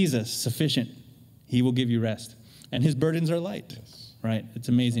rest. Jesus, sufficient. He will give you rest. And his burdens are light, right? It's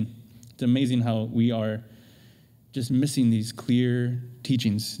amazing. It's amazing how we are just missing these clear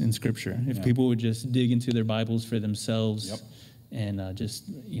teachings in Scripture. If people would just dig into their Bibles for themselves and just,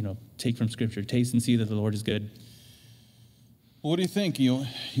 take from Scripture, taste and see that the Lord is good. Well, what do you think? You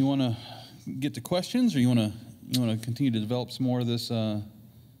want to get to questions, or you want to continue to develop some more of this?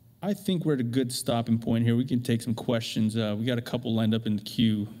 I think we're at a good stopping point here. We can take some questions. We got a couple lined up in the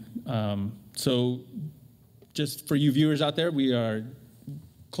queue. So just for you viewers out there, we are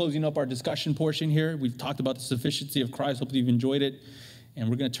closing up our discussion portion here. We've talked about the sufficiency of Christ. Hopefully you've enjoyed it. And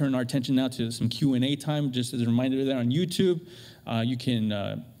we're going to turn our attention now to some Q&A time. Just as a reminder there on YouTube, you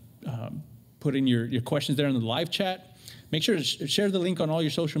can put in your questions there in the live chat. Make sure to share the link on all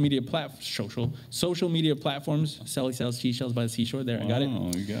your social media platforms. Sally sells seashells by the seashore. There, I got it.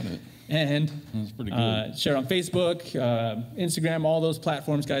 Oh, you got it. And that's pretty good. Share on Facebook, Instagram, all those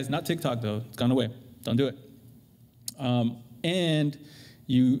platforms, guys. Not TikTok, though. It's gone away. Don't do it. And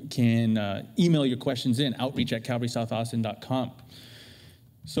you can email your questions in, outreach@calvarysouthausten.com.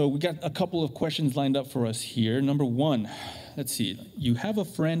 So we got a couple of questions lined up for us here. Number one, let's see. You have a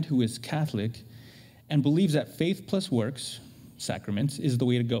friend who is Catholic and believes that faith plus works, sacraments, is the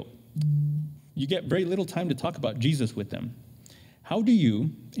way to go. You get very little time to talk about Jesus with them. How do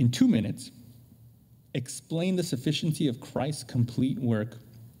you, in 2 minutes, explain the sufficiency of Christ's complete work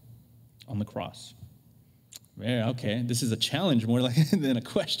on the cross? Yeah, okay. This is a challenge more like than a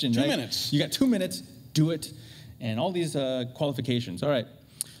question, right? 2 minutes. You got 2 minutes, do it, and all these qualifications. All right.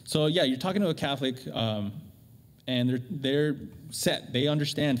 So, yeah, you're talking to a Catholic, and they're set. They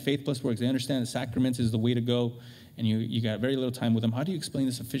understand faith plus works. They understand that sacraments is the way to go, and you got very little time with them. How do you explain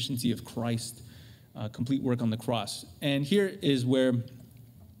the sufficiency of Christ's complete work on the cross? And here is where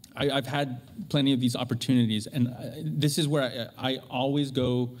I've had plenty of these opportunities, and this is where I always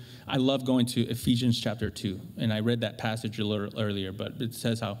go. I love going to Ephesians chapter 2, and I read that passage a little earlier, but it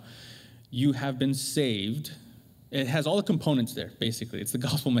says how you have been saved. It has all the components there, basically. It's the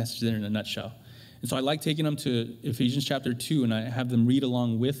gospel message there in a nutshell. And so I like taking them to Ephesians chapter 2, and I have them read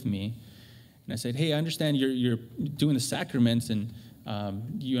along with me. And I said, hey, I understand you're doing the sacraments, and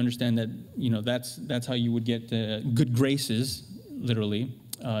you understand that that's how you would get good graces, literally,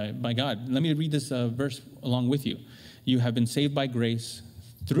 by God. Let me read this verse along with you. You have been saved by grace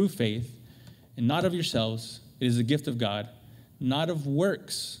through faith, and not of yourselves. It is a gift of God, not of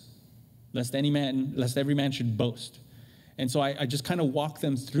works, lest every man should boast. And so I just kind of walk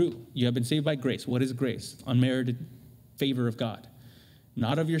them through. You have been saved by grace. What is grace? Unmerited favor of God.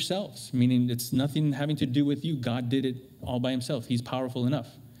 Not of yourselves, meaning it's nothing having to do with you. God did it all by himself. He's powerful enough.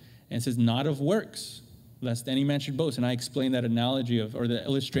 And it says, not of works, lest any man should boast. And I explained that analogy or the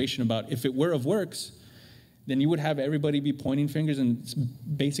illustration about if it were of works, then you would have everybody be pointing fingers and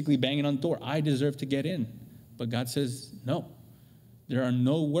basically banging on the door. I deserve to get in. But God says, no. There are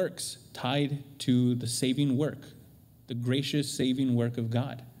no works tied to the saving work, the gracious saving work of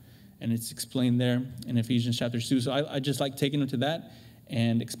God. And it's explained there in Ephesians chapter 2. So I just like taking them to that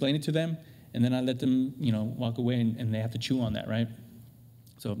and explain it to them, and then I let them, walk away, and they have to chew on that, right?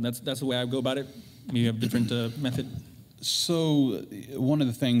 So that's the way I go about it. You have a different method. So one of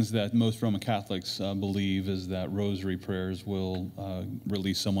the things that most Roman Catholics believe is that rosary prayers will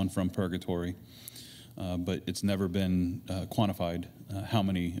release someone from purgatory, but it's never been quantified how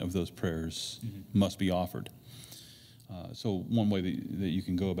many of those prayers must be offered. So one way that you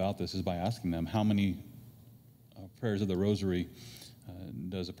can go about this is by asking them, how many prayers of the rosary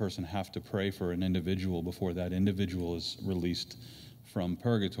does a person have to pray for an individual before that individual is released from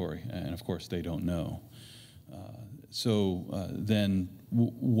purgatory? And of course, they don't know. Then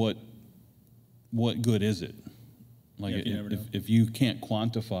what good is it? Like, if you can't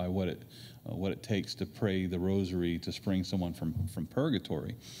quantify what it takes to pray the rosary to spring someone from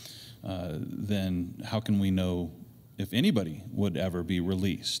purgatory, then how can we know if anybody would ever be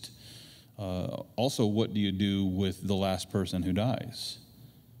released? Also, what do you do with the last person who dies?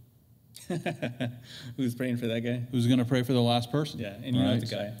 Who's praying for that guy? Who's going to pray for the last person? Yeah, and you know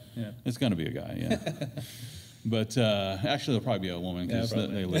it's a guy. Yeah. It's going to be a guy, yeah. But actually, it'll probably be a woman because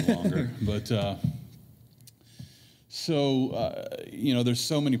they live longer. But there's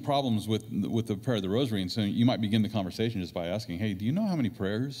so many problems with the prayer of the rosary, and so you might begin the conversation just by asking, hey, do you know how many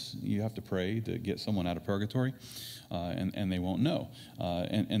prayers you have to pray to get someone out of purgatory? And they won't know.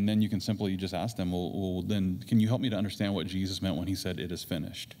 And then you can simply just ask them, well, then can you help me to understand what Jesus meant when he said, it is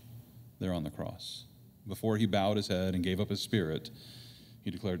finished, there on the cross? before he bowed his head and gave up his spirit,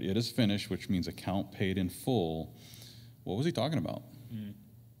 he declared, "It is finished," which means account paid in full. What was he talking about?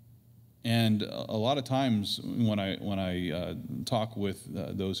 And a lot of times when I talk with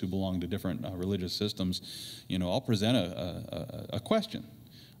those who belong to different religious systems, I'll present a question.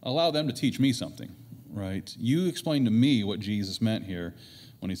 Allow them to teach me something, right? You explain to me what Jesus meant here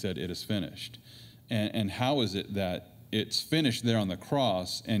when he said, "It is finished." And how is it that it's finished there on the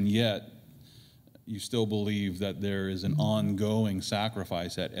cross, and yet you still believe that there is an ongoing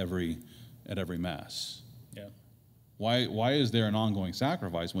sacrifice at every Mass? Yeah. Why is there an ongoing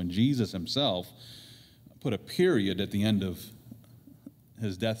sacrifice when Jesus himself put a period at the end of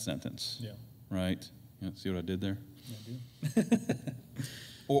his death sentence? Yeah. Right? See what I did there? Yeah, I do.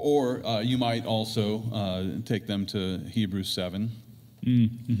 Or you might also take them to Hebrews 7,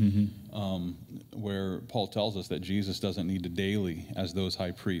 where Paul tells us that Jesus doesn't need to daily, as those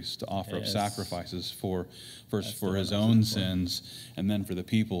high priests, to offer up sacrifices first for his own sins and then for the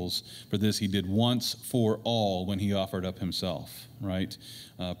people's. For this he did once for all when he offered up himself, right?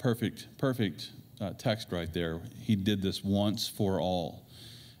 Perfect text right there. He did this once for all.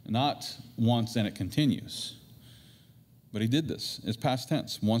 Not once and it continues. But he did this. It's past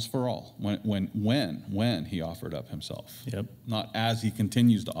tense, once for all. When he offered up himself. Yep. Not as he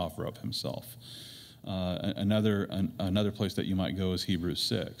continues to offer up himself. Another place that you might go is Hebrews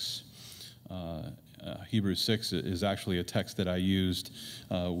 6. Hebrews 6 is actually a text that I used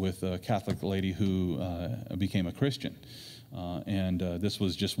with a Catholic lady who became a Christian. And this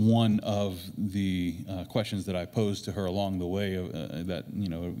was just one of the questions that I posed to her along the way that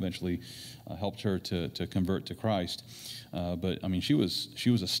eventually helped her to convert to Christ. But I mean, she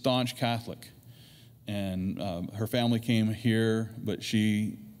was a staunch Catholic, and her family came here, but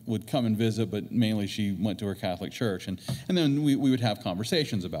she would come and visit, but mainly she went to her Catholic church, and then we would have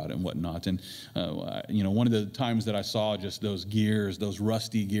conversations about it and whatnot. And one of the times that I saw just those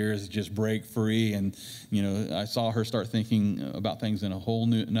rusty gears just break free, and I saw her start thinking about things in a whole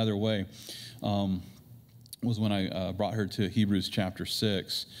another way, was when I brought her to Hebrews chapter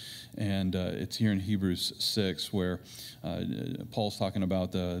 6. And it's here in Hebrews 6 where Paul's talking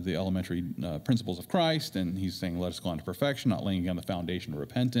about the elementary principles of Christ, and he's saying, let us go on to perfection, not laying down the foundation of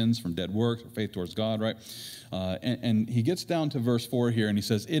repentance from dead works or faith towards God, right? And he gets down to verse 4 here, and he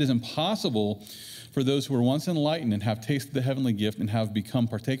says, "It is impossible for those who were once enlightened and have tasted the heavenly gift and have become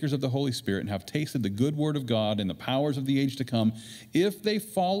partakers of the Holy Spirit and have tasted the good word of God and the powers of the age to come, if they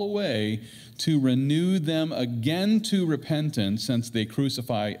fall away, to renew them again to repentance, since they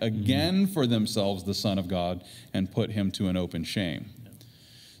crucify again for themselves the Son of God and put him to an open shame."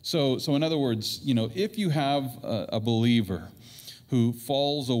 So in other words, if you have a believer who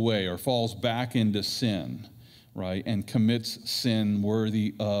falls away or falls back into sin, right, and commits sin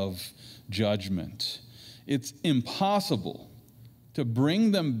worthy of judgment, it's impossible to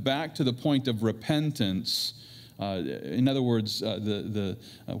bring them back to the point of repentance. In other words,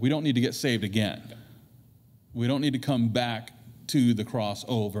 we don't need to get saved again. We don't need to come back to the cross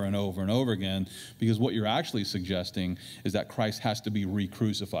over and over and over again, because what you're actually suggesting is that Christ has to be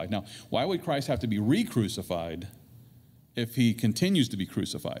re-crucified. Now, why would Christ have to be re-crucified if he continues to be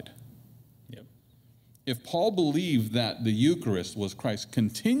crucified? If Paul believed that the Eucharist was Christ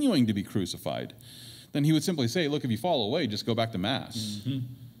continuing to be crucified, then he would simply say, look, if you fall away, just go back to Mass.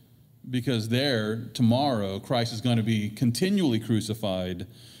 Because tomorrow, Christ is going to be continually crucified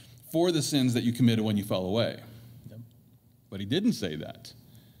for the sins that you committed when you fell away. But he didn't say that.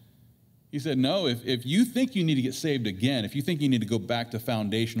 He said, no, if you think you need to get saved again, if you think you need to go back to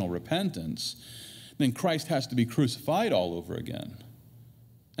foundational repentance, then Christ has to be crucified all over again.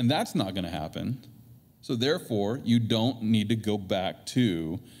 And that's not going to happen. So therefore, you don't need to go back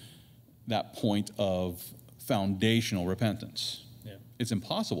to that point of foundational repentance. Yeah. It's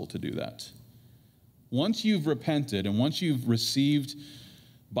impossible to do that. Once you've repented and once you've received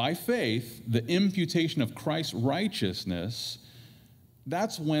by faith the imputation of Christ's righteousness,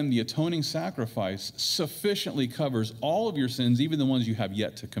 that's when the atoning sacrifice sufficiently covers all of your sins, even the ones you have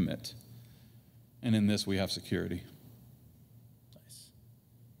yet to commit. And in this we have security.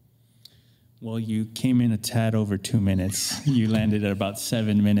 Well, you came in a tad over 2 minutes. You landed at about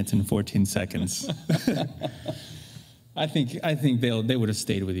 7 minutes and 14 seconds. I think they would have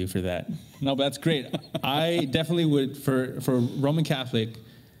stayed with you for that. No, but that's great. I definitely would, for Roman Catholic,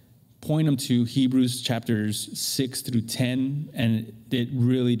 point them to Hebrews chapters 6 through 10, and it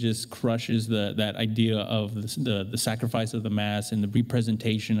really just crushes that idea of the sacrifice of the Mass and the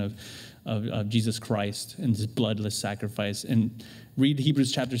representation of Jesus Christ and his bloodless sacrifice. And read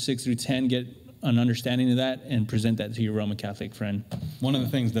Hebrews chapter 6 through 10, get an understanding of that and present that to your Roman Catholic friend. One of the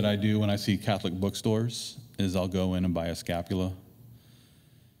things that I do when I see Catholic bookstores is I'll go in and buy a scapula.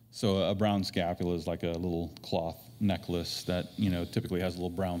 So a brown scapula is like a little cloth necklace that, typically has a little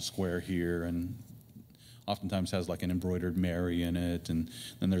brown square here and oftentimes has like an embroidered Mary in it. And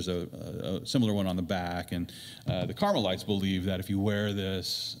then there's a similar one on the back. And the Carmelites believe that if you wear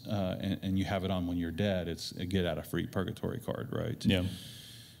this and you have it on when you're dead, it's a get out of free purgatory card, right? Yeah.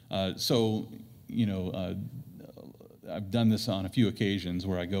 I've done this on a few occasions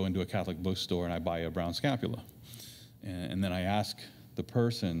where I go into a Catholic bookstore and I buy a brown scapula. And then I ask the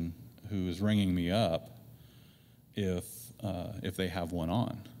person who is ringing me up if they have one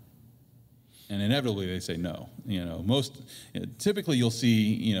on. And inevitably they say no. Typically you'll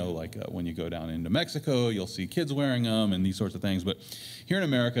see, when you go down into Mexico, you'll see kids wearing them and these sorts of things. But here in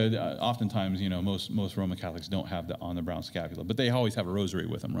America, oftentimes, most Roman Catholics don't have on the brown scapula, but they always have a rosary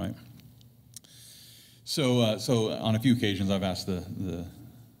with them, right? So on a few occasions, I've asked the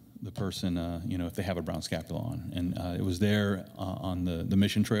person, if they have a brown scapula on, and it was there on the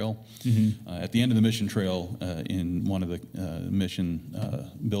mission trail. Mm-hmm. At the end of the mission trail, in one of the mission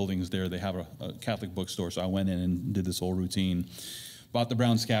buildings there, they have a Catholic bookstore. So I went in and did this whole routine. Bought the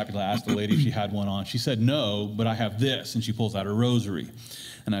brown scapula, asked the lady if she had one on. She said no, but I have this, and she pulls out her rosary.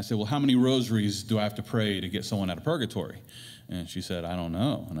 And I said, well, how many rosaries do I have to pray to get someone out of purgatory? And she said, I don't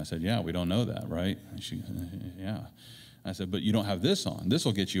know. And I said, yeah, we don't know that, right? And she, yeah. I said, but you don't have this on. This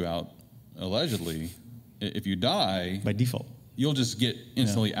will get you out, allegedly. If you die, by default, you'll just get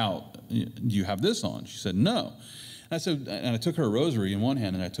instantly out. Do you have this on? She said, no. And I said, and I took her rosary in one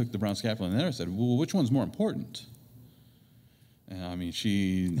hand, and I took the brown scapula in the other. I said, well, which one's more important? And I mean,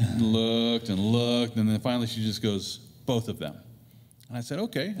 she looked, and then finally she just goes, both of them. And I said,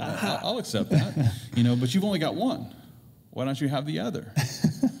 okay, I'll accept that. But you've only got one. Why don't you have the other?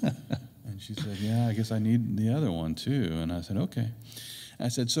 And she said, yeah, I guess I need the other one too. And I said, okay. And I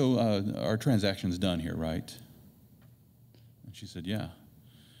said, so our transaction's done here, right? And she said, yeah.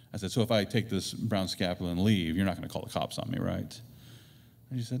 I said, so if I take this brown scapula and leave, you're not going to call the cops on me, right?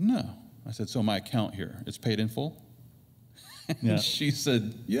 And she said, no. I said, so my account here, it's paid in full? Yeah. And she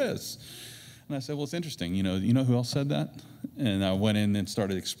said, yes. And I said, well, it's interesting. You know who else said that? And I went in and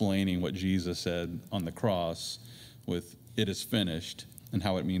started explaining what Jesus said on the cross with "it is finished" and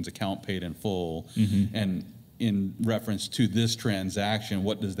how it means account paid in full. Mm-hmm. And in reference to this transaction,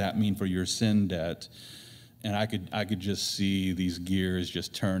 what does that mean for your sin debt? And I could just see these gears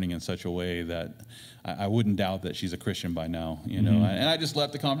just turning in such a way that I wouldn't doubt that she's a Christian by now, Mm-hmm. And I just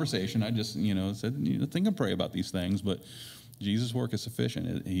left the conversation. I just, said, think and pray about these things, but Jesus' work is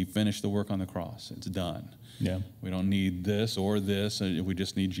sufficient. He finished the work on the cross. It's done. Yeah. We don't need this or this. We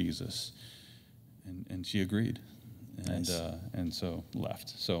just need Jesus. And she agreed. Nice. And so left.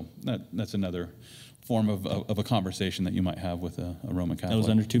 So that's another form of a conversation that you might have with a Roman Catholic. That was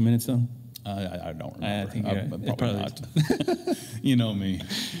under 2 minutes, though? I don't remember. I think probably not. You know me.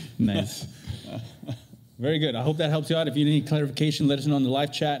 Nice. Very good. I hope that helps you out. If you need any clarification, let us know in the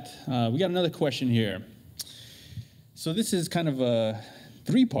live chat. We got another question here. So this is kind of a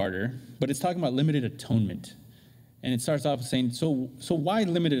three-parter, but it's talking about limited atonement. And it starts off saying, so why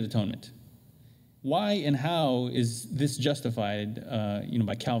limited atonement? Why and how is this justified,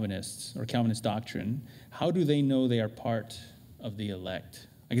 by Calvinists or Calvinist doctrine? How do they know they are part of the elect?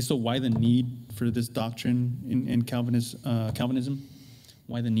 I guess, so why the need for this doctrine in Calvinism?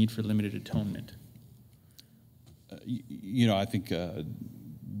 Why the need for limited atonement? I think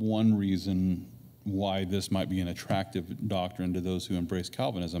one reason why this might be an attractive doctrine to those who embrace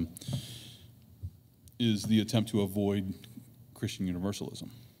Calvinism is the attempt to avoid Christian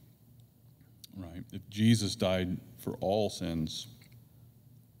universalism. Right? If Jesus died for all sins,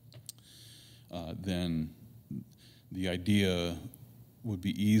 then the idea would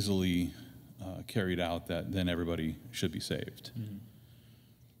be easily carried out that then everybody should be saved, mm-hmm.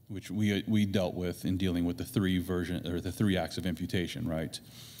 which we dealt with in dealing with the three acts of imputation. Right?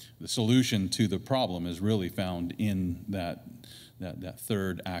 The solution to the problem is really found in that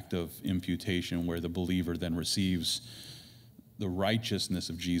third act of imputation, where the believer then receives the righteousness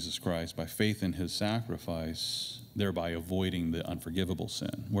of Jesus Christ by faith in his sacrifice, thereby avoiding the unforgivable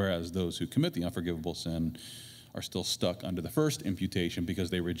sin. Whereas those who commit the unforgivable sin are still stuck under the first imputation because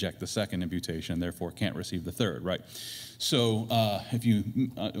they reject the second imputation, therefore can't receive the third, right? So if you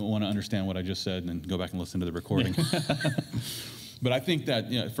want to understand what I just said, then go back and listen to the recording. But I think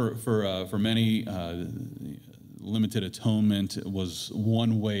that for many, limited atonement was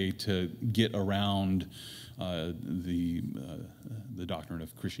one way to get around the doctrine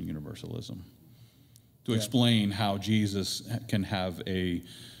of Christian universalism, to explain how Jesus can have a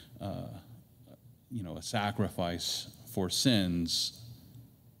a sacrifice for sins,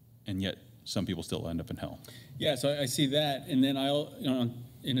 and yet some people still end up in hell. Yeah, so I see that, and then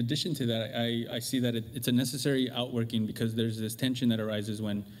in addition to that, I see that it's a necessary outworking, because there's this tension that arises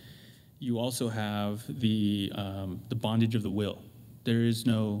when you also have the bondage of the will. There is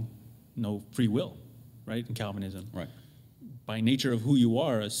no free will, right, in Calvinism. Right. By nature of who you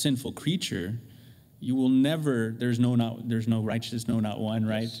are, a sinful creature, you will never. There's no righteous, no, not one,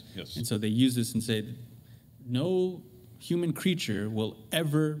 right? Yes. And so they use this and say, no human creature will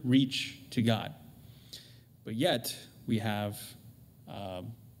ever reach to God. But yet we have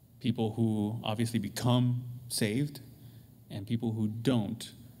people who obviously become saved and people who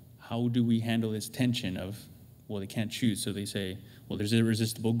don't. How do we handle this tension of, well, they can't choose, so they say, well, there's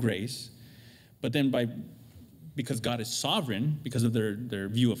irresistible grace. But then because God is sovereign, because of their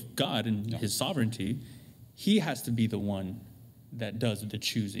view of God and his sovereignty, he has to be the one that does the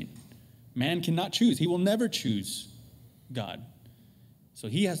choosing. Man cannot choose. He will never choose God. So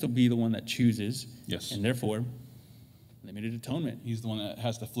he has to be the one that chooses. Yes. And therefore, limited atonement. He's the one that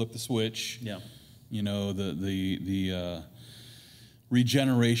has to flip the switch. Yeah. The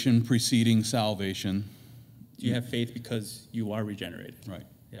regeneration preceding salvation. You have faith because you are regenerated. Right.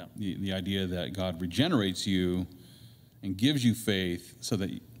 Yeah. The idea that God regenerates you and gives you faith so that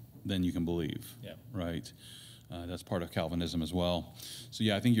then you can believe. Yeah. Right. That's part of Calvinism as well. So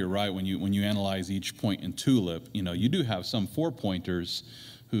yeah, I think you're right when you analyze each point in TULIP. You do have some 4-pointers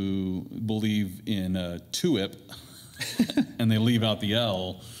who believe in TUIP and they leave out the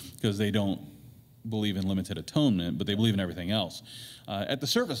L because they don't believe in limited atonement, but they believe in everything else. At the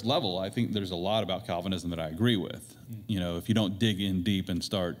surface level, I think there's a lot about Calvinism that I agree with. If you don't dig in deep and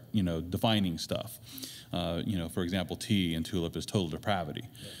start, defining stuff. For example, T in TULIP is total depravity.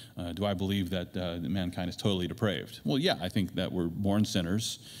 Do I believe that mankind is totally depraved? Well, yeah, I think that we're born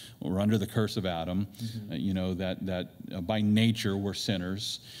sinners. We're under the curse of Adam. That by nature we're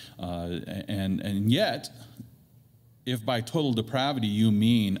sinners, and yet, if by total depravity you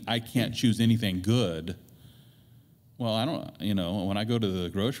mean I can't choose anything good, well, I don't, when I go to the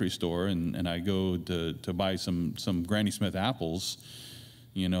grocery store and I go to buy some Granny Smith apples,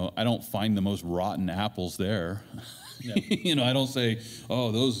 I don't find the most rotten apples there. Yeah. I don't say,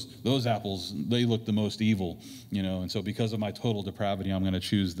 oh, those apples, they look the most evil, and so because of my total depravity, I'm going to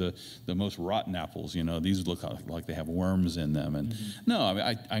choose the most rotten apples. These look like they have worms in them. And no,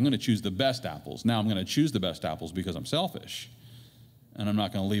 I'm going to choose the best apples. Now I'm going to choose the best apples because I'm selfish. And I'm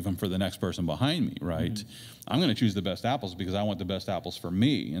not going to leave them for the next person behind me, right? I'm going to choose the best apples because I want the best apples for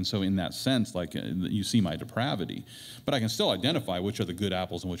me. And so in that sense, you see my depravity. But I can still identify which are the good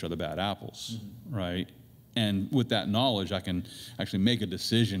apples and which are the bad apples, right? And with that knowledge, I can actually make a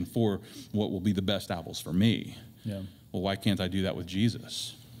decision for what will be the best apples for me. Yeah. Well, why can't I do that with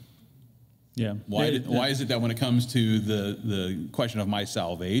Jesus? Yeah. Why is it that when it comes to the question of my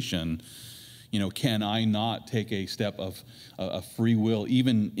salvation, can I not take a step of free will,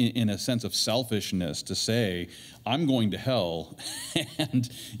 even in a sense of selfishness, to say, I'm going to hell and,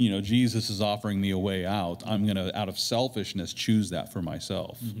 Jesus is offering me a way out. I'm going to, out of selfishness, choose that for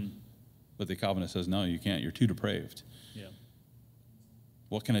myself. But the Calvinist says, no, you can't. You're too depraved. Yeah.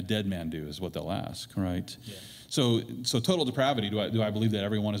 What can a dead man do is what they'll ask, right? Yeah. So total depravity, do I believe that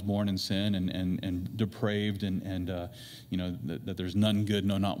everyone is born in sin and depraved and that there's none good,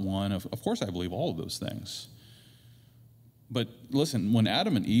 no, not one? Of course I believe all of those things. But listen, when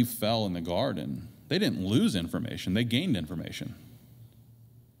Adam and Eve fell in the garden, they didn't lose information. They gained information,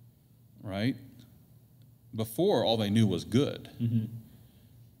 right? Before, all they knew was good.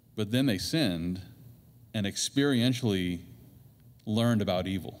 But then they sinned and experientially learned about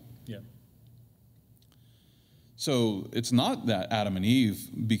evil. Yeah. So it's not that Adam and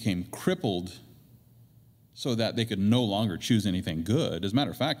Eve became crippled so that they could no longer choose anything good. As a matter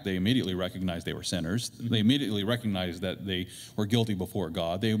of fact, they immediately recognized they were sinners. They immediately recognized that they were guilty before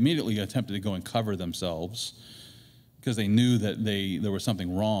God. They immediately attempted to go and cover themselves because they knew that there was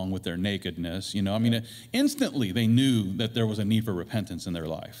something wrong with their nakedness. Instantly they knew that there was a need for repentance in their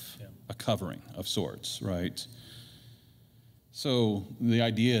life, a covering of sorts, right? So the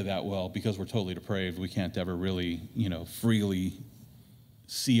idea that, well, because we're totally depraved, we can't ever really, freely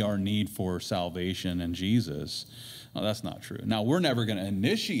see our need for salvation and Jesus, well, that's not true. Now, we're never going to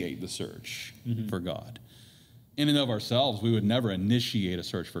initiate the search for God. In and of ourselves, we would never initiate a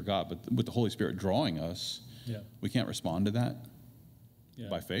search for God, but with the Holy Spirit drawing us, we can't respond to that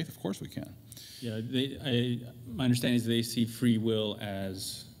by faith. Of course we can. Yeah, my understanding is they see free will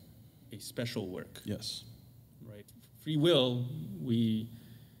as a special work. Yes. Right. Free will,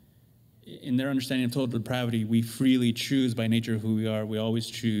 in their understanding of total depravity, we freely choose by nature of who we are. We always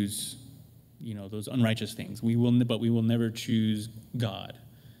choose those unrighteous things. But we will never choose God.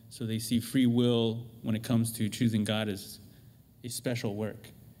 So they see free will when it comes to choosing God as a special work.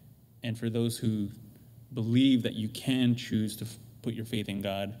 And for those who believe that you can choose to put your faith in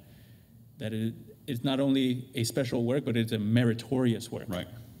God, that it's not only a special work, but it's a meritorious work. Right.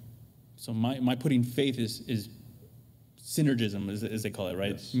 So my putting faith is synergism, as they call it,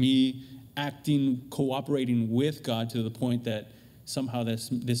 right? Yes. Me acting, cooperating with God to the point that somehow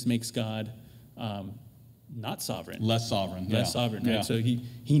this makes God not sovereign. Less sovereign. Less sovereign, right? Yeah. So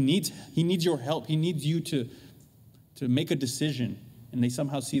he needs your help. He needs you to make a decision. And they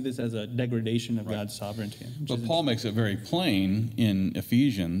somehow see this as a degradation of God's sovereignty. But Paul makes it very plain in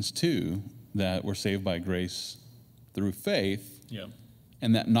Ephesians 2 that we're saved by grace through faith, Yeah.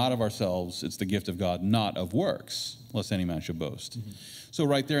 and that not of ourselves, it's the gift of God, not of works, lest any man should boast. Mm-hmm. So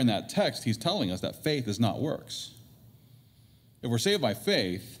right there in that text, he's telling us that faith is not works. If we're saved by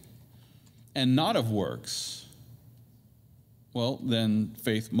faith and not of works, well, then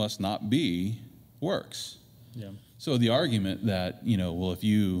faith must not be works. Yeah. So the argument that, well, if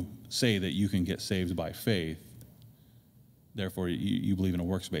you say that you can get saved by faith, therefore you believe in a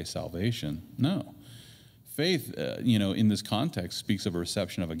works-based salvation, no. Faith, in this context, speaks of a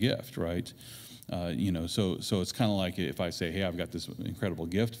reception of a gift, right? So it's kind of like if I say, hey, I've got this incredible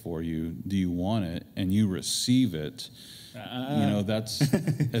gift for you, do you want it? And you receive it,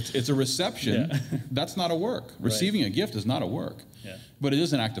 it's a reception. Yeah. That's not a work. Receiving a gift is not a work, but it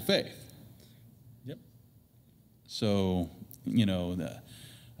is an act of faith. Yep. So,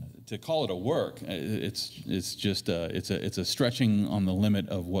 to call it a work, it's just it's a stretching on the limit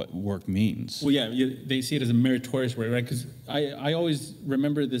of what work means. Well, they see it as a meritorious work, right? Because I always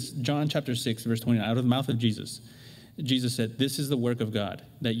remember this, John chapter 6, verse 29, out of the mouth of Jesus. Jesus said, this is the work of God,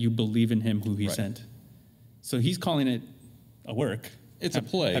 that you believe in him who he sent. So he's calling it a work. It's a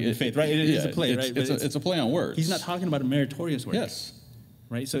play. Having faith, right? It is a play, right? It's a play on words. He's not talking about a meritorious work. Yes.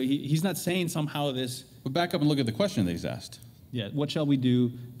 Right? So he's not saying somehow this... But back up and look at the question that he's asked. Yeah, what shall we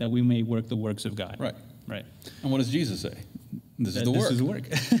do that we may work the works of God? Right. Right. And what does Jesus say? This is the work. This is the work.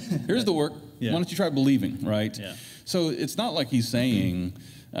 Here's the work. Yeah. Why don't you try believing, right? Yeah. So it's not like he's saying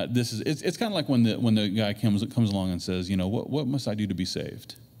this is. It's kind of like when the guy comes along and says, what must I do to be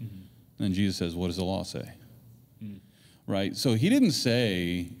saved? Mm-hmm. And Jesus says, what does the law say? Mm. Right. So he didn't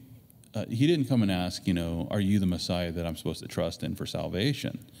say. He didn't come and ask, are you the Messiah that I'm supposed to trust in for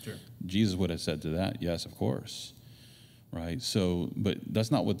salvation? Sure. Jesus would have said to that, yes, of course. Right? So, but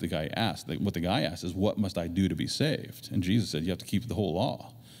that's not what the guy asked. What the guy asked is, what must I do to be saved? And Jesus said, you have to keep the whole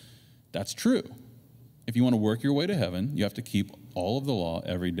law. That's true. If you want to work your way to heaven, you have to keep all of the law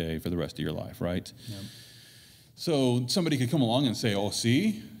every day for the rest of your life, right? Yep. So somebody could come along and say, oh,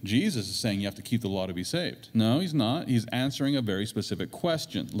 see, Jesus is saying you have to keep the law to be saved. No, he's not. He's answering a very specific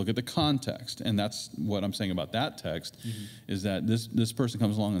question. Look at the context. And that's what I'm saying about that text, is that this person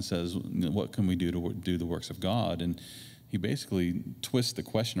comes along and says, what can we do to do the works of God? And he basically twists the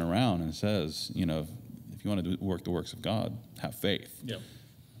question around and says, if you want to work the works of God, have faith. Yep.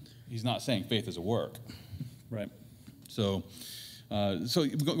 He's not saying faith is a work. Right. So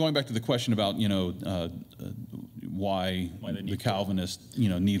going back to the question about, why the Calvinist,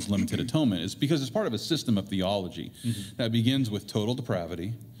 needs limited atonement, it's because it's part of a system of theology that begins with total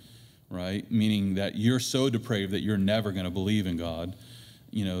depravity, right? Meaning that you're so depraved that you're never going to believe in God.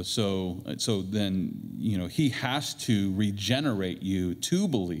 So then, he has to regenerate you to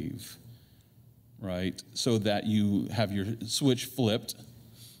believe, right? So that you have your switch flipped.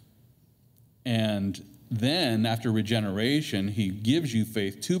 And then after regeneration, he gives you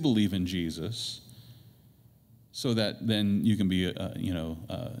faith to believe in Jesus, so that then you can be,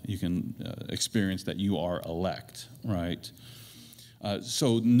 experience that you are elect, right?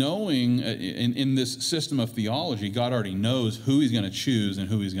 So knowing in this system of theology, God already knows who he's going to choose and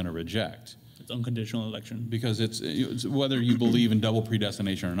who he's going to reject. It's unconditional election. Because it's whether you believe in double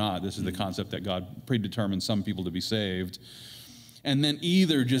predestination or not, this is the concept that God predetermined some people to be saved, and then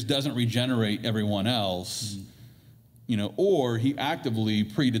either just doesn't regenerate everyone else, or he actively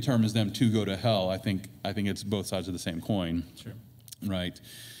predetermines them to go to hell. I think it's both sides of the same coin. Sure. Right.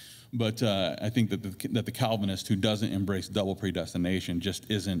 But I think that the Calvinist who doesn't embrace double predestination just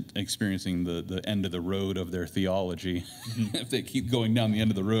isn't experiencing the end of the road of their theology. If they keep going down the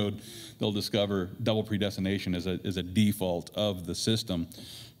end of the road, they'll discover double predestination is a default of the system.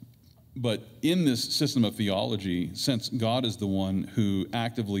 But in this system of theology, since God is the one who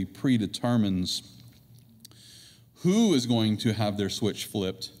actively predetermines who is going to have their switch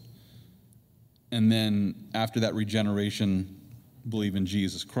flipped, and then after that regeneration, believe in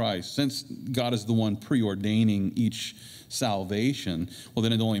Jesus Christ, since God is the one preordaining each salvation, well,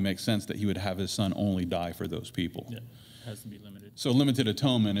 then it only makes sense that he would have his son only die for those people. Yeah, it has to be limited. So limited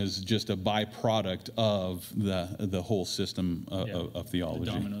atonement is just a byproduct of the whole system of theology.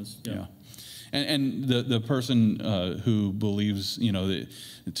 The dominoes. Yeah. And the person who believes,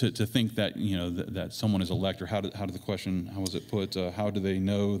 to think that, that someone is elect, or how was it put? How do they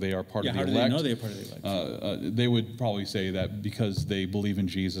know they are part of the elect? How do they know they are part of the elect? They would probably say that because they believe in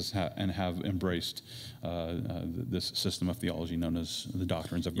Jesus and have embraced this system of theology known as the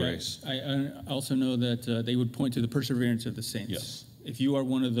doctrines of grace. I also know that they would point to the perseverance of the saints. Yes. If you are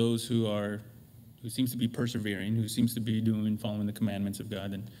one of those who seems to be persevering, who seems to be following the commandments of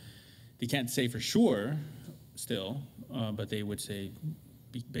God, then they can't say for sure still, but they would say,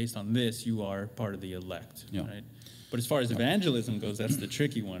 based on this, you are part of the elect, right? But as far as evangelism goes, that's the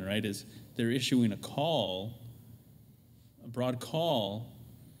tricky one, right? Is they're issuing a broad call,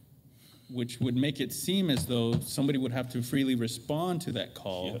 which would make it seem as though somebody would have to freely respond to that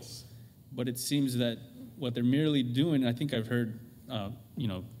call. Yes. But it seems that what they're merely doing, I think I've heard,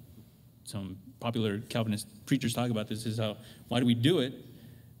 some popular Calvinist preachers talk about this, is why do we do it?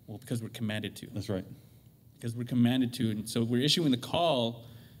 Well, because we're commanded to. That's right. Because we're commanded to. And so we're issuing the call,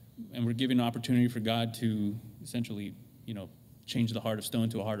 and we're giving an opportunity for God to essentially, change the heart of stone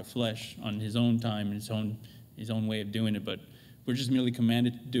to a heart of flesh on his own time and his own way of doing it. But we're just merely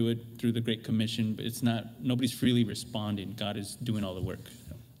commanded to do it through the Great Commission. But nobody's freely responding. God is doing all the work.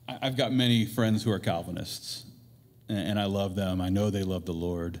 I've got many friends who are Calvinists, and I love them. I know they love the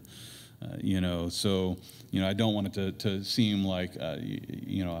Lord. So, I don't want it to seem like,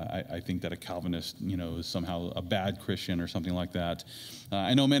 I think that a Calvinist, is somehow a bad Christian or something like that.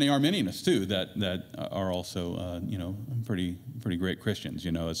 I know many Arminianists, too, that are also, pretty great Christians,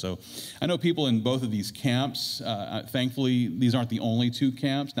 So I know people in both of these camps. Thankfully, these aren't the only two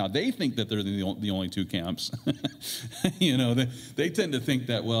camps. Now, they think that they're the only two camps. They tend to think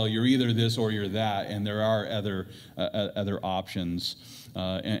that, well, you're either this or you're that, and there are other options.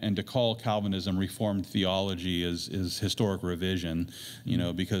 And to call Calvinism Reformed theology is historic revision,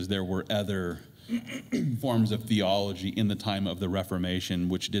 because there were other forms of theology in the time of the Reformation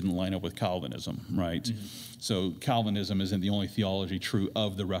which didn't line up with Calvinism, right? Mm-hmm. So Calvinism isn't the only theology true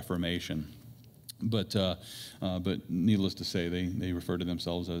of the Reformation. But needless to say, they refer to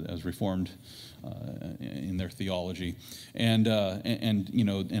themselves as Reformed in their theology, and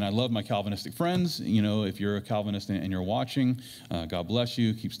I love my Calvinistic friends. If you're a Calvinist and you're watching, God bless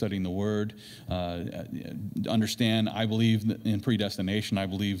you. Keep studying the Word. Understand, I believe in predestination. I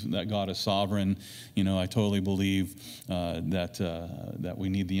believe that God is sovereign. I totally believe that we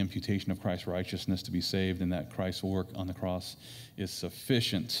need the imputation of Christ's righteousness to be saved, and that Christ's work on the cross is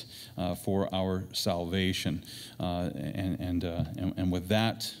sufficient for our salvation. And with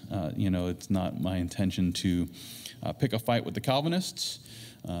that, it's not my intention to pick a fight with the Calvinists,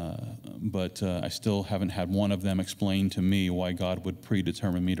 but I still haven't had one of them explain to me why God would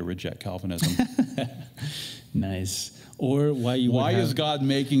predetermine me to reject Calvinism. Nice. Or why is God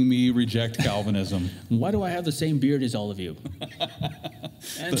making me reject Calvinism? Why do I have the same beard as all of you?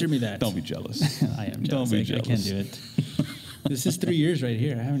 Answer me that. Don't be jealous. I am jealous. Don't be jealous. I can't do it. This is 3 years right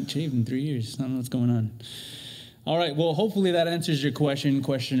here. I haven't shaved in 3 years. I don't know what's going on. All right. Well, hopefully that answers your question,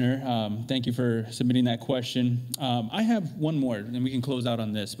 questioner. Thank you for submitting that question. I have one more, and we can close out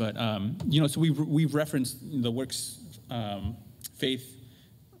on this. But so we've referenced the works faith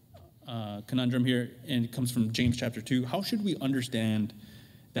conundrum here, and it comes from James chapter 2. How should we understand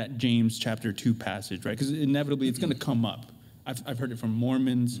that James chapter 2 passage, right? Because inevitably it's going to come up. I've heard it from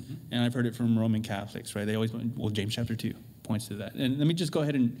Mormons, and I've heard it from Roman Catholics, right? They always went, well, James chapter 2 points to that. And let me just go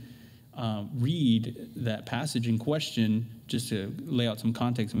ahead and read that passage in question just to lay out some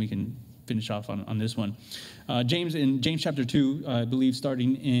context, and we can finish off on this one. James chapter 2, I believe,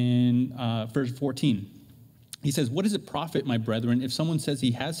 starting in verse 14. He says, "What does it profit, my brethren, if someone says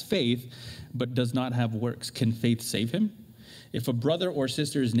he has faith but does not have works? Can faith save him? If a brother or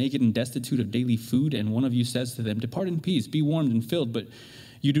sister is naked and destitute of daily food, and one of you says to them, 'Depart in peace, be warmed and filled,' but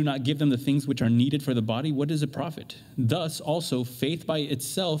you do not give them the things which are needed for the body, what does it profit? Thus also faith by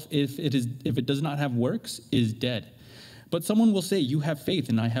itself, if it does not have works, is dead. But someone will say, 'You have faith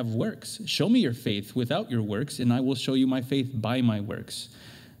and I have works. Show me your faith without your works, and I will show you my faith by my works.'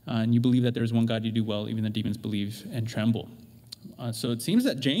 And you believe that there is one God, you do well. Even the demons believe and tremble." So it seems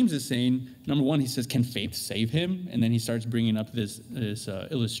that James is saying, number one, he says, can faith save him? And then he starts bringing up this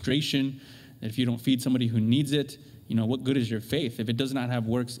illustration that if you don't feed somebody who needs it, what good is your faith? If it does not have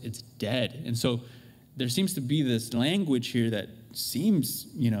works, it's dead. And so there seems to be this language here that seems,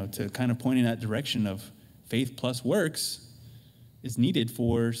 to kind of point in that direction of faith plus works is needed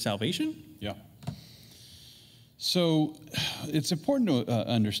for salvation? Yeah. So it's important to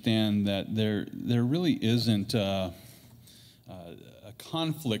understand that there really isn't a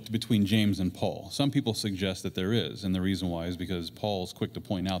conflict between James and Paul. Some people suggest that there is, and the reason why is because Paul's quick to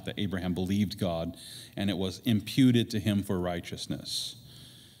point out that Abraham believed God and it was imputed to him for righteousness.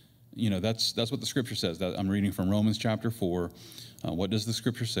 That's what the scripture says. That I'm reading from Romans chapter 4. What does the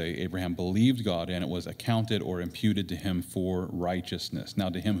scripture say? Abraham believed God, and it was accounted or imputed to him for righteousness. Now,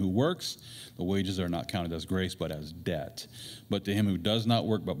 to him who works, the wages are not counted as grace, but as debt. But to him who does not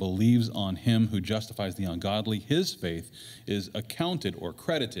work, but believes on him who justifies the ungodly, his faith is accounted or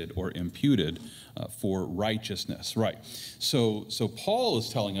credited or imputed for righteousness. Right. So Paul is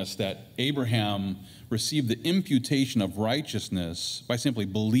telling us that Abraham received the imputation of righteousness by simply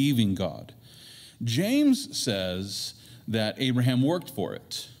believing God. James says that Abraham worked for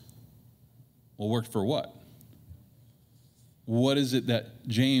it. Well, worked for what? What is it that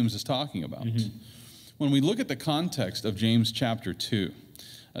James is talking about? Mm-hmm. When we look at the context of James chapter 2,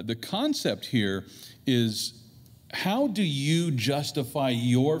 the concept here is, how do you justify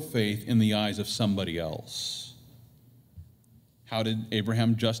your faith in the eyes of somebody else? How did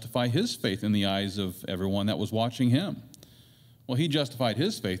Abraham justify his faith in the eyes of everyone that was watching him? Well, he justified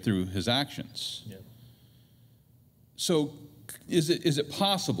his faith through his actions. Yeah. So is it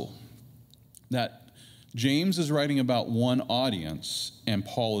possible that James is writing about one audience and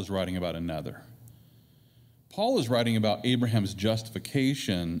Paul is writing about another? Paul is writing about Abraham's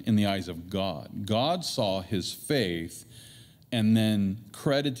justification in the eyes of God. God saw his faith and then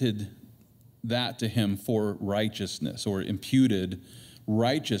credited that to him for righteousness, or imputed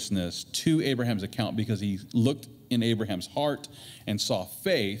righteousness to Abraham's account, because he looked in Abraham's heart and saw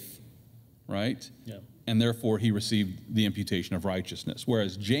faith, right? Yeah. And therefore he received the imputation of righteousness.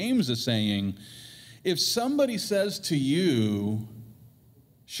 Whereas James is saying, if somebody says to you,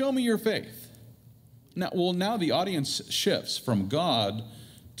 show me your faith. Now the audience shifts from God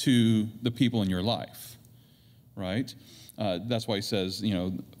to the people in your life, right? That's why he says,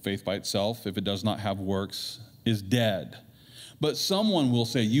 faith by itself, if it does not have works, is dead. But someone will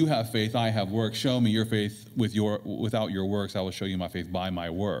say, you have faith, I have works. Show me your faith without your works. I will show you my faith by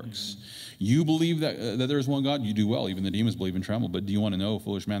my works. Mm-hmm. You believe that there is one God, you do well. Even the demons believe and tremble. But do you want to know,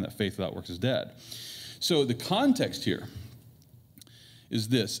 foolish man, that faith without works is dead? So the context here is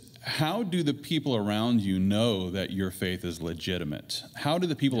this. How do the people around you know that your faith is legitimate? How do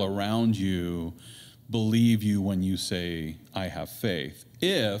the people around you believe you when you say, I have faith,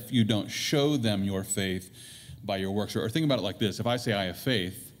 if you don't show them your faith by your works? Or think about it like this. If I say I have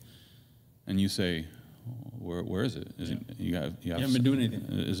faith, and you say, where is it? You haven't been doing anything.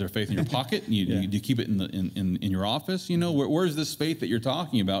 Is there faith in your pocket? Do you keep it in your office? Where's this faith that you're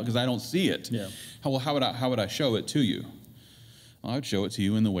talking about? Because I don't see it. Yeah. How would I show it to you? I would show it to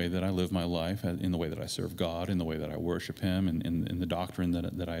you in the way that I live my life, in the way that I serve God, in the way that I worship him, and in the doctrine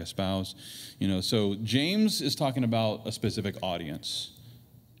that I espouse. So James is talking about a specific audience.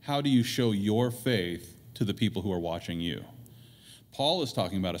 How do you show your faith to the people who are watching you? Paul is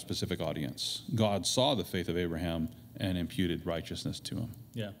talking about a specific audience. God saw the faith of Abraham and imputed righteousness to him.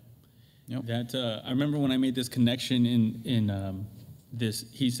 Yeah. Yep. I remember when I made this connection in this,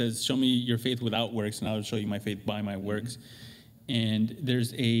 he says, show me your faith without works, and I will show you my faith by my works. And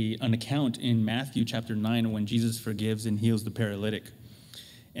there's an account in Matthew chapter 9 when Jesus forgives and heals the paralytic.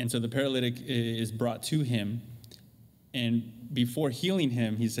 And so the paralytic is brought to him, and before healing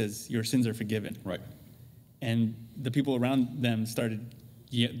him, he says, your sins are forgiven. Right. And the people around them started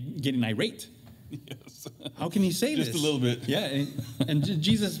getting irate. Yes. How can he say this? Just a little bit. Yeah. And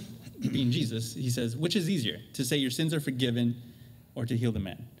Jesus, being Jesus, he says, which is easier, to say your sins are forgiven or to heal the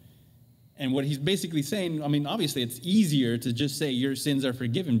man? And what he's basically saying, obviously it's easier to just say your sins are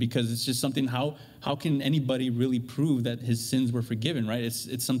forgiven, because it's just something, how can anybody really prove that his sins were forgiven, right?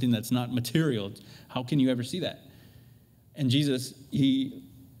 It's something that's not material. How can you ever see that? And Jesus, he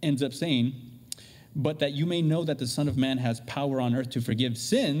ends up saying, but that you may know that the Son of Man has power on earth to forgive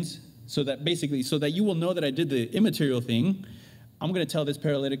sins, so that you will know that I did the immaterial thing, I'm going to tell this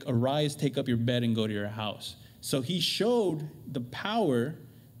paralytic, arise, take up your bed, and go to your house. So he showed the power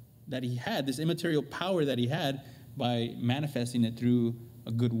that he had, this immaterial power that he had, by manifesting it through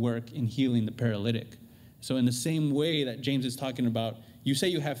a good work in healing the paralytic. So in the same way that James is talking about, you say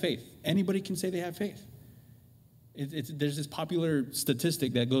you have faith. Anybody can say they have faith. There's this popular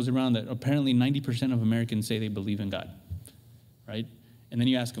statistic that goes around that apparently 90% of Americans say they believe in God, right? And then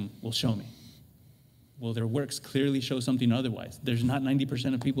you ask them, well, show me. Well, their works clearly show something otherwise. There's not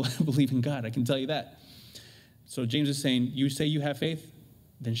 90% of people who believe in God, I can tell you that. So James is saying, you say you have faith,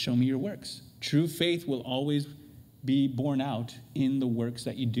 then show me your works. True faith will always be borne out in the works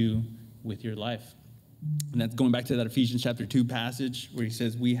that you do with your life. And that's going back to that Ephesians chapter 2 passage where he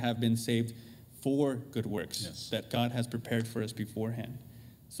says, we have been saved for good works that God has prepared for us beforehand.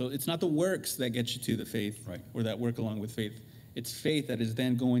 So it's not the works that get you to the faith or that work along with faith. It's faith that is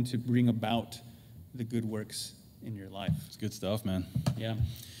then going to bring about the good works in your life. It's good stuff, man. Yeah.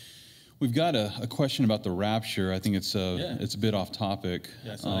 We've got a question about the rapture. I think it's a bit off topic.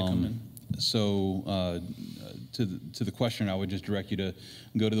 Yeah, I saw that come in. So to the question, I would just direct you to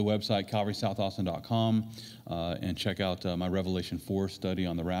go to the website, calvarysouthaustin.com, and check out my Revelation 4 study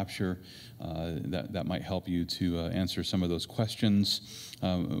on the rapture. That might help you to answer some of those questions.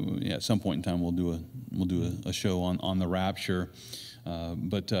 At some point in time, we'll do a show on the rapture.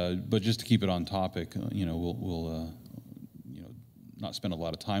 But just to keep it on topic, we'll not spend a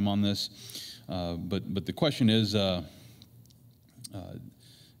lot of time on this. But the question is the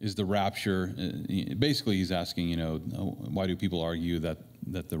rapture? Basically, he's asking, why do people argue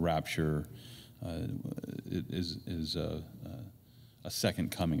that the rapture is a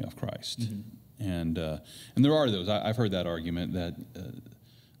second coming of Christ? Mm-hmm. And there are those. I've heard that argument that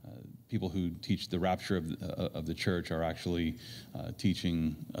people who teach the rapture of the church are actually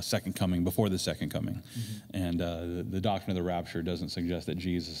teaching a second coming before the second coming. Mm-hmm. And the doctrine of the rapture doesn't suggest that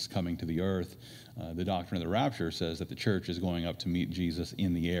Jesus is coming to the earth. The doctrine of the rapture says that the church is going up to meet Jesus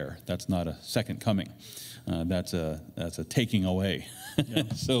in the air. That's not a second coming. That's a taking away. Yeah.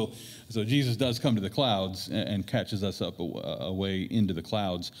 So Jesus does come to the clouds and catches us up away into the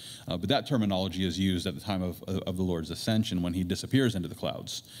clouds. But that terminology is used at the time of the Lord's ascension when he disappears into the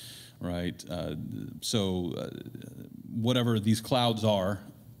clouds. Right, whatever these clouds are,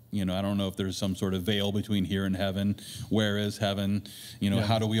 I don't know if there's some sort of veil between here and heaven. Where is heaven?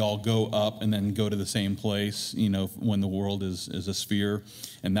 How do we all go up and then go to the same place? When the world is a sphere,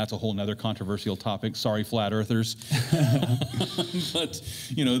 and that's a whole nother controversial topic. Sorry, flat earthers. But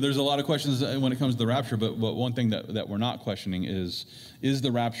there's a lot of questions when it comes to the rapture. But one thing that we're not questioning is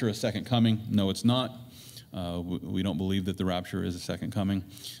the rapture a second coming? No, it's not. We don't believe that the rapture is a second coming.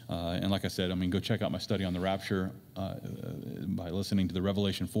 And like I said, go check out my study on the rapture by listening to the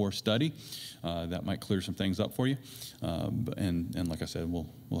Revelation 4 study. That might clear some things up for you. And like I said,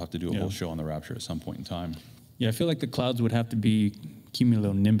 we'll have to do a whole show on the rapture at some point in time. Yeah, I feel like the clouds would have to be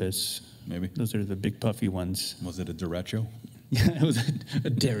cumulonimbus. Maybe. Those are the big puffy ones. Was it a derecho? Yeah, it was a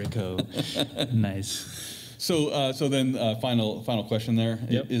Derico. Nice. So then final question there.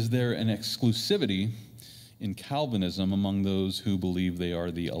 Yep. Is there an exclusivity in Calvinism among those who believe they are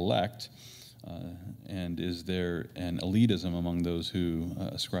the elect? And is there an elitism among those who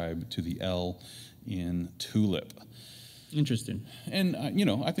ascribe to the L in tulip? Interesting. And,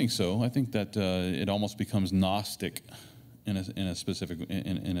 I think so. I think that it almost becomes Gnostic in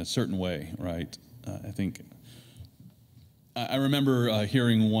a certain way, right? I remember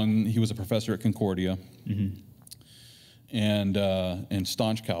hearing one, he was a professor at Concordia, mm-hmm. and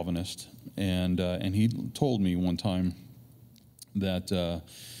staunch Calvinist, and he told me one time that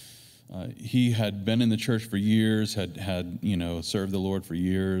he had been in the church for years, had served the Lord for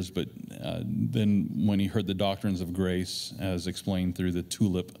years, but then when he heard the doctrines of grace as explained through the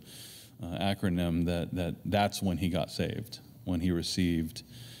TULIP acronym, that's when he got saved, when he received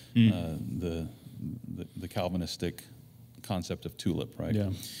the Calvinistic concept of tulip, right? Yeah.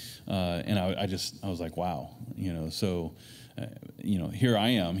 And I was like, wow, so. Here I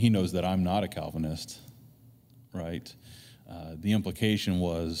am. He knows that I'm not a Calvinist, right? The implication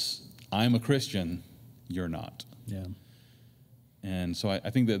was, I'm a Christian, you're not. Yeah. And so I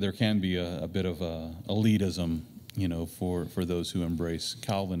think that there can be a bit of elitism, for those who embrace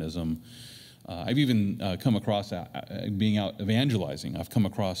Calvinism. I've even come across, being out evangelizing, I've come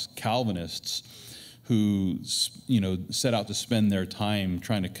across Calvinists who, set out to spend their time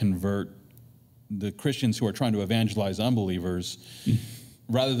trying to convert the Christians who are trying to evangelize unbelievers,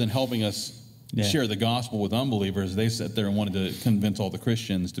 rather than helping us share the gospel with unbelievers, they sat there and wanted to convince all the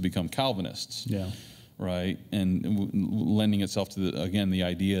Christians to become Calvinists. Yeah. Right? And lending itself to, the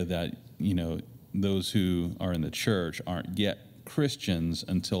idea that, those who are in the church aren't yet Christians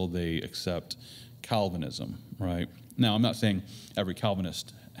until they accept Calvinism, right? Now, I'm not saying every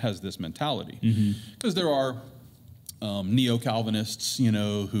Calvinist has this mentality, because there are neo-Calvinists,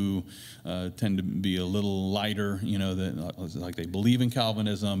 who tend to be a little lighter, that like they believe in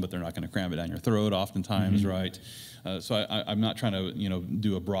Calvinism, but they're not going to cram it down your throat oftentimes, right? So I'm not trying to,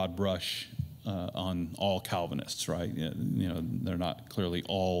 do a broad brush on all Calvinists, right? They're not clearly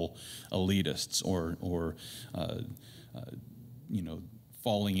all elitists or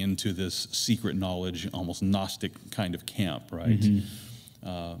falling into this secret knowledge, almost Gnostic kind of camp, right?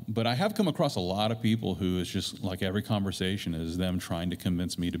 But I have come across a lot of people who is just like every conversation is them trying to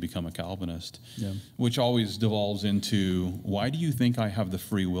convince me to become a Calvinist, which always devolves into, why do you think I have the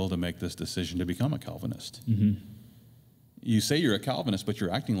free will to make this decision to become a Calvinist? Mm-hmm. You say you're a Calvinist, but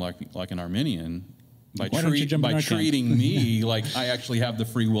you're acting like an Arminian by treating me like I actually have the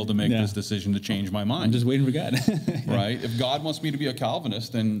free will to make this decision to change my mind. I'm just waiting for God. Right? If God wants me to be a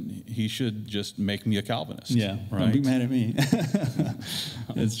Calvinist, then he should just make me a Calvinist. Yeah, right? Don't be mad at me.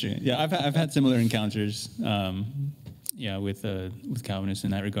 That's true. Yeah, I've had similar encounters, with Calvinists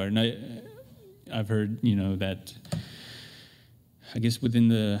in that regard. And I've heard, that I guess within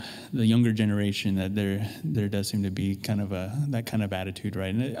the younger generation that there does seem to be kind of that kind of attitude,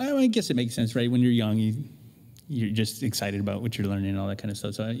 right? And I guess it makes sense, right? When you're young, you're just excited about what you're learning and all that kind of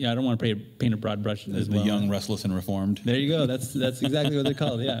stuff. So I don't want to paint a broad brush as well. The young, restless, and reformed. There you go. That's exactly what they're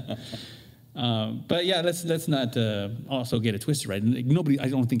called. Yeah. But yeah, let's not also get it twisted, right? I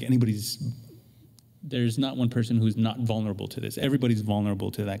don't think there's not one person who's not vulnerable to this. Everybody's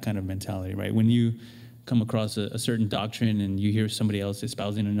vulnerable to that kind of mentality, right? When you come across a certain doctrine and you hear somebody else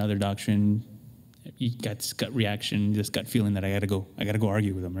espousing another doctrine, you got this gut reaction, this gut feeling that I gotta go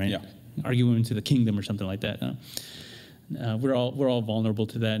argue with them, right? Yeah. Argue them into the kingdom or something like that. We're all vulnerable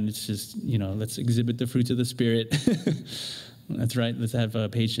to that, and it's just, let's exhibit the fruits of the Spirit. That's right. Let's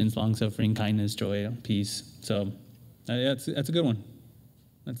have patience, long-suffering, kindness, joy, peace. So that's a good one.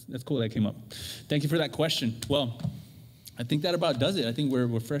 That's cool that came up. Thank you for that question. Well, I think that about does it. I think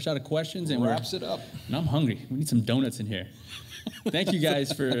we're fresh out of questions and wraps it up. And I'm hungry. We need some donuts in here. Thank you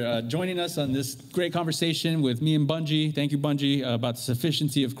guys for joining us on this great conversation with me and Bunjee. Thank you, Bunjee, about the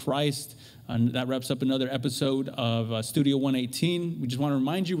sufficiency of Christ. And that wraps up another episode of Studio 118. We just want to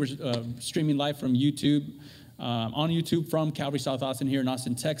remind you we're streaming live from YouTube. On YouTube from Calvary South Austin here in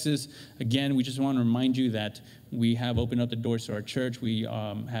Austin, Texas. Again, we just want to remind you that we have opened up the doors to our church. We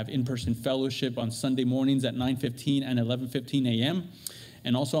have in-person fellowship on Sunday mornings at 9:15 and 11:15 a.m.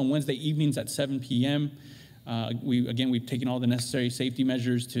 and also on Wednesday evenings at 7 p.m. We've taken all the necessary safety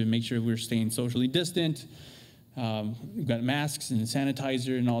measures to make sure we're staying socially distant. We've got masks and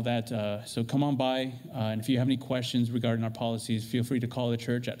sanitizer and all that. So come on by. And if you have any questions regarding our policies, feel free to call the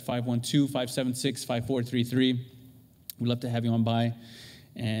church at 512-576-5433. We'd love to have you on by.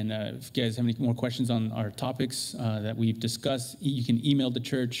 And if you guys have any more questions on our topics that we've discussed, you can email the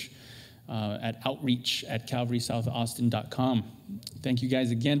church at outreach@calvarysouthaustin.com. Thank you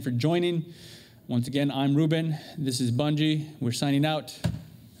guys again for joining. Once again, I'm Reuben. This is Bunjee. We're signing out. Have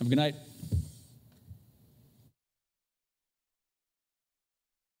a good night.